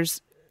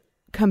writers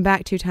come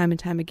back to time and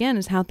time again,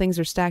 is how things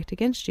are stacked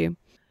against you.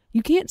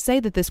 You can't say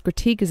that this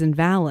critique is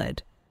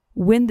invalid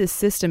when this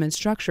system and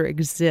structure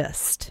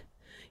exist.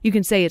 You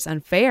can say it's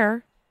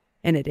unfair,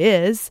 and it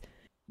is,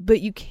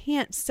 but you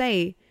can't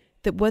say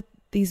that what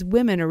these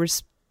women are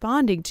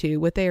responding to,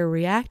 what they are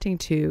reacting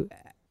to,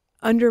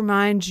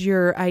 undermines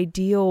your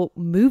ideal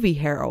movie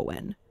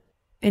heroine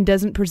and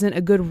doesn't present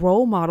a good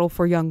role model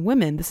for young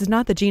women. This is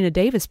not the Gina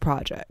Davis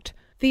project.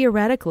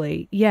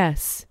 Theoretically,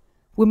 yes,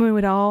 women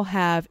would all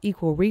have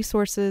equal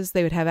resources.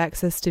 They would have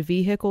access to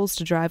vehicles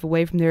to drive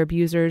away from their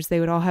abusers. They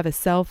would all have a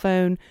cell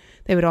phone.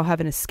 They would all have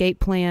an escape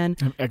plan.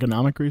 Have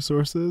economic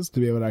resources to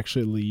be able to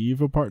actually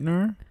leave a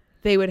partner.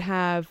 They would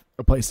have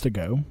a place to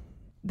go.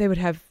 They would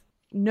have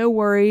no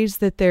worries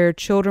that their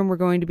children were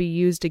going to be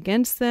used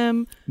against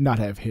them. Not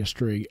have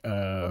history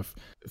of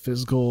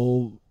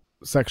physical,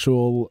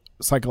 sexual,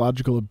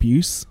 psychological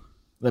abuse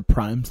that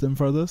primes them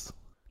for this.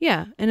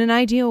 Yeah, in an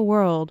ideal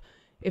world,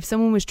 if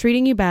someone was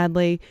treating you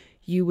badly,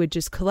 you would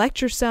just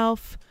collect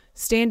yourself,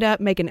 stand up,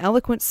 make an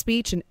eloquent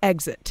speech, and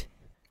exit.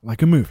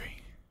 Like a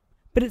movie.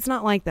 But it's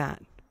not like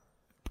that.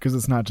 Because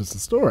it's not just a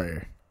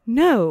story.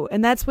 No,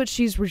 and that's what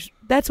she's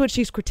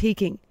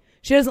critiquing.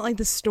 She doesn't like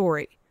the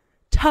story.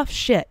 Tough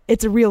shit.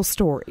 It's a real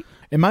story.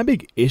 And my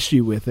big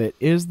issue with it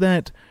is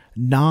that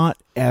not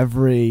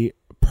every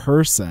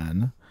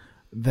person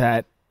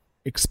that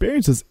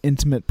experiences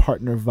intimate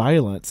partner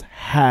violence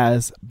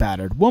has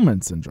battered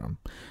woman syndrome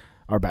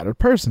or battered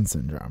person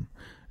syndrome.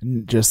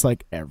 Just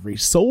like every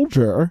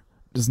soldier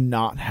does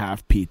not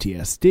have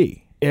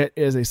PTSD. It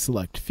is a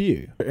select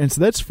few. And so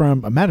that's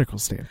from a medical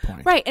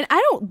standpoint. Right. And I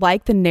don't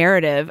like the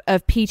narrative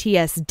of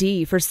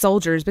PTSD for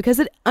soldiers because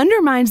it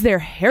undermines their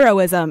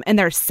heroism and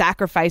their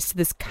sacrifice to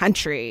this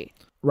country.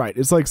 Right.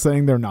 It's like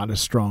saying they're not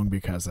as strong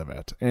because of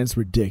it. And it's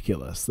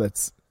ridiculous.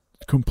 That's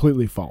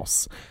completely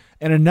false.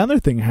 And another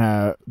thing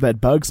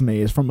that bugs me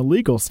is from a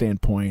legal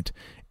standpoint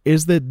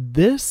is that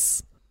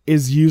this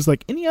is used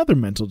like any other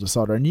mental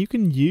disorder. And you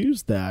can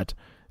use that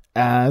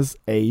as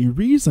a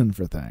reason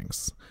for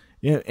things.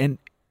 And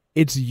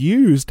it's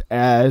used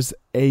as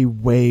a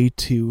way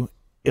to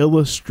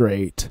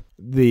illustrate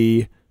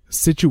the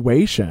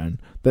situation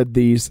that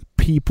these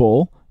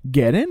people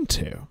get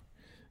into.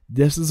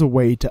 This is a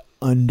way to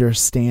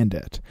understand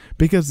it.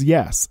 Because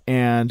yes,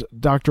 and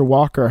Dr.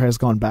 Walker has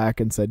gone back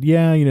and said,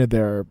 yeah,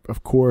 there are,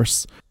 of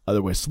course,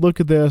 other ways to look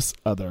at this,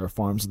 other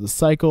forms of the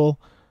cycle,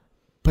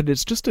 but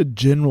it's just a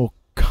general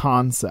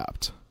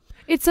concept.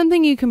 It's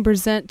something you can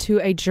present to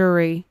a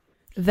jury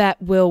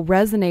that will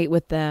resonate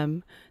with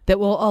them, that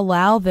will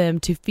allow them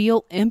to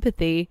feel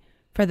empathy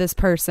for this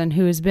person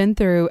who has been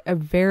through a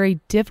very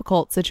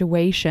difficult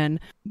situation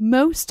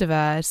most of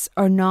us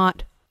are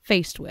not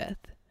faced with.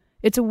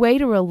 It's a way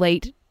to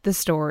relate the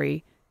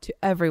story to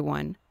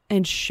everyone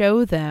and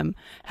show them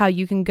how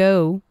you can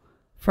go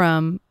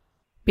from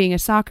being a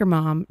soccer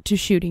mom to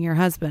shooting your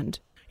husband.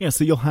 Yeah,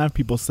 so you'll have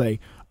people say,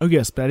 oh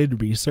yes, but I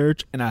did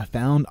research and I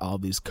found all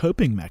these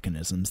coping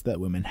mechanisms that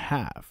women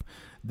have.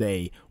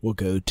 They will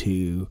go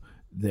to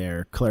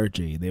their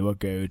clergy. They will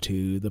go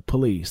to the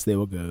police. They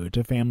will go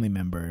to family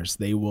members.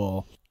 They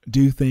will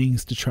do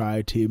things to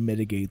try to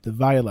mitigate the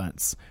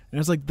violence. And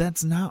it's like,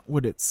 that's not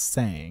what it's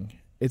saying.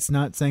 It's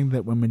not saying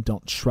that women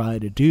don't try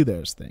to do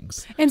those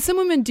things. And some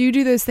women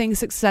do those things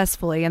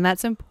successfully. And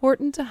that's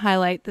important to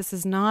highlight. This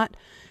is not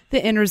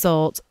the end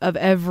result of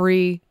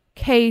every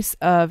case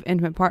of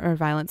intimate partner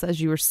violence,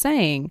 as you were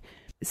saying.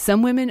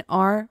 Some women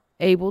are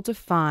able to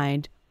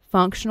find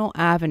functional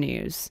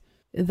avenues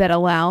that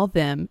allow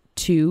them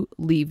to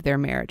leave their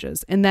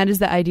marriages. And that is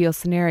the ideal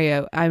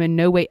scenario. I'm in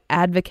no way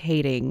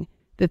advocating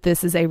that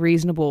this is a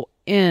reasonable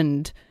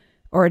end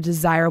or a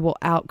desirable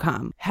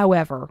outcome.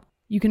 However,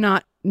 you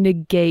cannot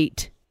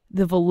negate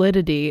the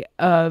validity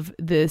of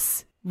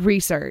this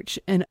research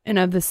and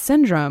of the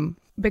syndrome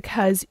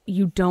because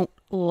you don't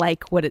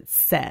like what it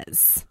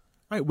says.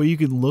 Right. Well, you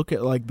can look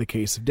at like the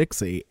case of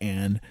Dixie,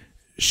 and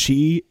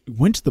she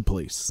went to the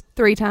police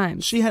 3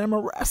 times. She had him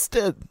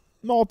arrested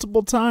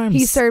multiple times.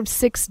 He served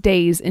 6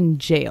 days in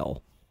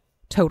jail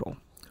total.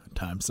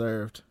 Time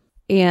served.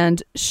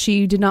 And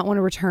she did not want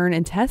to return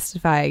and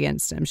testify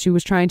against him. She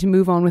was trying to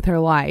move on with her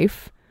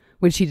life,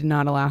 which he did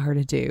not allow her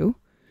to do.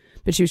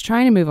 But she was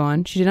trying to move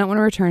on. She did not want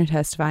to return and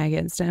testify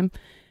against him.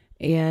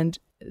 And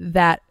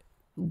that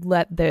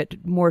let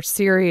that more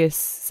serious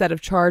set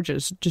of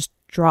charges just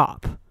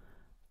drop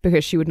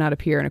because she would not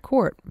appear in a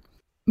court.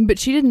 But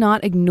she did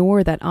not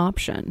ignore that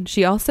option.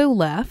 She also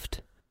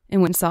left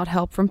and went and sought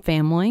help from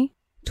family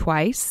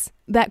twice.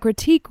 That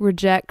critique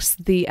rejects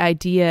the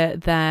idea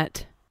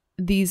that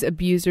these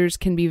abusers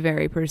can be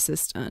very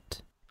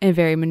persistent and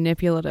very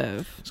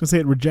manipulative. I was going to say,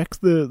 it rejects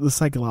the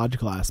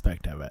psychological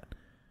aspect of it.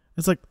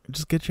 It's like,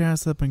 just get your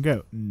ass up and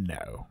go.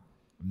 No.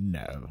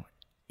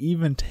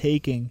 Even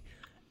taking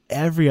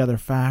every other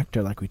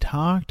factor like we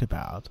talked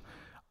about,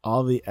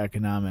 all the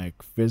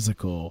economic,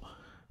 physical,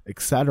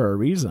 etc.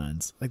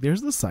 reasons, like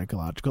there's the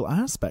psychological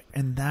aspect,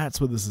 and that's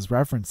what this is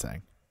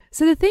referencing.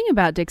 So the thing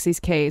about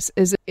Dixie's case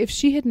is if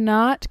she had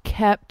not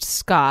kept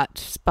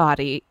Scott's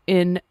body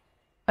in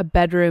a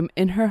bedroom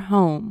in her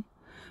home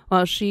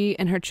while she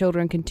and her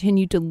children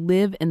continued to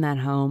live in that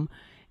home,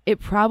 it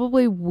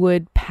probably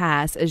would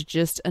pass as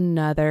just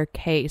another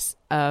case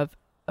of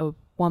a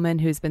woman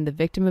who's been the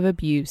victim of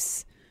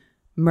abuse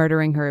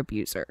murdering her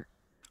abuser.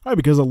 Right,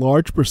 because a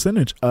large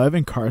percentage of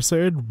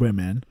incarcerated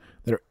women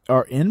that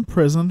are in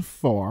prison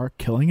for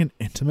killing an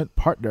intimate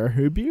partner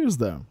who abused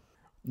them.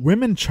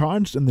 Women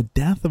charged in the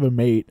death of a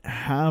mate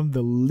have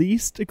the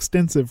least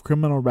extensive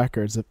criminal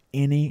records of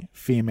any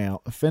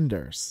female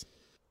offenders.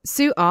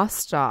 Sue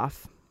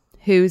Ostoff,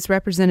 who's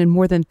represented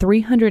more than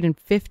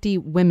 350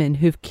 women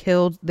who've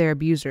killed their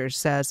abusers,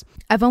 says,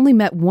 I've only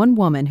met one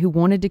woman who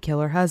wanted to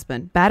kill her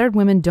husband. Battered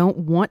women don't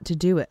want to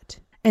do it,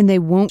 and they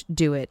won't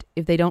do it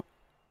if they don't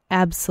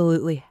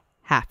absolutely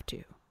have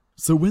to.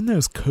 So when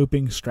those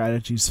coping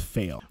strategies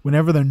fail,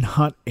 whenever they're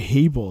not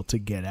able to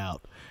get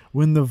out,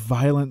 when the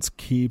violence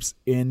keeps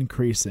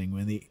increasing,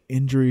 when the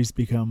injuries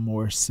become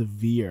more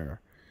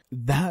severe,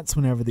 that's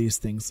whenever these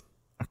things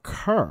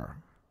occur.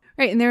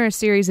 Right, and there are a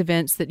series of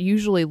events that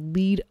usually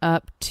lead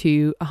up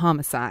to a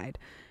homicide.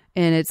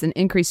 And it's an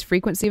increased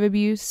frequency of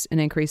abuse, an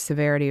increased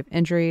severity of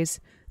injuries,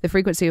 the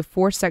frequency of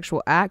forced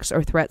sexual acts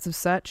or threats of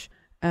such,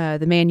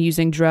 the man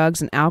using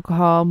drugs and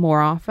alcohol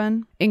more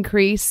often,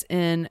 increase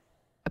in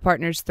a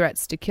partner's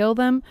threats to kill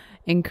them,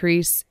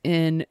 increase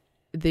in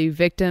the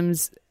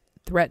victim's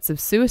threats of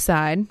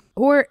suicide,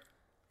 or,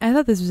 I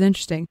thought this was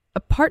interesting, a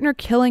partner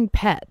killing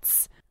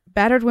pets.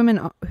 Battered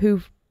women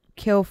who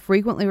kill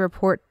frequently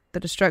report the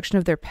destruction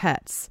of their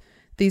pets.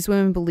 These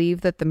women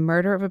believe that the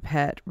murder of a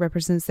pet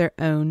represents their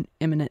own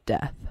imminent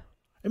death.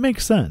 It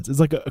makes sense. It's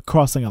like a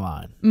crossing a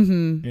line,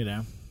 you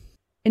know?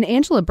 And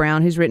Angela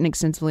Brown, who's written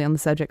extensively on the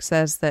subject,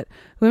 says that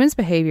women's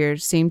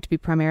behaviors seem to be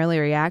primarily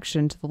a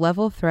reaction to the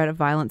level of threat of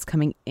violence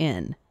coming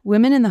in.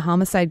 Women in the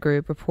homicide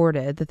group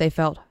reported that they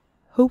felt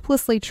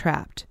hopelessly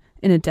trapped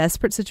in a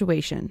desperate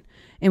situation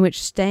in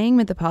which staying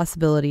meant the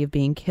possibility of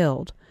being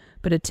killed,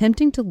 but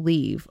attempting to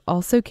leave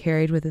also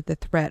carried with it the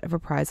threat of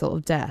reprisal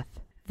of death.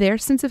 Their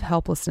sense of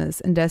helplessness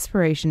and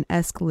desperation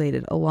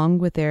escalated along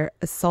with their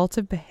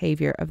assaultive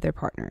behavior of their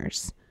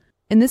partners.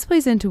 And this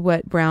plays into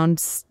what Brown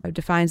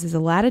defines as a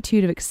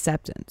latitude of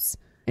acceptance.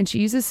 And she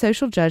uses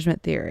social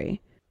judgment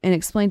theory and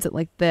explains it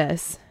like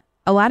this.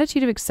 A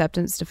latitude of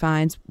acceptance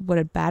defines what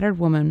a battered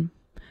woman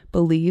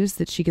believes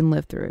that she can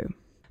live through.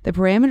 The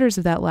parameters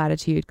of that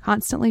latitude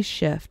constantly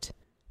shift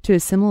to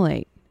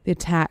assimilate the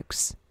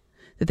attacks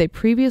that they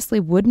previously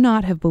would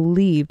not have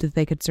believed that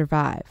they could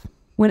survive.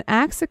 When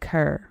acts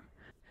occur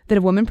that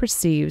a woman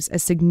perceives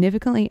as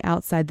significantly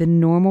outside the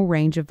normal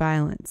range of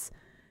violence,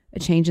 a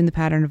change in the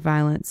pattern of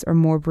violence or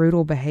more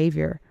brutal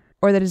behavior,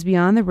 or that is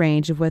beyond the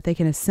range of what they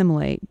can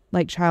assimilate,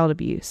 like child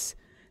abuse,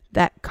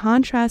 that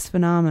contrast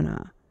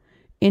phenomena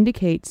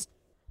indicates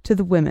to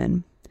the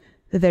women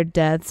that their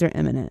deaths are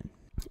imminent.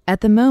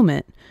 At the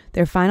moment,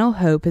 their final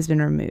hope has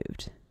been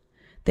removed.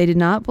 They did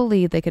not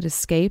believe they could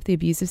escape the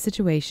abusive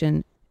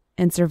situation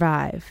and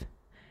survive,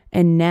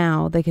 and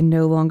now they can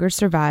no longer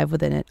survive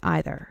within it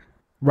either.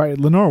 Right.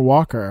 Lenore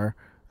Walker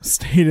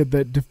stated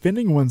that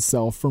defending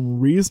oneself from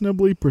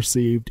reasonably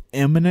perceived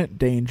imminent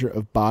danger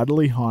of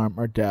bodily harm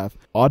or death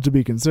ought to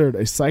be considered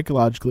a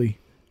psychologically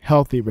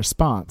healthy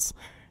response.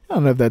 I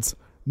don't know if that's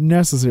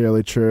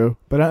necessarily true,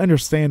 but I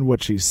understand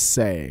what she's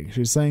saying.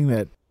 She's saying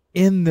that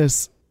in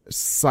this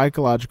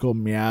psychological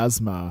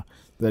miasma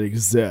that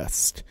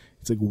exists,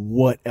 it's like,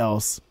 what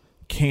else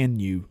can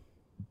you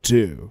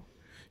do?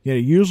 You know,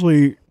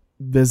 usually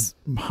these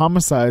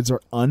homicides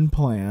are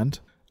unplanned,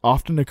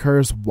 often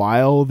occurs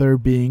while they're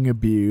being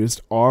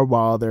abused or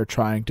while they're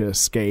trying to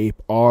escape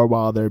or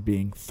while they're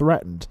being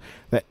threatened.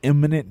 That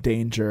imminent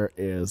danger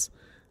is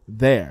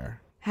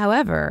there.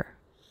 However,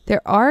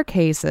 there are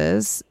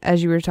cases,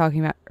 as you were talking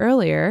about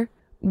earlier,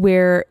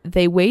 where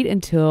they wait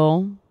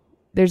until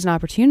there's an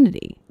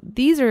opportunity.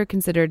 These are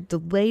considered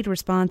delayed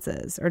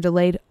responses or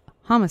delayed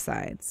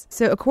homicides.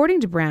 So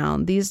according to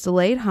Brown, these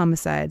delayed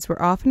homicides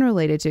were often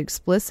related to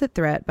explicit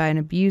threat by an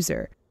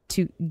abuser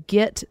to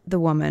get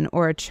the woman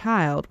or a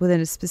child within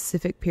a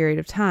specific period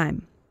of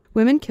time.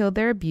 Women killed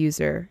their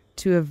abuser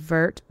to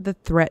avert the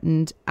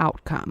threatened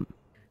outcome.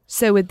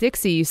 So with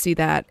Dixie, you see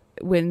that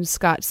when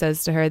Scott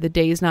says to her, the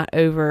day's not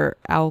over,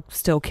 I'll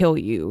still kill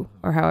you,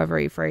 or however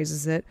he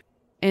phrases it.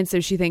 And so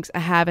she thinks, I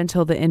have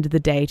until the end of the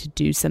day to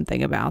do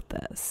something about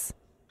this.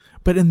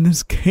 But in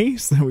this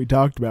case that we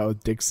talked about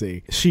with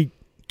Dixie, she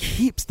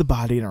keeps the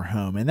body in her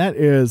home, and that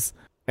is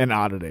an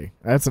oddity.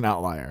 That's an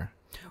outlier.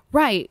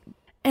 Right.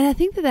 And I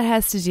think that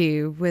has to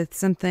do with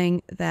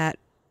something that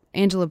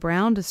Angela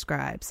Brown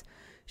describes.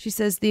 She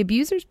says the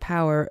abuser's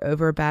power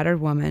over a battered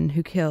woman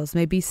who kills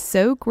may be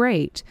so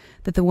great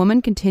that the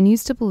woman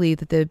continues to believe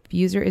that the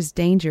abuser is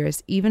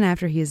dangerous even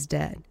after he is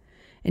dead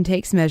and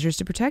takes measures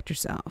to protect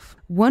herself.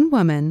 One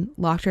woman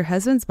locked her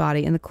husband's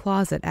body in the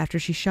closet after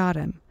she shot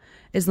him.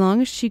 As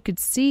long as she could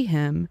see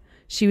him,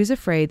 she was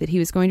afraid that he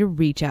was going to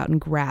reach out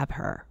and grab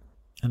her.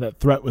 And that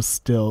threat was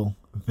still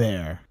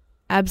there.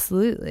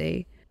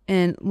 Absolutely.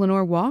 And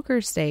Lenore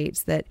Walker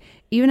states that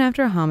even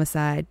after a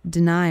homicide,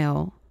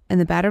 denial and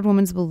the battered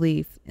woman's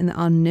belief in the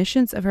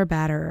omniscience of her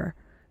batterer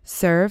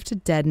serve to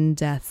deaden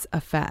death's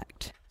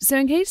effect. So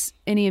in case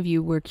any of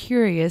you were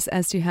curious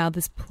as to how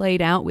this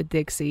played out with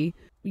Dixie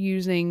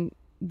using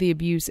the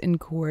abuse in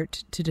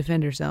court to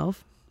defend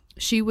herself,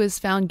 she was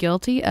found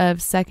guilty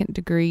of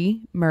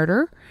second-degree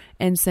murder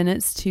and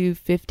sentenced to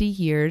 50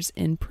 years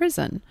in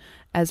prison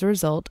as a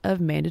result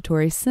of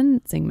mandatory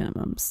sentencing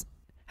minimums.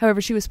 However,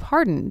 she was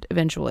pardoned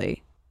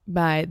eventually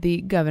by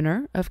the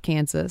governor of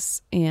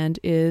Kansas and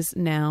is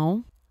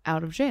now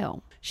out of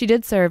jail. She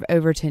did serve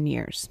over 10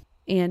 years.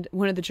 And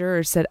one of the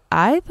jurors said,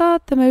 I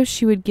thought the most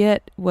she would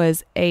get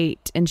was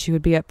 8 and she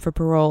would be up for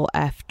parole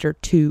after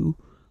 2,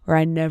 or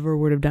I never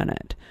would have done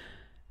it.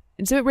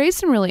 And so it raised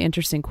some really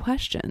interesting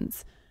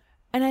questions.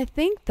 And I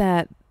think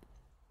that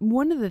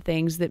one of the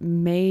things that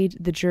made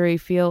the jury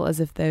feel as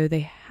if though they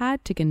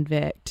had to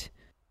convict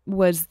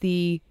was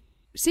the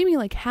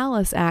seemingly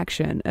callous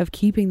action of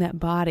keeping that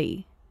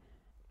body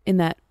in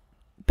that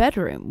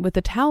bedroom with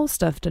the towel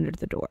stuffed under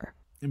the door.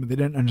 Yeah, but they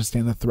didn't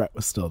understand the threat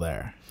was still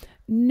there.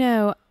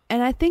 No,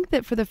 and I think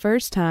that for the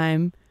first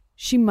time,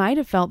 she might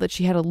have felt that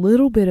she had a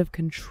little bit of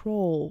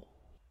control,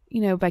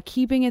 by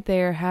keeping it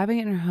there, having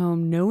it in her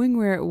home, knowing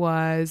where it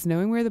was,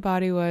 knowing where the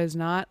body was,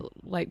 not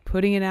like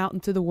putting it out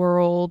into the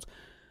world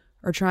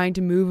or trying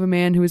to move a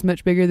man who was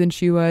much bigger than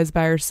she was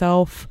by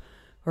herself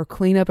or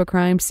clean up a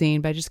crime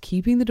scene by just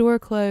keeping the door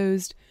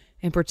closed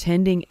and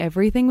pretending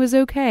everything was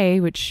okay,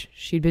 which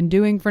she'd been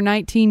doing for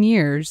 19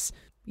 years.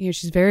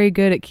 She's very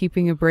good at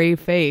keeping a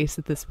brave face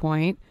at this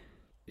point.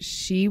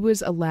 She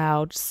was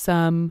allowed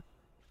some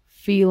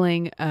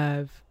feeling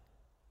of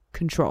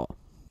control.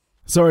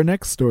 So our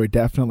next story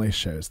definitely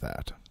shows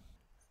that.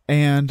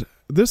 And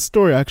this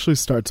story actually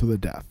starts with a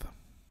death.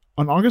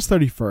 On August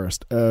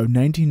 31st of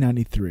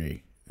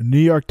 1993, a New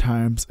York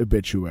Times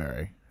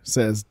obituary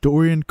says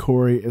Dorian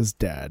Corey is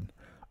dead,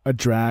 a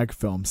drag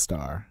film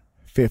star,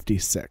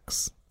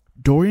 56.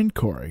 Dorian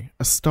Corey,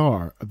 a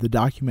star of the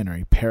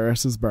documentary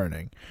Paris is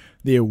Burning,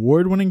 the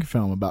award-winning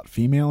film about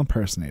female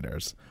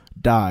impersonators,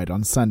 died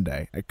on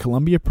Sunday at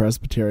Columbia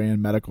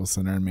Presbyterian Medical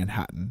Center in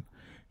Manhattan.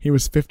 He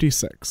was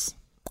 56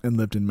 and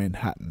lived in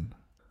Manhattan.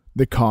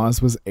 The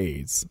cause was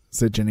AIDS,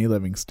 said Jenny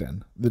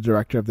Livingston, the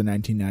director of the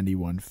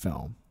 1991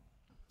 film.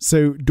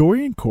 So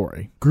Dorian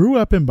Corey grew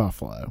up in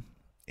Buffalo.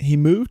 He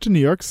moved to New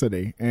York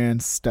City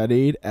and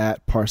studied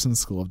at Parsons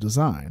School of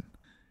Design.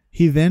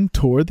 He then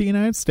toured the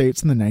United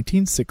States in the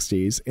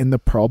 1960s in the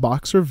Pearl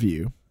Box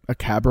Revue, a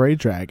cabaret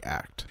drag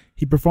act.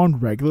 He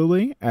performed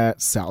regularly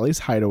at Sally's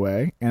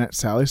Hideaway and at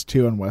Sally's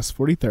 2 on West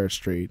 43rd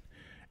Street,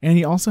 and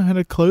he also had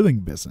a clothing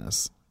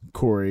business,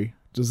 Corey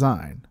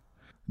Design.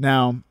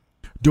 Now,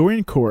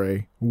 Dorian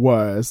Corey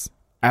was,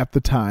 at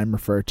the time,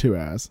 referred to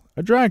as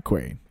a drag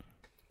queen.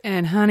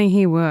 And honey,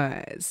 he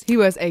was. He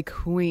was a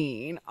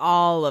queen.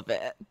 All of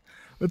it.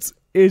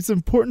 It's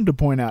important to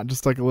point out,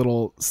 just like a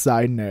little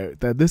side note,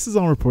 that this is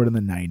all reported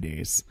in the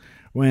 90s,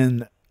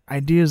 when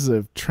ideas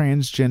of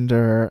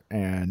transgender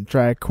and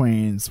drag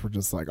queens were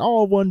just like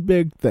all one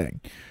big thing.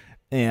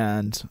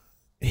 And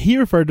he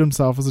referred to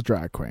himself as a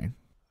drag queen.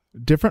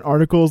 Different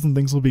articles and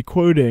things we'll be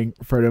quoting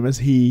refer to him as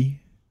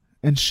he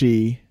and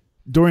she.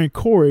 Dorian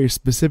Corey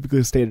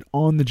specifically stated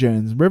on the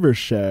Jones Rivers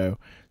show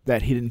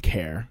that he didn't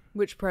care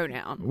which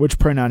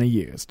pronoun he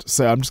used.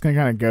 So I'm just going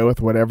to kind of go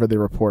with whatever the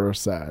reporter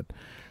said,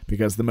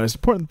 because the most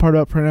important part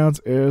about pronouns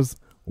is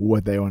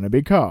what they want to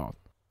be called.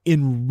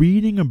 In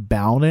reading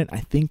about it, I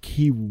think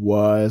he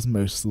was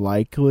most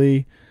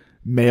likely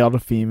male to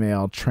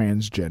female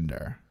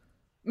transgender.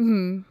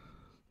 Mm-hmm.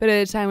 But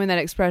at a time when that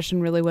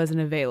expression really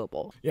wasn't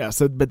available. Yeah,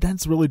 but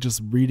that's really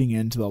just reading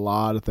into a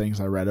lot of things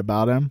I read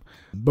about him.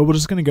 But we're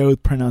just going to go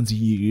with pronouns he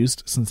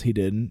used, since he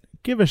didn't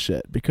give a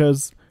shit,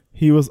 because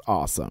he was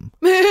awesome.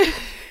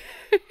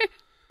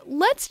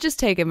 Let's just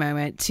take a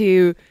moment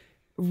to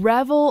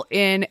revel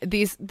in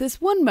this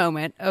one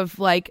moment of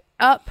like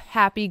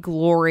happy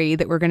glory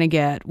that we're going to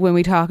get when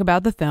we talk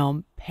about the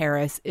film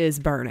Paris is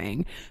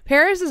Burning.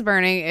 Paris is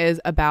Burning is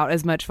about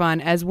as much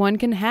fun as one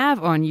can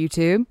have on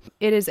YouTube.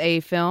 It is a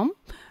film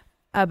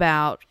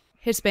about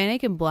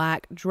Hispanic and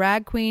Black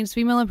drag queens,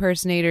 female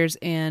impersonators,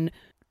 and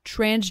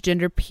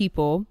transgender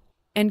people,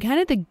 and kind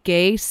of the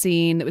gay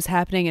scene that was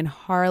happening in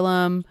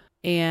Harlem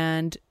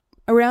and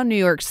around New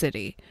York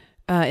City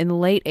in the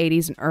late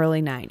 80s and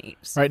early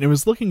 90s. Right, and it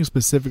was looking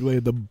specifically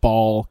at the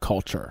ball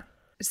culture.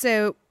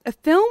 So a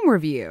film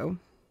review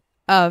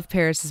of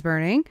Paris is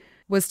Burning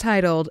was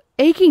titled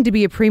 "Aching to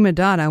be a Prima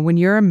Donna When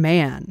You're a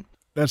Man."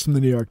 That's from the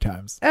New York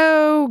Times.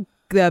 Oh,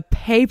 the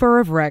paper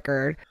of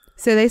record.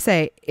 So they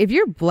say, if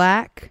you're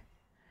Black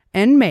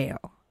and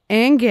male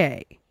and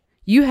gay,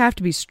 you have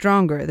to be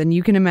stronger than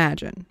you can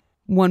imagine,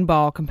 one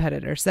ball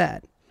competitor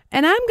said.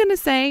 And I'm going to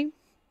say,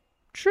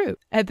 true.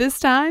 At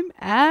this time,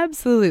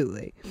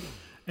 absolutely.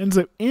 And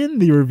so in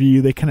the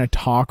review, they kind of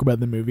talk about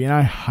the movie, and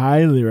I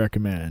highly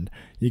recommend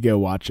you go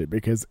watch it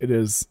because it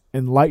is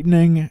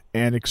enlightening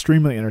and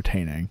extremely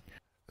entertaining.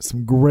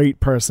 Some great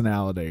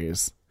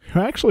personalities who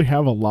actually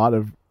have a lot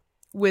of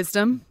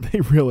wisdom. They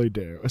really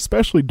do,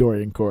 especially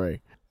Dorian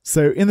Corey.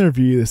 So in the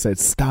review, they said,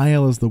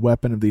 style is the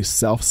weapon of these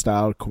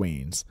self-styled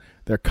queens,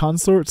 their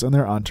consorts and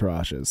their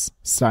entourages.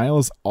 Style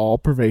is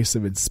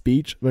all-pervasive in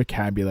speech,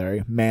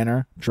 vocabulary,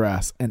 manner,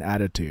 dress, and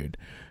attitude.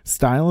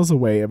 Style is a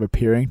way of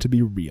appearing to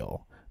be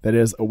real. That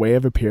is, a way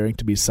of appearing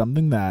to be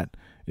something that,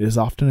 it is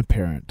often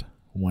apparent,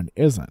 one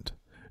isn't.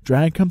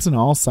 Drag comes in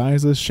all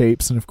sizes,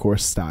 shapes, and of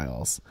course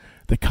styles.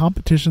 The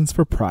competitions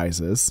for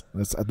prizes,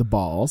 that's at the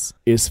balls,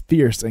 is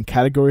fierce in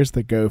categories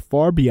that go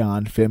far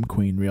beyond femme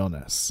queen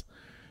realness,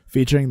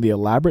 featuring the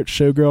elaborate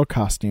showgirl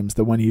costumes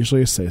that one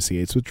usually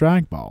associates with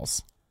drag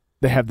balls.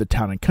 They have the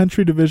town and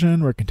country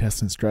division, where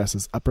contestants dress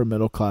as upper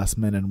middle class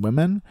men and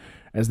women,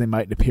 as they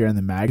might appear in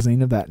the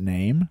magazine of that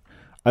name.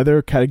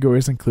 Other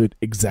categories include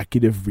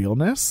executive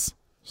realness,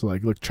 so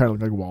trying to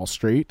look like Wall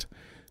Street,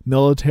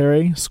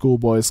 military,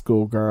 schoolboy,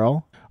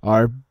 schoolgirl,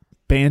 or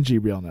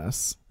Banji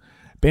realness.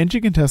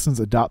 Banji contestants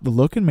adopt the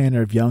look and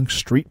manner of young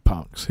street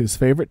punks whose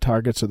favorite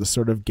targets are the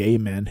sort of gay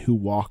men who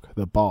walk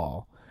the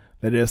ball.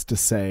 That is to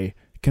say,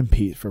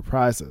 compete for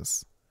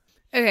prizes.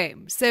 Okay,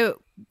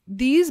 so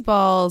these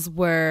balls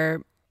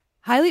were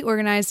highly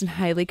organized and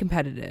highly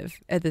competitive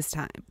at this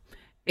time.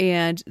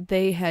 And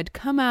they had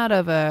come out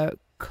of a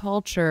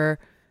culture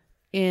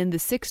in the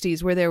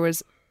 60s where there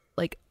was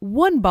like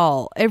one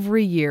ball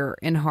every year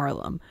in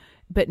Harlem.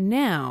 But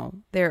now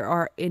there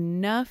are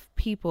enough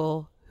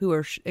people who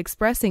are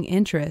expressing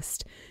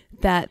interest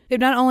that they've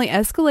not only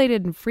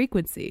escalated in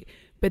frequency,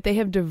 but they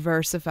have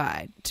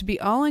diversified to be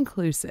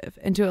all-inclusive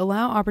and to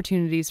allow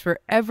opportunities for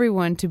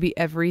everyone to be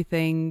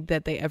everything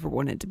that they ever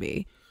wanted to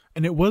be.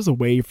 And it was a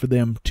way for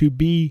them to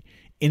be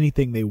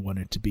anything they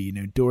wanted to be. You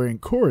know, Dorian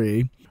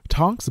Corey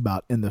talks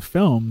about in the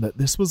film that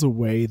this was a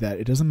way that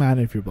it doesn't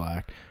matter if you're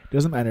black, it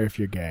doesn't matter if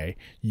you're gay,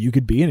 you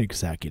could be an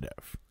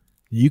executive.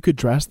 You could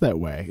dress that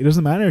way. It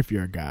doesn't matter if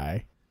you're a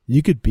guy.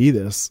 You could be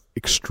this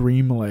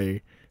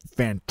extremely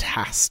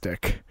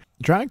fantastic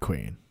drag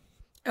queen.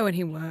 Oh, and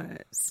he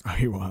was. Oh,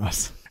 he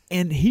was.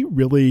 And he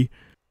really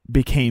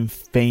became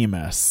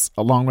famous,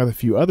 along with a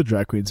few other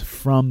drag queens,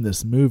 from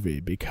this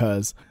movie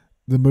because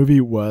the movie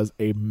was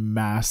a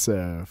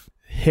massive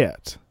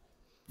hit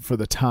for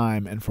the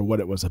time and for what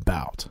it was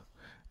about.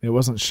 It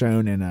wasn't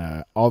shown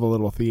in all the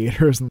little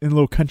theaters in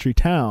little country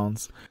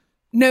towns.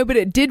 No, but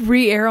it did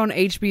re-air on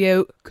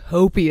HBO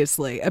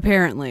copiously,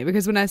 apparently,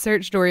 because when I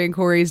searched Dorian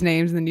Corey's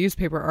names in the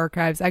newspaper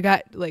archives, I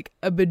got like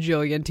a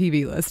bajillion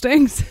TV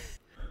listings.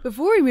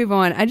 Before we move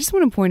on, I just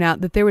want to point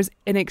out that there was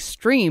an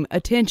extreme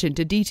attention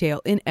to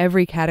detail in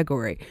every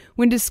category.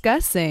 When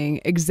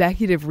discussing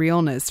executive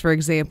realness, for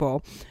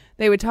example,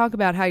 they would talk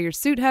about how your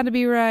suit had to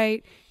be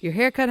right, your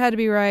haircut had to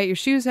be right, your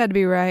shoes had to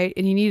be right,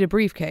 and you need a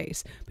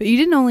briefcase. But you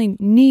didn't only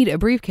need a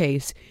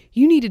briefcase,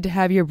 you needed to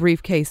have your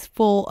briefcase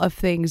full of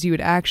things you would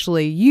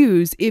actually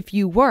use if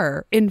you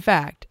were, in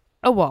fact,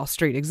 a Wall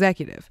Street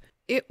executive.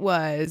 It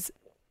was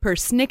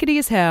persnickety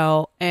as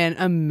hell and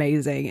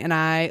amazing, and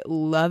I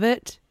love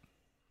it.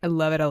 I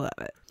love it. I love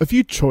it. A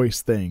few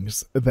choice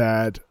things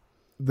that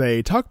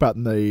they talk about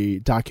in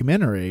the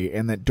documentary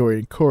and that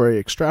Dorian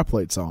Corey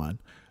extrapolates on.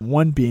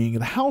 One being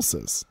the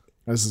houses.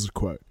 This is a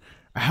quote.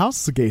 A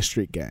house is a gay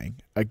street gang.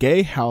 A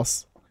gay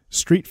house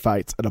street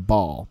fights at a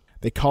ball.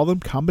 They call them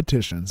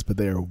competitions, but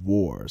they are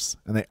wars,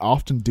 and they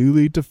often do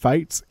lead to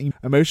fights.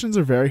 Emotions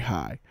are very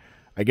high.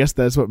 I guess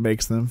that's what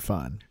makes them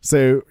fun.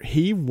 So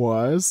he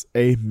was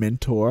a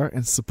mentor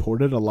and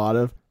supported a lot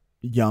of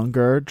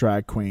younger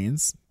drag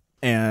queens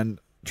and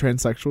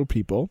transsexual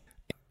people,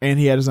 and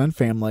he had his own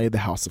family, the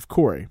House of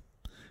Corey,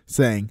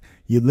 saying,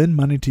 "You lend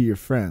money to your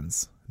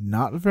friends,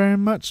 not very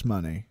much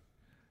money,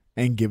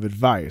 and give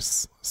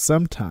advice.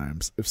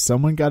 Sometimes, if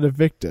someone got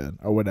evicted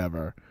or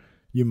whatever,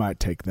 you might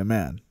take them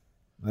in."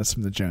 That's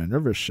from the Joan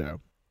Rivers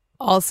show.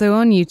 Also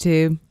on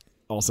YouTube.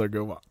 Also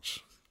go watch.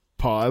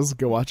 Pause,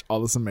 go watch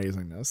all this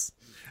amazingness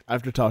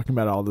after talking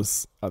about all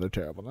this other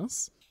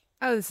terribleness.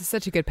 Oh, this is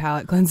such a good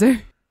palate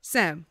cleanser.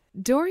 So,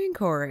 Dorian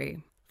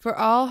Corey, for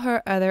all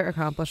her other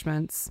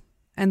accomplishments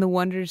and the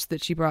wonders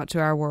that she brought to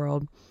our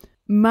world,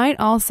 might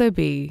also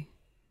be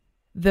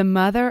the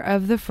mother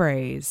of the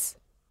phrase,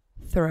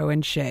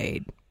 throwing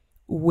shade,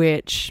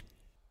 which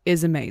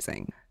is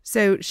amazing.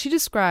 So she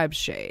describes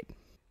shade.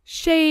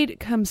 Shade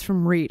comes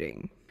from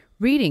reading.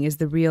 Reading is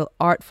the real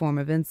art form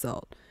of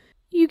insult.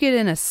 You get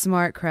in a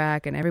smart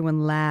crack and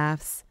everyone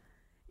laughs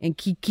and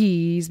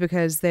kikis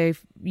because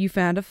you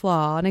found a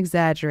flaw and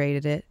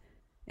exaggerated it,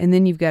 and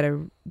then you've got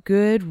a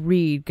good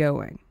read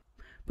going.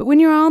 But when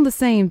you're on the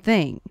same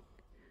thing,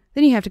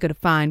 then you have to go to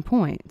fine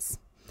points.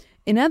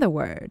 In other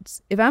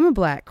words, if I'm a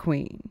black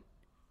queen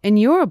and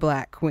you're a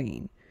black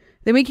queen,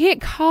 then we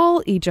can't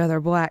call each other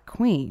black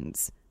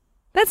queens.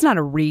 That's not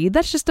a read,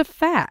 that's just a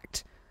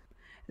fact.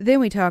 Then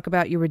we talk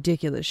about your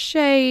ridiculous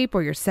shape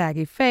or your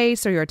saggy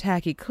face or your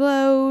tacky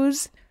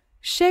clothes.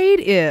 Shade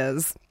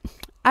is,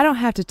 I don't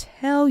have to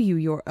tell you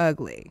you're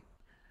ugly,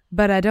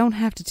 but I don't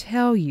have to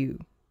tell you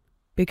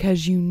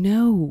because you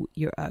know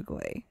you're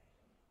ugly.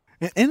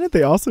 And in it,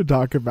 they also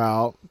talk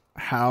about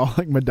how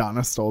like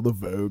Madonna stole the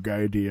Vogue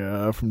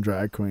idea from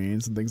drag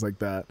queens and things like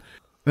that.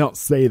 They don't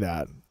say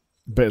that,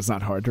 but it's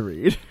not hard to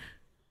read.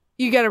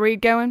 You got a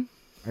read going?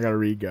 I got a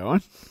read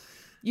going.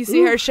 You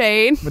see her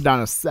shade?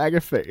 Madonna's saggy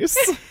face.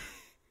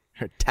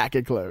 Her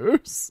tacky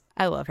clothes.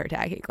 I love her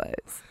tacky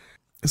clothes.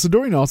 So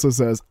Dorian also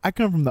says, I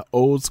come from the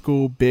old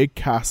school, big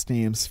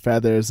costumes,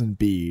 feathers, and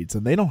beads,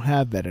 and they don't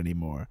have that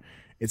anymore.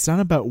 It's not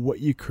about what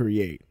you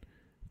create,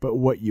 but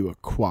what you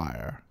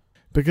acquire.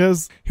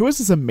 Because he was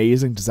this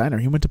amazing designer.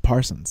 He went to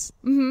Parsons.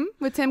 Mm-hmm.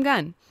 With Tim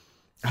Gunn.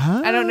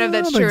 I don't know if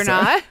that's true or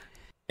not.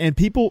 And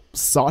people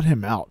sought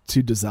him out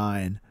to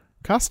design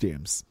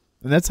costumes.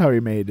 And that's how he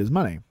made his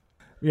money.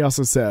 He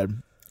also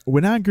said,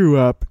 when I grew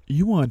up,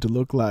 you wanted to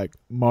look like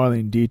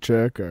Marlene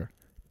Dietrich or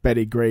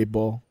Betty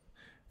Grable.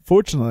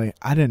 Fortunately,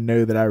 I didn't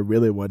know that I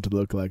really wanted to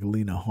look like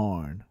Lena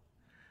Horne.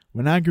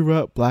 When I grew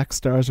up, black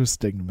stars were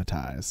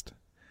stigmatized.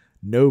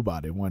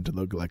 Nobody wanted to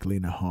look like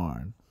Lena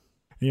Horne.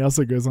 He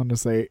also goes on to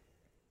say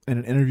in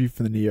an interview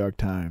for the New York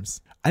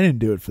Times, I didn't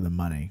do it for the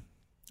money.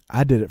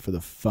 I did it for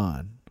the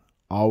fun.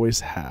 Always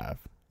have.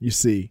 You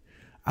see,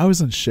 I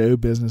was in show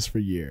business for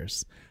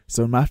years,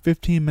 so when my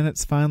 15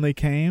 minutes finally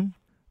came,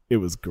 it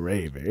was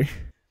gravy.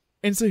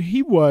 And so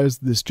he was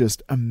this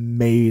just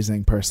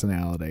amazing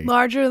personality.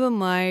 Larger than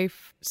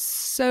life.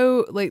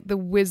 So, like, the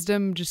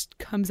wisdom just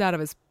comes out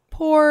of his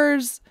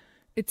pores.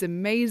 It's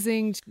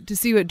amazing to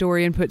see what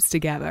Dorian puts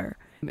together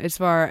as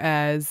far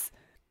as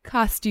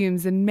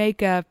costumes and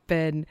makeup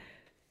and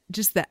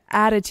just the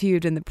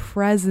attitude and the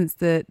presence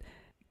that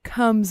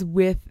comes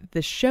with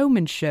the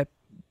showmanship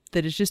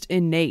that is just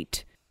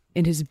innate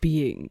in his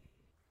being.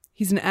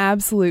 He's an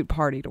absolute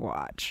party to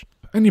watch.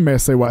 And you may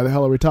say, why the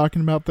hell are we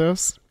talking about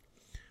this?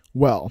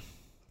 Well,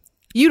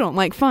 you don't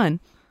like fun.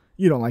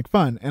 You don't like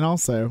fun. And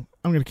also,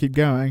 I'm going to keep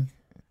going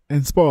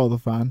and spoil the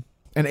fun.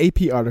 An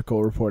AP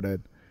article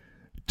reported,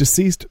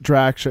 deceased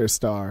drag show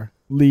star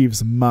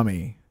leaves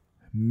mummy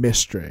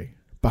mystery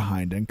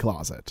behind in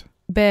closet.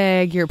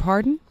 Beg your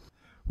pardon?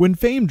 When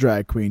famed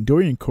drag queen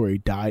Dorian Corey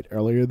died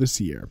earlier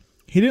this year,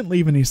 he didn't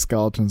leave any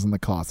skeletons in the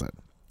closet.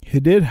 He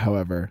did,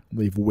 however,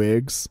 leave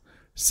wigs,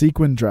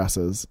 sequin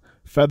dresses,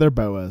 feather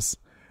boas,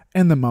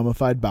 and the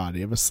mummified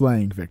body of a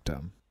slaying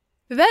victim.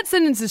 If that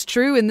sentence is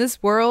true in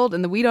this world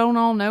and that we don't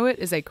all know it,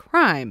 is a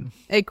crime.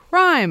 A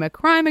crime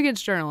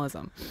against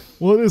journalism.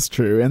 Well, it is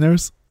true, and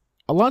there's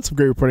lots of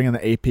great reporting on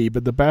the AP,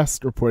 but the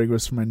best reporting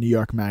was from a New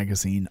York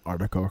Magazine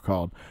article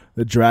called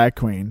The Drag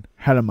Queen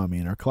Had a Mummy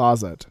in Her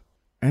Closet.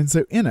 And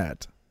so in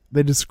it,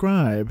 they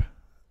describe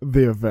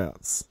the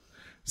events.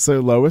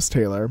 So Lois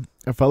Taylor,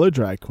 a fellow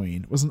drag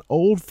queen, was an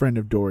old friend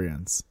of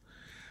Dorian's.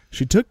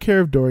 She took care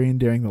of Dorian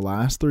during the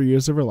last 3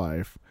 years of her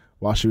life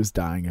while she was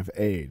dying of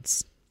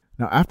AIDS.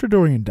 Now, after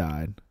Dorian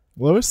died,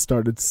 Lois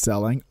started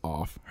selling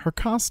off her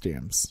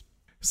costumes,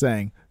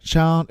 saying,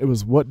 "Child, it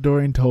was what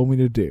Dorian told me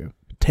to do.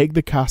 Take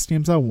the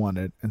costumes I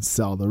wanted and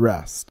sell the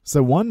rest."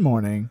 So one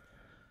morning,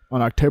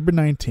 on October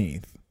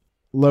 19th,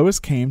 Lois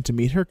came to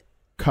meet her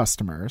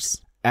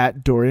customers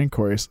at Dorian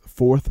Corey's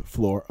 4th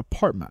floor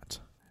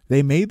apartment.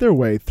 They made their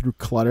way through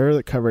clutter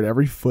that covered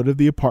every foot of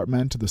the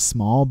apartment to the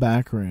small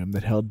back room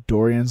that held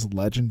Dorian's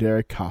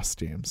legendary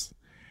costumes.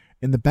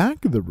 In the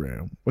back of the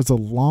room was a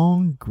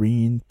long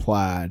green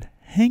plaid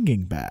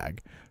hanging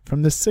bag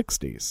from the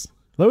 60s.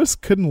 Lois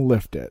couldn't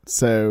lift it,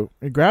 so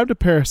he grabbed a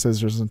pair of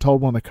scissors and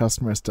told one of the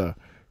customers to,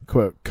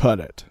 quote,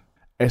 cut it.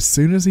 As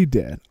soon as he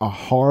did, a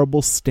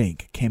horrible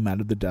stink came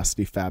out of the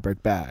dusty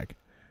fabric bag.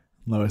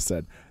 Lois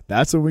said,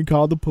 "That's when we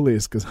called the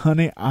police, because,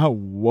 honey, I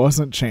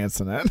wasn't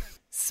chancing it."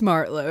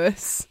 Smart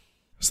Lois.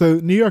 So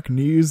New York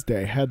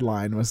Newsday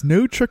headline was,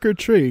 "No trick or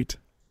treat,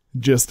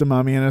 just a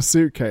mummy in a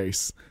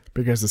suitcase,"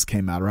 because this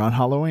came out around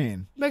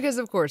Halloween. Because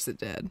of course it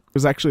did. It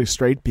was actually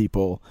straight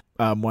people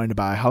wanting to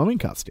buy Halloween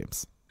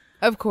costumes.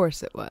 Of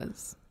course it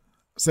was.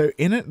 So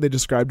in it, they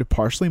described a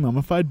partially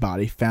mummified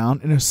body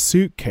found in a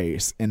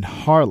suitcase in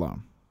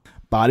Harlem.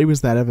 Body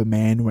was that of a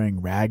man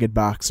wearing ragged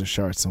boxer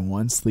shorts and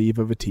one sleeve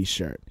of a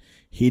t-shirt.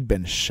 He'd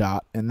been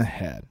shot in the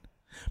head.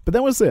 But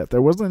that was it.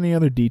 There wasn't any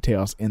other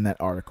details in that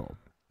article.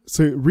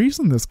 So the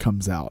reason this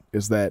comes out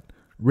is that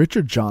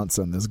Richard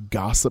Johnson, this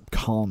gossip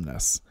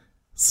columnist,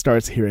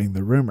 starts hearing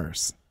the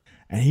rumors.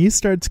 And he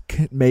starts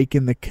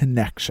making the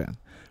connection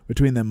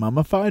between the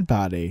mummified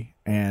body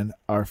and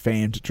our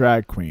famed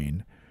drag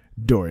queen,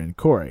 Dorian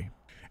Corey.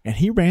 And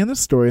he ran the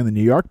story in the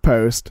New York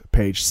Post,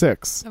 page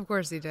 6. Of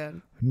course he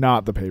did.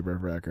 Not the paper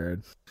of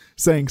record.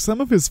 Saying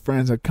some of his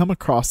friends had come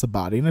across a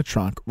body in a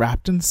trunk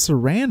wrapped in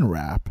saran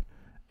wrap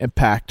and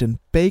packed in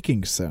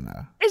baking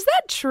soda. Is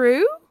that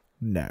true?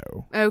 No.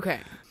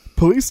 Okay.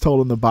 Police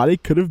told him the body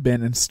could have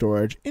been in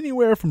storage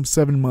anywhere from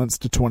 7 months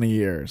to 20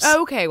 years.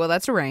 Okay, well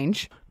that's a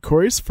range.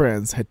 Corey's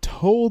friends had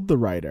told the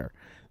writer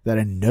that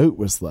a note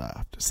was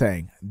left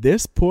saying,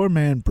 "This poor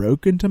man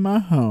broke into my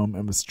home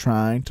and was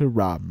trying to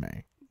rob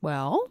me."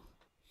 Well,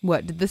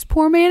 what did this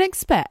poor man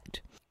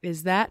expect?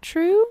 Is that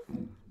true?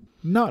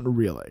 Not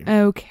really.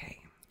 Okay.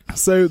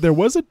 So there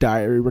was a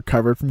diary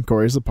recovered from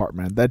Corey's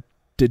apartment that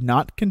did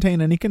not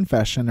contain any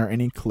confession or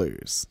any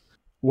clues,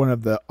 one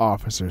of the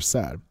officers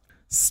said.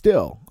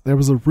 Still, there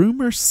was a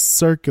rumor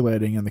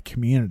circulating in the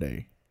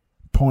community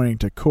pointing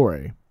to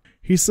Corey.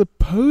 He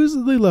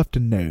supposedly left a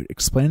note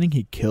explaining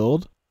he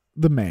killed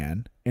the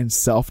man in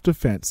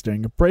self-defense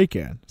during a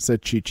break-in,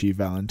 said Chi-Chi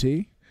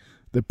Valenti,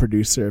 the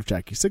producer of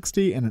Jackie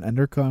 60 and an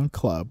underground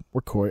club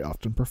where Corey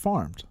often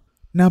performed.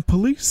 Now,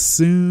 police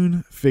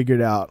soon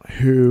figured out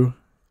who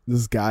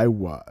this guy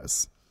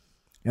was,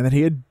 and that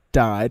he had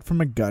died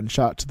from a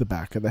gunshot to the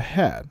back of the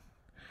head.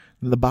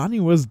 The body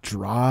was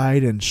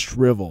dried and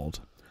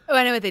shriveled. Oh,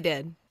 I know what they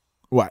did.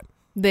 What?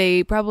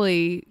 They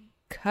probably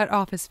cut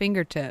off his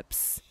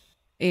fingertips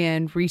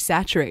and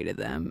resaturated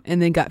them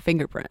and then got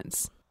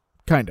fingerprints.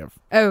 Kind of.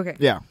 Oh, okay.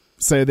 Yeah.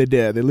 So they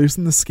did. They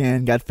loosened the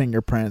skin, got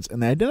fingerprints,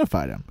 and they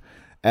identified him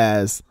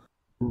as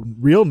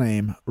real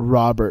name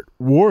Robert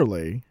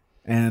Worley,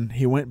 and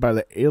he went by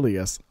the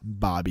alias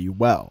Bobby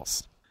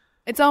Wells.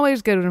 It's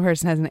always good when a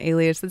person has an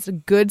alias. That's a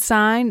good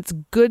sign. It's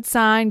a good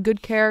sign,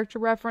 good character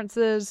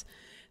references.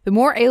 The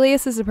more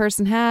aliases a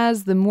person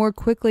has, the more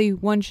quickly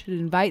one should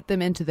invite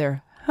them into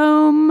their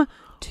home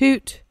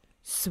toot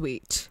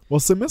suite. Well,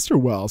 so Mr.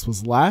 Wells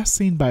was last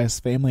seen by his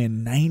family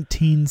in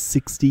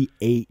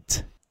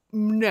 1968.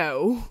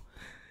 No.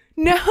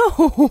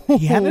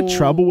 He had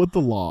trouble with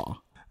the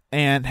law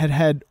and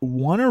had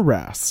one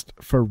arrest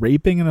for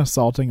raping and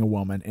assaulting a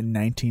woman in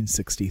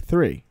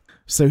 1963.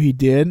 So he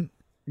did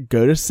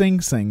go to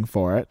Sing Sing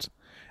for it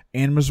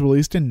and was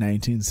released in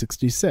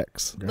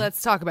 1966.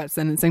 Let's talk about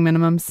sentencing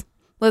minimums.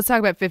 Let's talk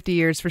about 50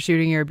 years for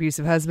shooting your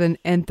abusive husband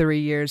and 3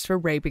 years for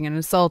raping and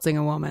assaulting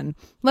a woman.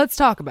 Let's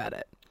talk about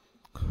it.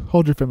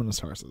 Hold your feminist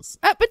horses.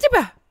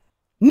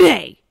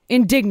 Nay.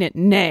 Indignant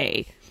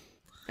nay.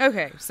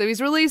 Okay, so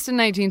he's released in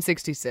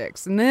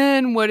 1966. And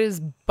then what does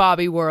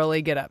Bobby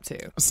Worley get up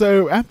to?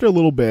 So after a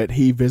little bit,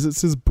 he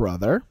visits his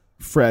brother,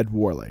 Fred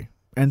Worley,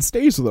 and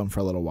stays with him for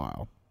a little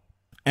while.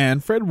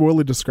 And Fred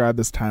Worley described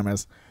this time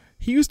as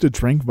he used to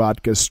drink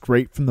vodka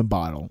straight from the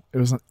bottle. It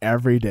was an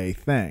everyday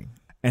thing.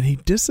 And he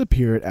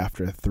disappeared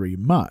after 3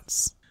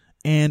 months.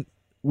 And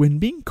when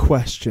being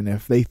questioned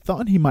if they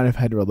thought he might have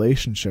had a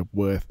relationship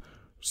with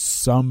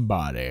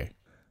somebody,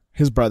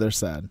 his brother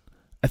said,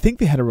 I think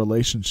they had a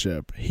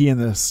relationship, he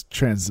and this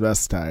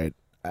transvestite.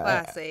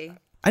 Classy.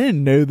 I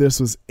didn't know this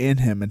was in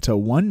him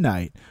until one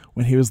night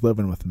when he was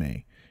living with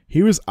me.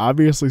 He was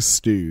obviously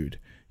stewed.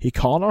 He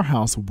called our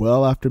house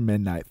well after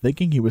midnight,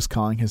 thinking he was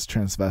calling his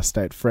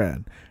transvestite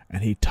friend,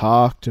 and he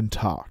talked and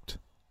talked,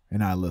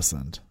 and I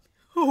listened.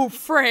 Oh,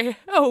 Fred.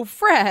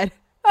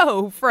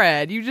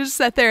 You just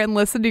sat there and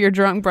listened to your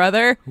drunk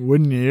brother?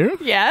 Wouldn't you?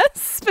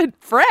 Yes, but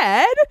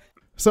Fred?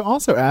 So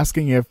also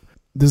asking if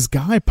this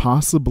guy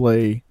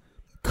possibly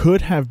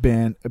could have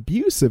been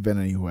abusive in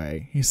any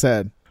way. He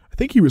said, I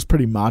think he was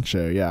pretty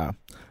macho, yeah.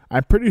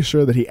 I'm pretty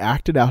sure that he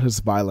acted out his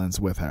violence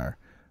with her,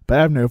 but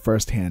I have no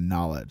first-hand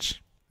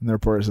knowledge. And the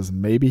reporter says,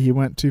 maybe he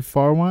went too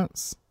far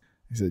once?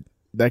 He said,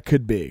 that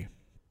could be.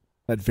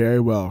 That very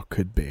well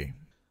could be.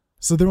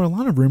 So there were a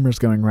lot of rumors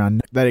going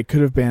around that it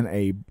could have been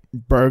a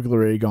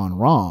burglary gone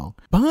wrong,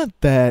 but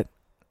that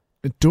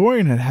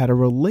Dorian had a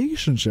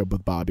relationship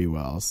with Bobby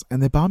Wells,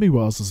 and that Bobby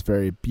Wells was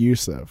very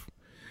abusive,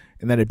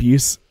 and that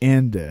abuse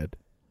ended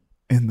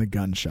in the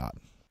gunshot.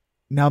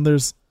 Now,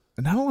 there's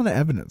not a lot of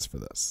evidence for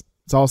this.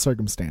 It's all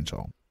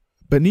circumstantial.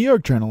 But New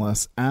York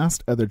journalists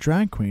asked other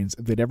drag queens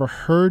if they'd ever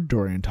heard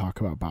Dorian talk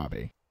about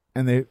Bobby.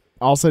 And they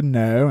all said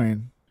no.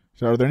 And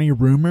so, are there any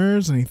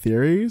rumors, any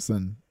theories?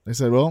 And they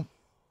said, well,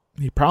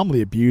 he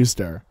probably abused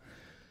her.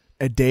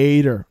 A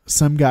date or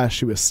some guy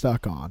she was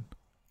stuck on.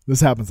 This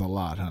happens a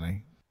lot,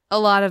 honey. A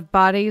lot of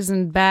bodies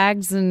and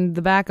bags in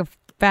the back of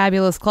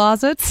fabulous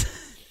closets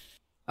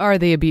are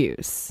the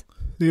abuse.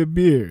 The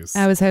abuse.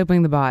 I was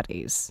hoping the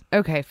bodies.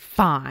 Okay,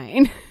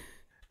 fine.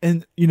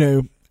 And,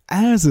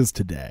 as is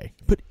today,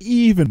 but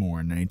even more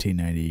in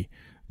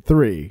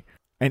 1993,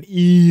 and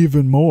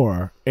even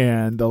more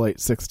in the late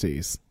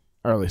 60s,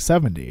 early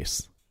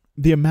 70s,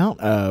 the amount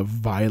of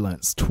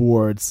violence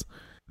towards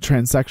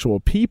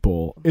transsexual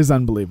people is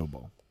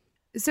unbelievable.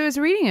 So I was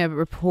reading a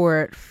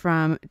report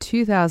from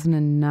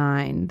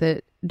 2009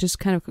 that just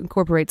kind of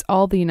incorporates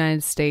all the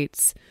United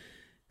States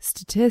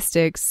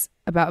statistics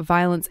about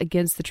violence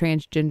against the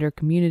transgender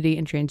community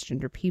and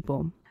transgender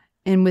people.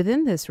 And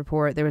within this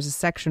report, there was a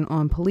section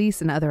on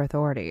police and other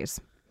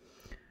authorities.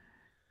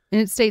 And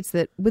it states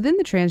that within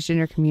the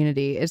transgender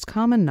community, it's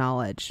common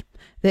knowledge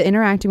that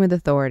interacting with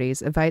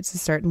authorities invites a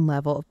certain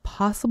level of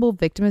possible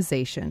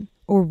victimization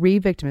or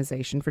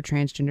re-victimization for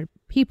transgender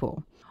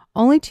people.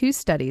 Only 2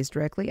 studies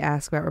directly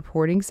ask about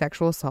reporting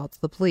sexual assault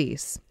to the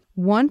police.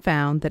 One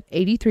found that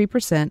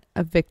 83%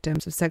 of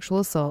victims of sexual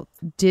assault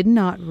did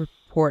not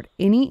report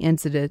any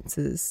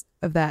incidences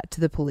of that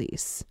to the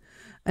police.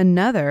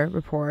 Another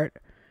report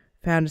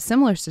found a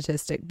similar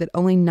statistic that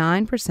only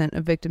 9%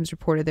 of victims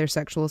reported their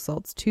sexual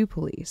assaults to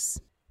police.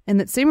 And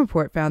that same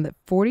report found that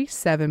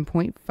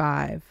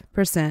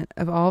 47.5%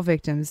 of all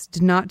victims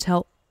did not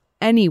tell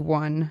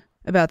anyone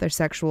about their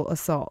sexual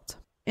assault.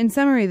 In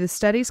summary, the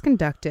studies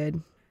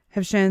conducted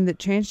have shown that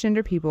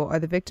transgender people are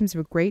the victims of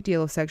a great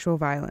deal of sexual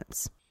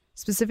violence,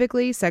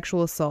 specifically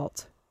sexual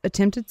assault,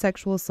 attempted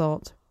sexual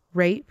assault,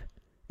 rape,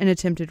 and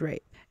attempted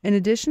rape. In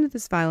addition to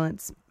this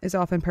violence is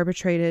often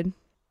perpetrated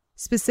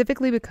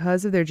specifically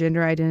because of their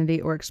gender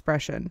identity or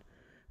expression.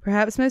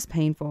 Perhaps most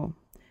painful,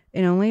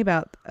 in only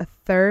about a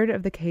third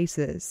of the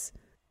cases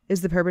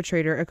is the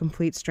perpetrator a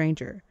complete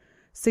stranger,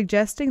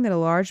 suggesting that a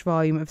large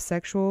volume of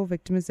sexual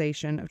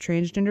victimization of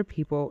transgender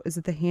people is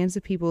at the hands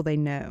of people they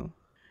know,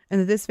 and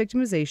that this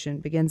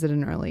victimization begins at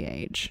an early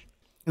age.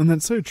 And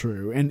that's so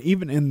true. And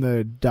even in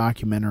the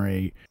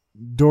documentary,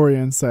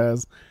 Dorian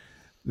says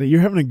that you're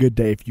having a good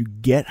day if you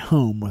get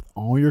home with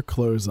all your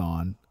clothes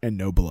on and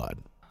no blood.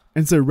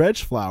 And so Reg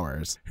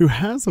Flowers, who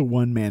has a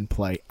one-man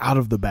play Out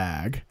of the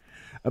Bag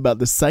about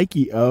the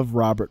psyche of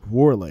Robert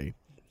Worley,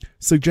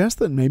 suggests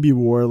that maybe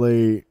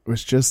Worley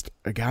was just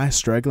a guy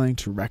struggling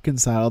to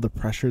reconcile the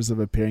pressures of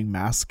appearing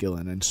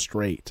masculine and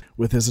straight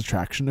with his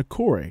attraction to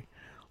Corey,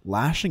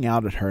 lashing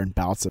out at her in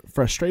bouts of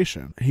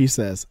frustration. He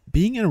says,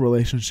 being in a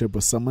relationship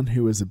with someone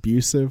who is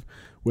abusive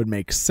would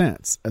make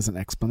sense as an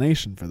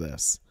explanation for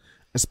this,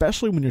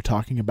 especially when you're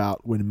talking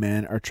about when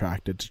men are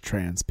attracted to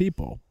trans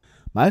people.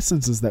 My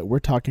sense is that we're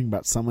talking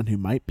about someone who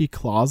might be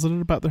closeted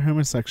about their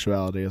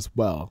homosexuality as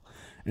well,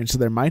 and so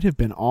there might have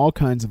been all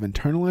kinds of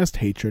internalized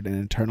hatred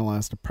and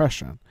internalized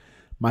oppression.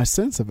 My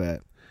sense of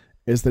it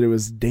is that it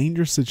was a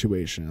dangerous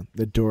situation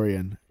that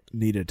Dorian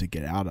needed to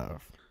get out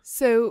of.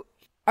 So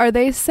are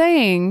they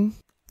saying,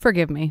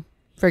 forgive me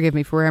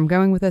for where I'm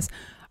going with this,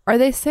 are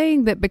they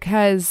saying that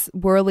because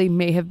Worley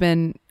may have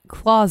been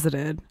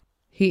closeted,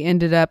 he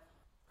ended up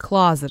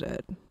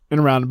closeted? In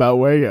a roundabout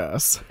way,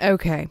 yes.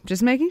 Okay,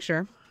 just making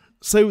sure.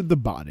 So the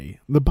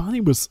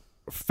body was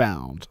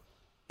found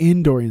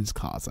in Dorian's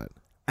closet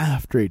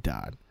after he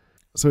died.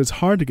 So it's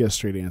hard to get a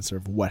straight answer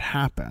of what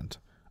happened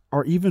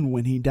or even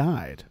when he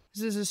died.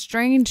 This is a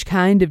strange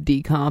kind of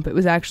decomp. It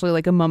was actually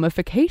like a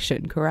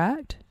mummification,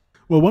 correct?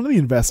 Well, one of the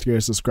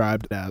investigators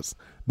described it as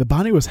the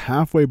body was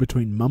halfway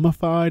between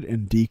mummified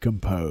and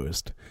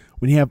decomposed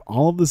when you have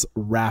all of this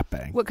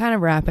wrapping. What kind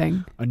of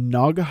wrapping? A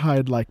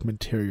naugahyde-like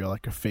material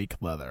like a fake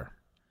leather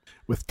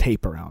with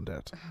tape around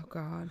it. Oh,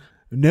 God.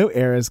 No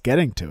air is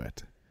getting to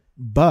it,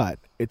 but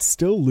it's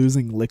still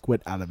losing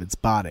liquid out of its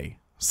body.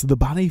 So the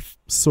body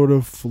sort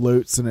of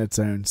floats in its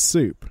own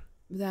soup.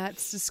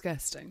 That's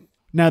disgusting.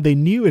 Now, they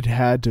knew it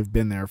had to have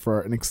been there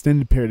for an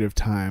extended period of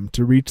time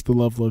to reach the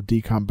level of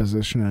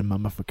decomposition and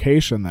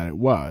mummification that it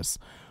was.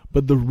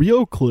 But the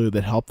real clue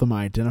that helped them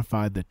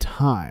identify the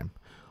time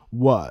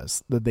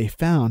was that they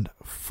found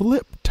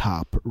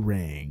flip-top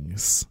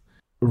rings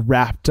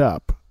wrapped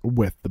up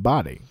with the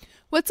body.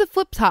 What's a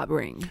flip-top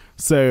ring?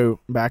 So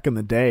back in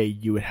the day,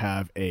 you would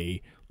have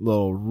a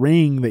little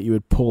ring that you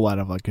would pull out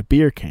of like a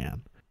beer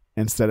can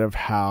instead of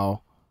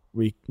how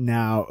we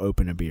now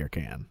open a beer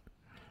can.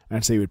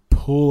 And so you would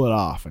pull it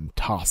off and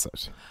toss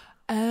it.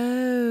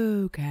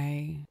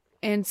 Okay.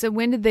 And so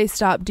when did they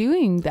stop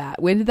doing that?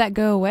 When did that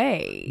go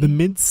away? The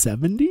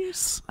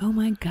mid-70s? Oh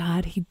my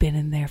God, he'd been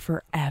in there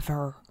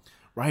forever.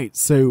 Right.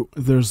 So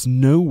there's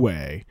no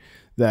way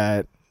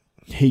that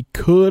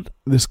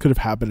this could have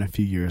happened a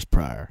few years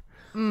prior.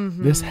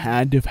 Mm-hmm. This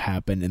had to have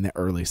happened in the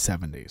early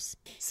 70s.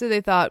 So they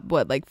thought,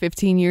 what, like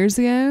 15 years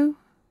ago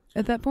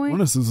at that point? Well,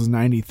 this was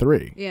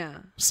 93. Yeah.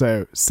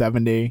 So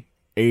 70,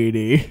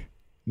 80,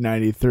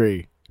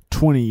 93,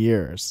 20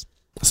 years.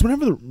 So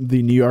whenever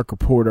the New York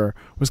reporter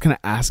was kind of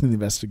asking the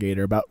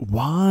investigator about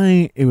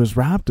why it was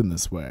wrapped in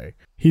this way,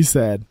 he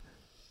said,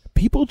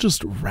 people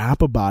just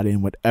wrap a body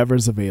in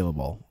whatever's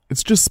available.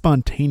 It's just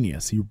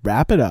spontaneous. You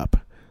wrap it up,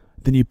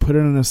 then you put it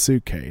in a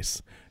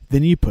suitcase,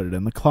 then you put it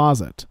in the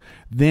closet.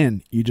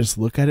 Then you just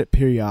look at it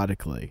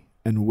periodically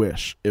and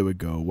wish it would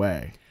go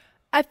away.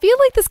 I feel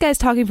like this guy's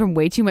talking from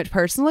way too much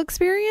personal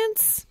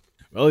experience.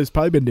 Well, he's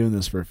probably been doing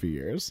this for a few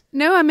years.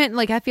 No, I meant,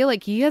 like, I feel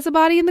like he has a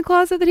body in the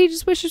closet that he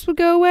just wishes would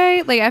go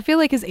away. Like, I feel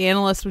like his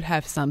analyst would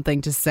have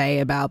something to say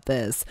about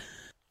this.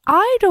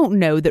 I don't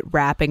know that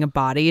wrapping a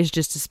body is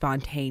just a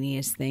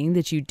spontaneous thing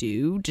that you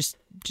do just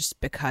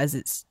because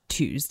it's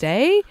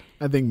Tuesday.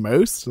 I think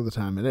most of the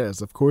time it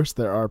is. Of course,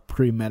 there are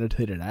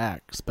premeditated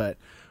acts, but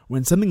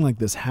when something like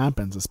this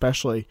happens,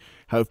 especially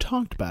how I've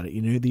talked about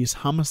it, these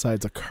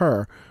homicides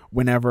occur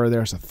whenever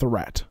there's a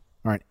threat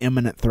or an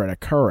imminent threat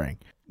occurring.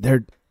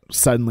 They're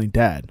suddenly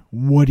dead.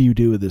 What do you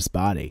do with this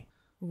body?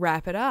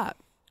 Wrap it up.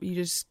 You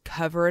just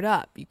cover it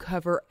up. You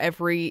cover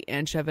every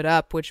inch of it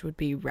up, which would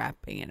be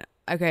wrapping it up.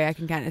 Okay, I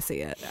can kind of see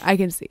it. I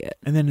can see it.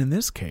 And then in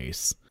this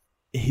case,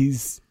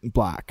 he's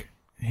black.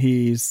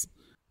 He's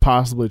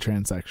possibly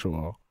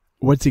transsexual.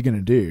 What's he going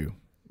to do?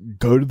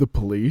 Go to the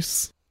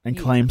police and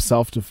claim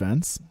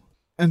self-defense?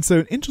 And so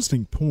an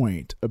interesting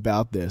point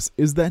about this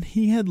is that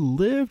he had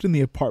lived in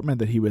the apartment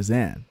that he was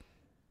in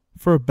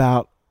for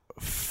about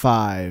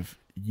 5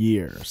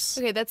 years.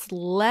 Okay, that's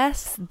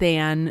less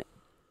than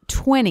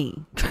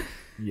 20.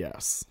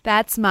 Yes.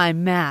 That's my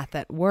math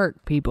at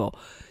work, people.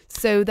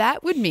 So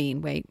that would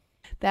mean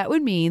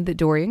that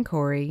Dorian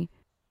Corey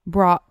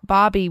brought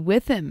Bobby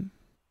with him.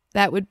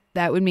 That would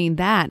mean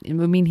that. It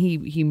would mean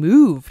he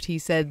moved. He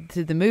said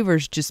to the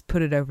movers, just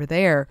put it over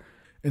there.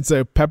 And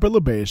so Pepper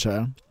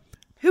LaBeija,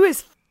 who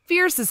is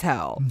fierce as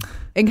hell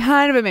and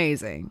kind of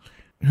amazing,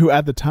 who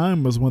at the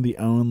time was one of the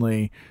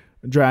only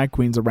drag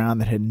queens around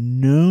that had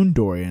known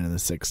Dorian in the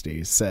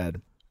 60s,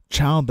 said,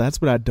 "Child, that's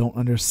what I don't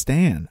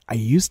understand. I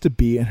used to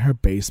be in her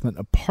basement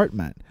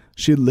apartment.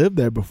 She lived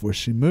there before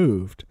she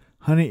moved.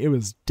 Honey, it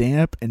was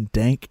damp and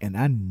dank, and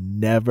I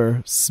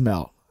never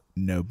smelt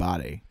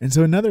nobody." And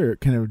so another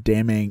kind of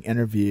damning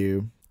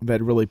interview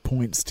that really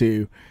points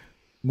to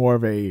more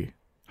of a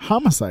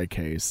homicide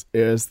case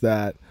is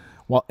that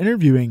while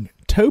interviewing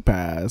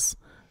Topaz,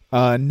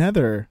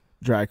 another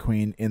drag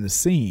queen in the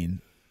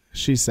scene,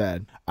 she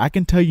said, "I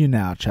can tell you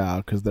now,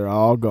 child, because they're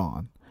all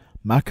gone.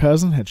 My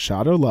cousin had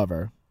shot her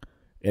lover,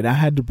 and I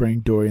had to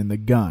bring Dorian the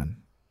gun.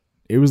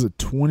 It was a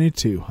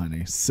 .22,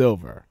 honey,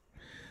 silver.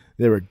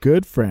 They were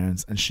good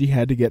friends, and she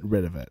had to get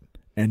rid of it,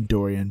 and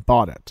Dorian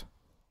bought it."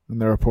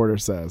 And the reporter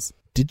says,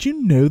 did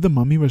you know the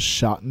mummy was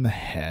shot in the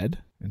head?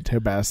 And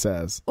Topaz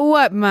says,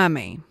 What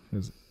mummy?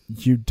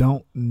 You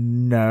don't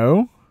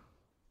know?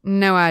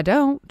 No, I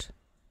don't.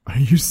 Are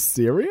you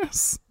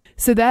serious?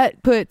 So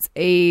that puts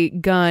a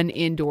gun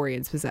in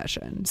Dorian's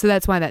possession. So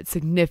that's why that's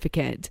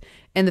significant.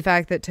 And the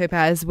fact that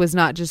Topaz was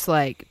not just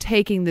like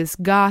taking this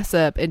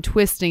gossip and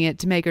twisting it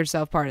to make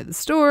herself part of the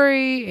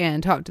story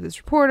and talk to this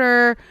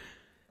reporter,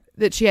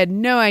 that she had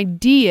no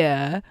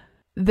idea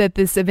that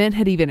this event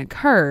had even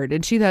occurred.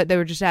 And she thought they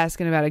were just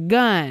asking about a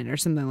gun or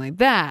something like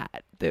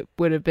that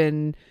would have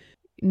been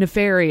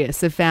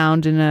nefarious if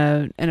found in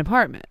an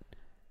apartment.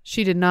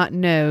 She did not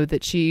know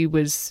that she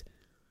was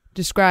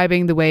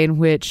describing the way in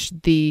which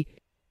the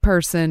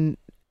person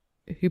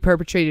who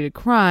perpetrated a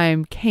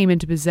crime came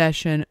into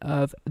possession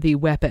of the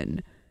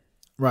weapon.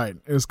 Right.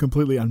 It was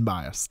completely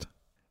unbiased.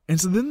 And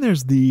so then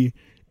there's the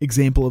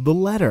example of the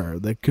letter,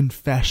 the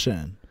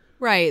confession.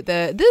 Right.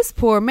 This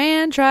poor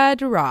man tried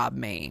to rob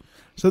me.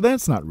 So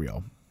that's not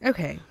real.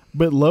 Okay.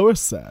 But Lois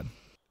said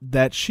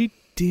that she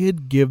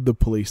did give the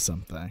police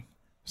something,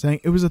 saying,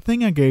 it was a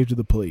thing I gave to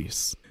the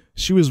police.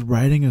 She was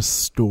writing a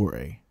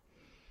story.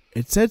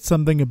 It said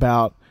something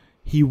about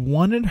he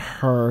wanted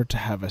her to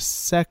have a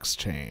sex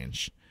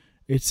change.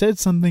 It said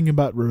something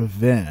about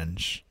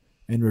revenge,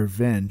 and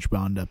revenge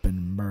wound up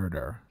in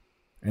murder.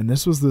 And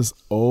this was this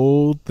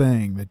old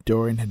thing that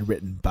Dorian had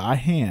written by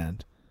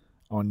hand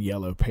on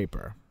yellow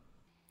paper.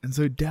 And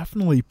so it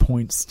definitely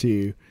points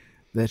to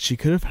that she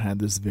could have had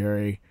this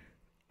very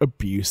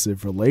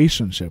abusive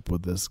relationship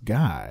with this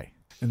guy,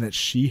 and that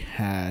she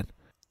had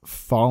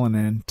fallen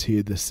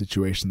into the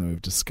situation that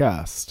we've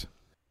discussed.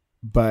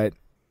 But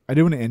I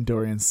do want to end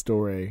Dorian's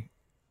story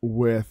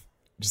with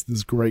just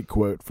this great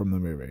quote from the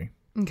movie.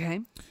 Okay.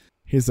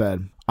 He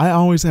said, I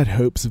always had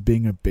hopes of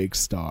being a big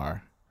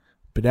star,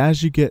 but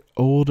as you get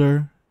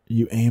older,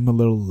 you aim a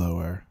little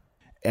lower.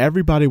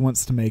 Everybody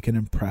wants to make an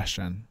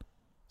impression,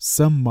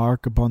 some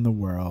mark upon the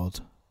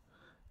world.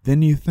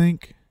 Then you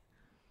think,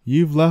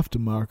 you've left a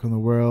mark on the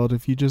world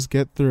if you just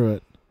get through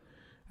it,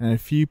 and a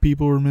few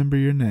people remember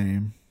your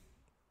name.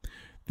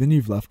 Then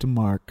you've left a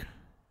mark.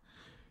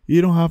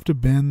 You don't have to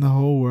bend the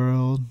whole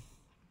world.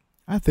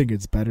 I think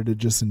it's better to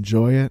just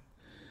enjoy it.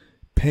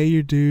 Pay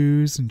your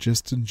dues and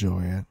just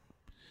enjoy it.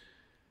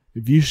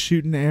 If you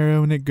shoot an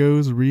arrow and it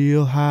goes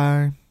real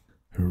high,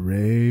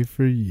 hooray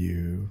for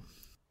you.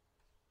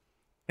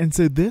 And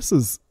so this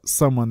is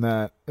someone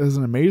that is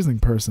an amazing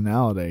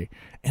personality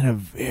and a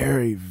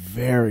very,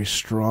 very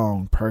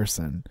strong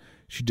person.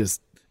 She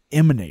just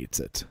emanates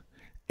it.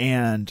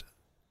 And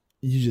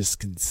you just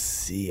can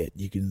see it.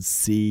 You can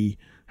see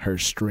her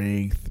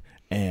strength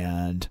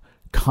and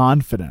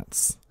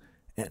confidence.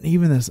 And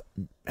even this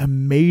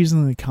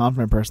amazingly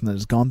confident person that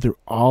has gone through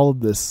all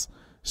of this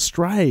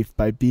strife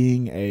by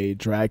being a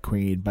drag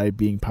queen, by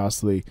being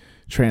possibly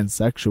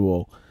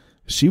transsexual,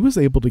 she was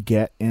able to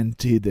get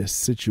into this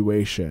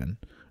situation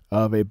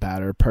of a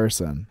battered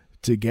person,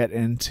 to get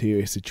into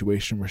a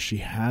situation where she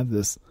had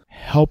this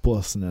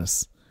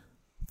helplessness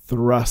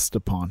thrust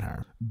upon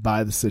her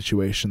by the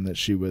situation that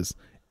she was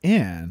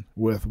in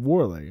with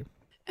Worley.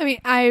 I mean,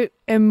 I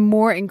am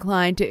more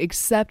inclined to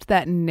accept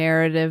that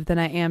narrative than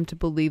I am to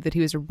believe that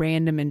he was a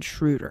random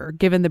intruder,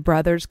 given the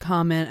brother's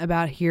comment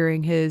about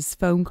hearing his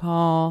phone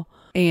call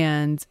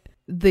and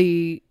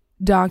the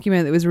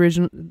document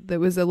that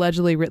was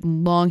allegedly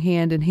written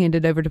longhand and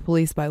handed over to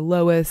police by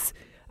Lois.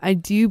 I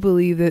do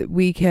believe that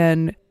we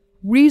can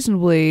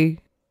reasonably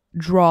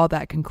draw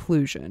that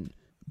conclusion.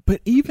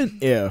 But even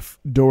if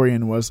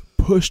Dorian was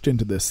pushed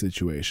into this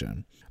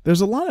situation,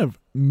 there's a lot of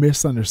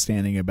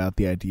misunderstanding about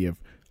the idea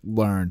of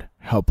learned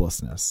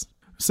helplessness.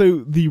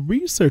 So the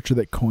researcher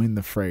that coined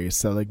the phrase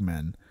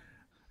Seligman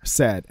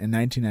said in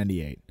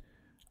 1998,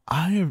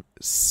 I have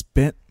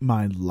spent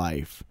my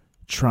life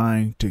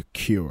trying to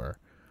cure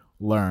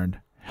learned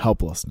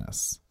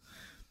helplessness.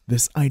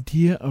 This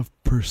idea of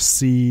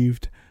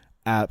perceived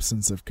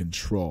absence of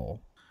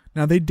control.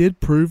 Now, they did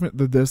prove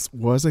that this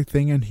was a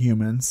thing in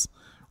humans.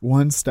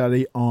 One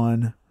study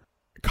on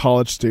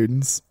college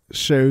students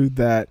showed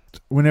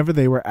that whenever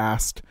they were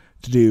asked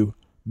to do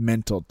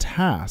mental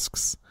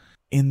tasks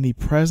in the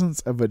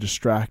presence of a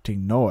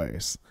distracting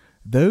noise,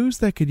 those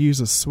that could use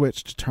a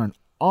switch to turn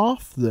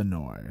off the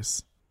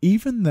noise,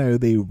 even though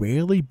they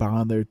rarely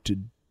bothered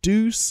to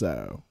do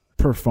so,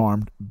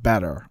 performed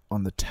better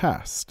on the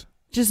test.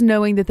 Just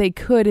knowing that they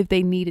could if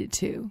they needed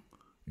to.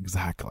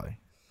 Exactly.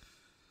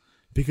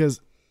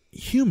 Because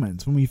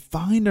humans, when we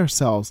find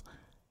ourselves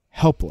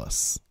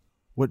helpless,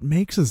 what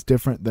makes us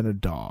different than a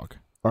dog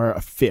or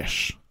a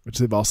fish, which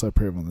they've also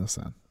proven this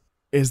in,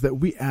 is that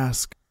we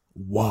ask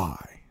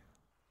why.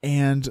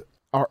 And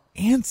our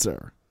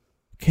answer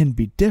can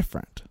be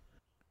different.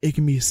 It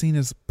can be seen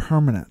as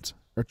permanent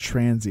or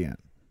transient,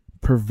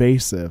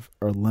 pervasive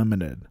or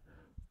limited,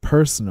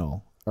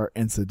 personal or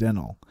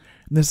incidental.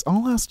 And this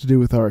all has to do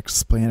with our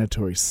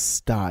explanatory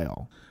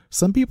style.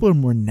 Some people are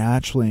more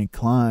naturally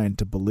inclined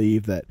to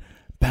believe that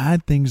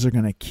bad things are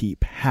going to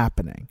keep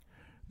happening.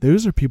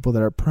 Those are people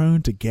that are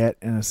prone to get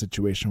in a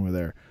situation where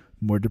they're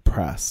more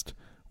depressed,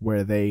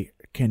 where they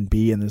can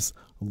be in this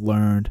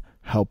learned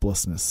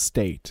helplessness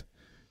state,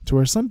 to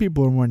where some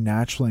people are more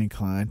naturally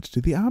inclined to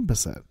do the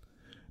opposite.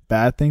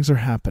 Bad things are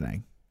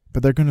happening,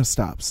 but they're going to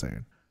stop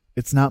soon.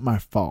 It's not my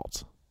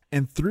fault.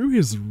 And through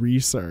his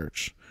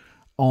research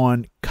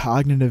on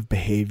cognitive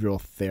behavioral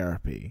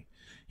therapy,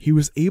 he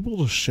was able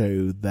to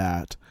show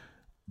that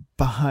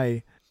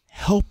by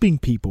helping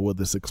people with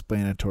this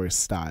explanatory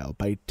style,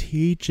 by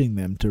teaching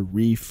them to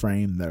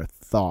reframe their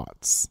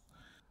thoughts,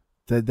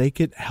 that they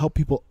could help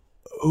people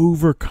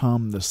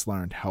overcome this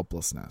learned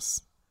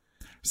helplessness.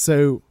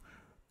 So,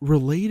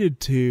 related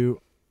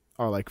to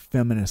our like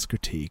feminist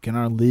critique and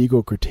our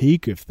legal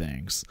critique of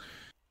things,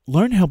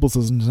 learned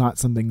helplessness is not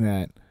something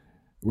that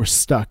we're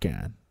stuck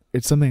in.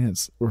 It's something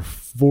that we're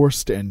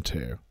forced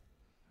into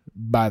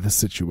by the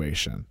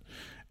situation.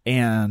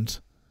 And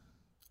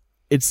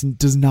it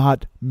does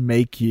not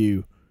make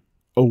you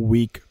a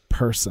weak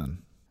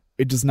person.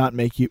 It does not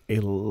make you a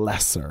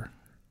lesser.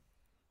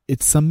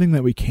 It's something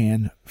that we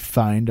can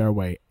find our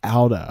way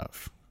out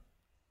of.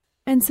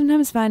 And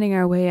sometimes finding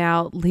our way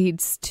out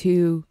leads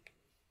to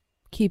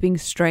keeping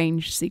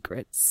strange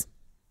secrets.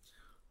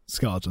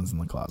 Skeletons in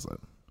the closet.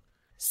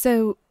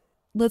 So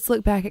let's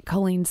look back at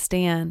Colleen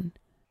Stan.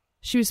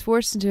 She was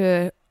forced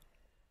into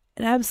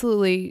an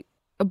absolutely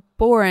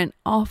abhorrent,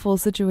 awful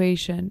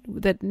situation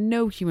that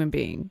no human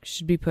being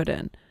should be put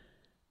in.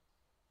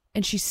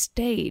 And she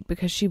stayed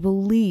because she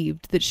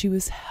believed that she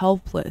was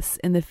helpless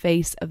in the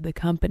face of the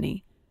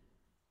company.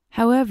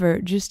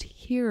 However, just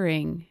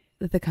hearing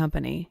that the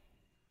company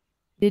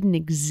didn't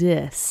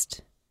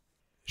exist,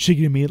 she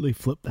could immediately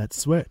flip that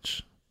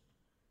switch.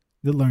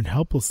 That learned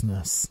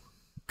helplessness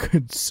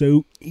could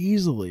so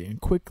easily and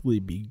quickly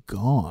be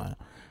gone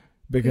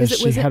because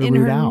she had to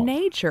root out.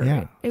 Nature.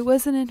 Yeah. It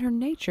wasn't in her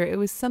nature. It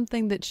was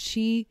something that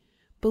she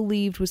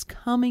believed was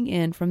coming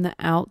in from the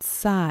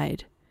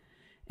outside.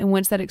 And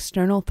once that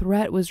external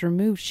threat was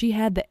removed, she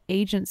had the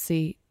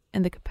agency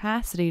and the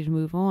capacity to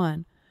move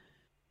on.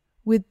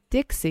 With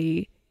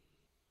Dixie,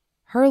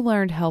 her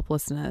learned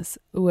helplessness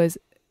was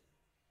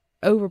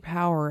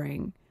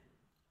overpowering.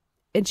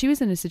 And she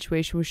was in a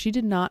situation where she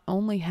did not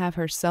only have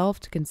herself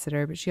to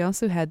consider, but she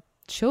also had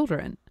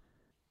children.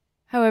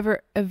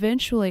 However,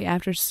 eventually,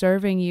 after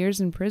serving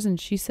years in prison,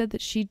 she said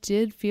that she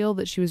did feel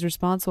that she was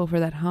responsible for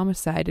that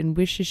homicide and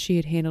wishes she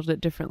had handled it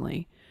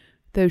differently,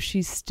 though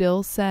she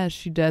still says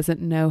she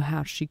doesn't know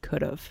how she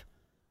could have.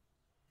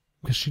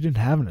 Because she didn't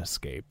have an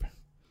escape.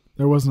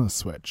 There wasn't a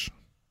switch.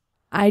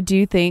 I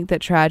do think that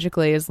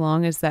tragically, as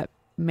long as that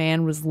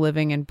man was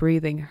living and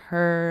breathing,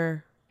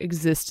 her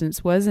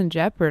existence was in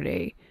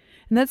jeopardy.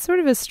 And that's sort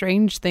of a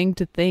strange thing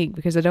to think,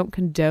 because I don't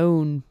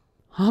condone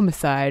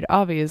homicide,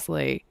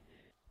 obviously.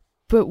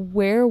 But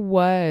where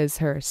was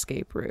her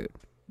escape route?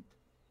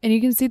 And you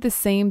can see the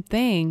same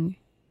thing,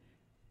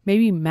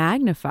 maybe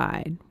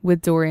magnified,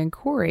 with Dorian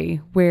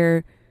Corey,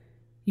 where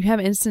you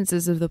have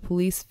instances of the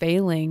police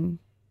failing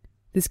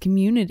this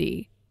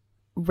community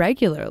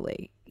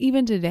regularly,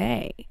 even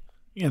today.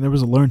 Yeah, there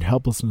was a learned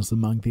helplessness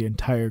among the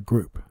entire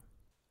group.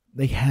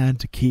 They had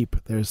to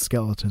keep their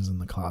skeletons in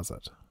the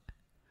closet.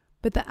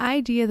 But the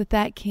idea that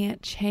that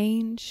can't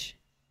change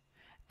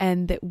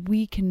and that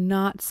we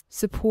cannot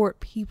support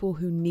people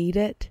who need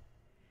it,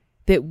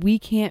 that we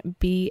can't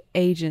be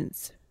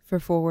agents for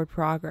forward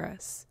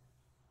progress.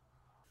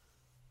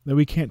 That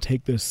we can't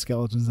take those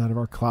skeletons out of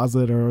our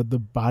closet or the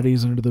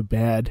bodies under the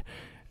bed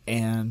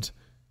and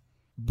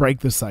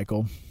break the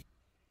cycle.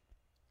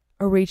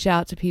 Or reach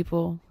out to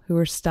people who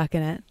are stuck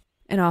in it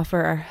and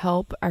offer our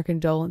help, our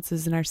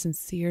condolences, and our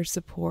sincere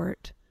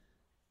support.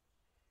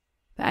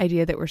 The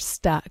idea that we're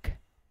stuck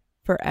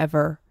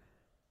forever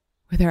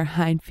with our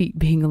hind feet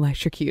being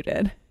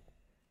electrocuted.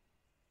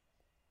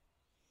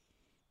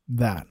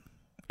 That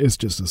is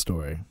just a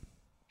story.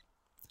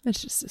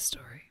 It's just a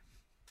story.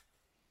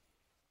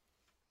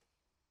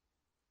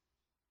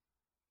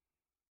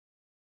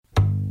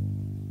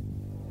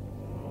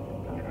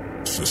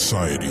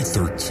 Society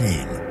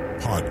 13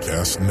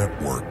 Podcast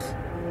Network.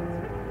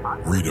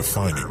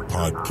 Redefining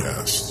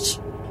podcasts.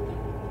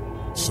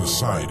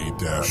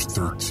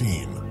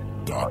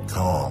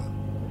 Society-13.com.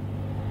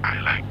 I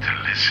like to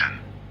listen.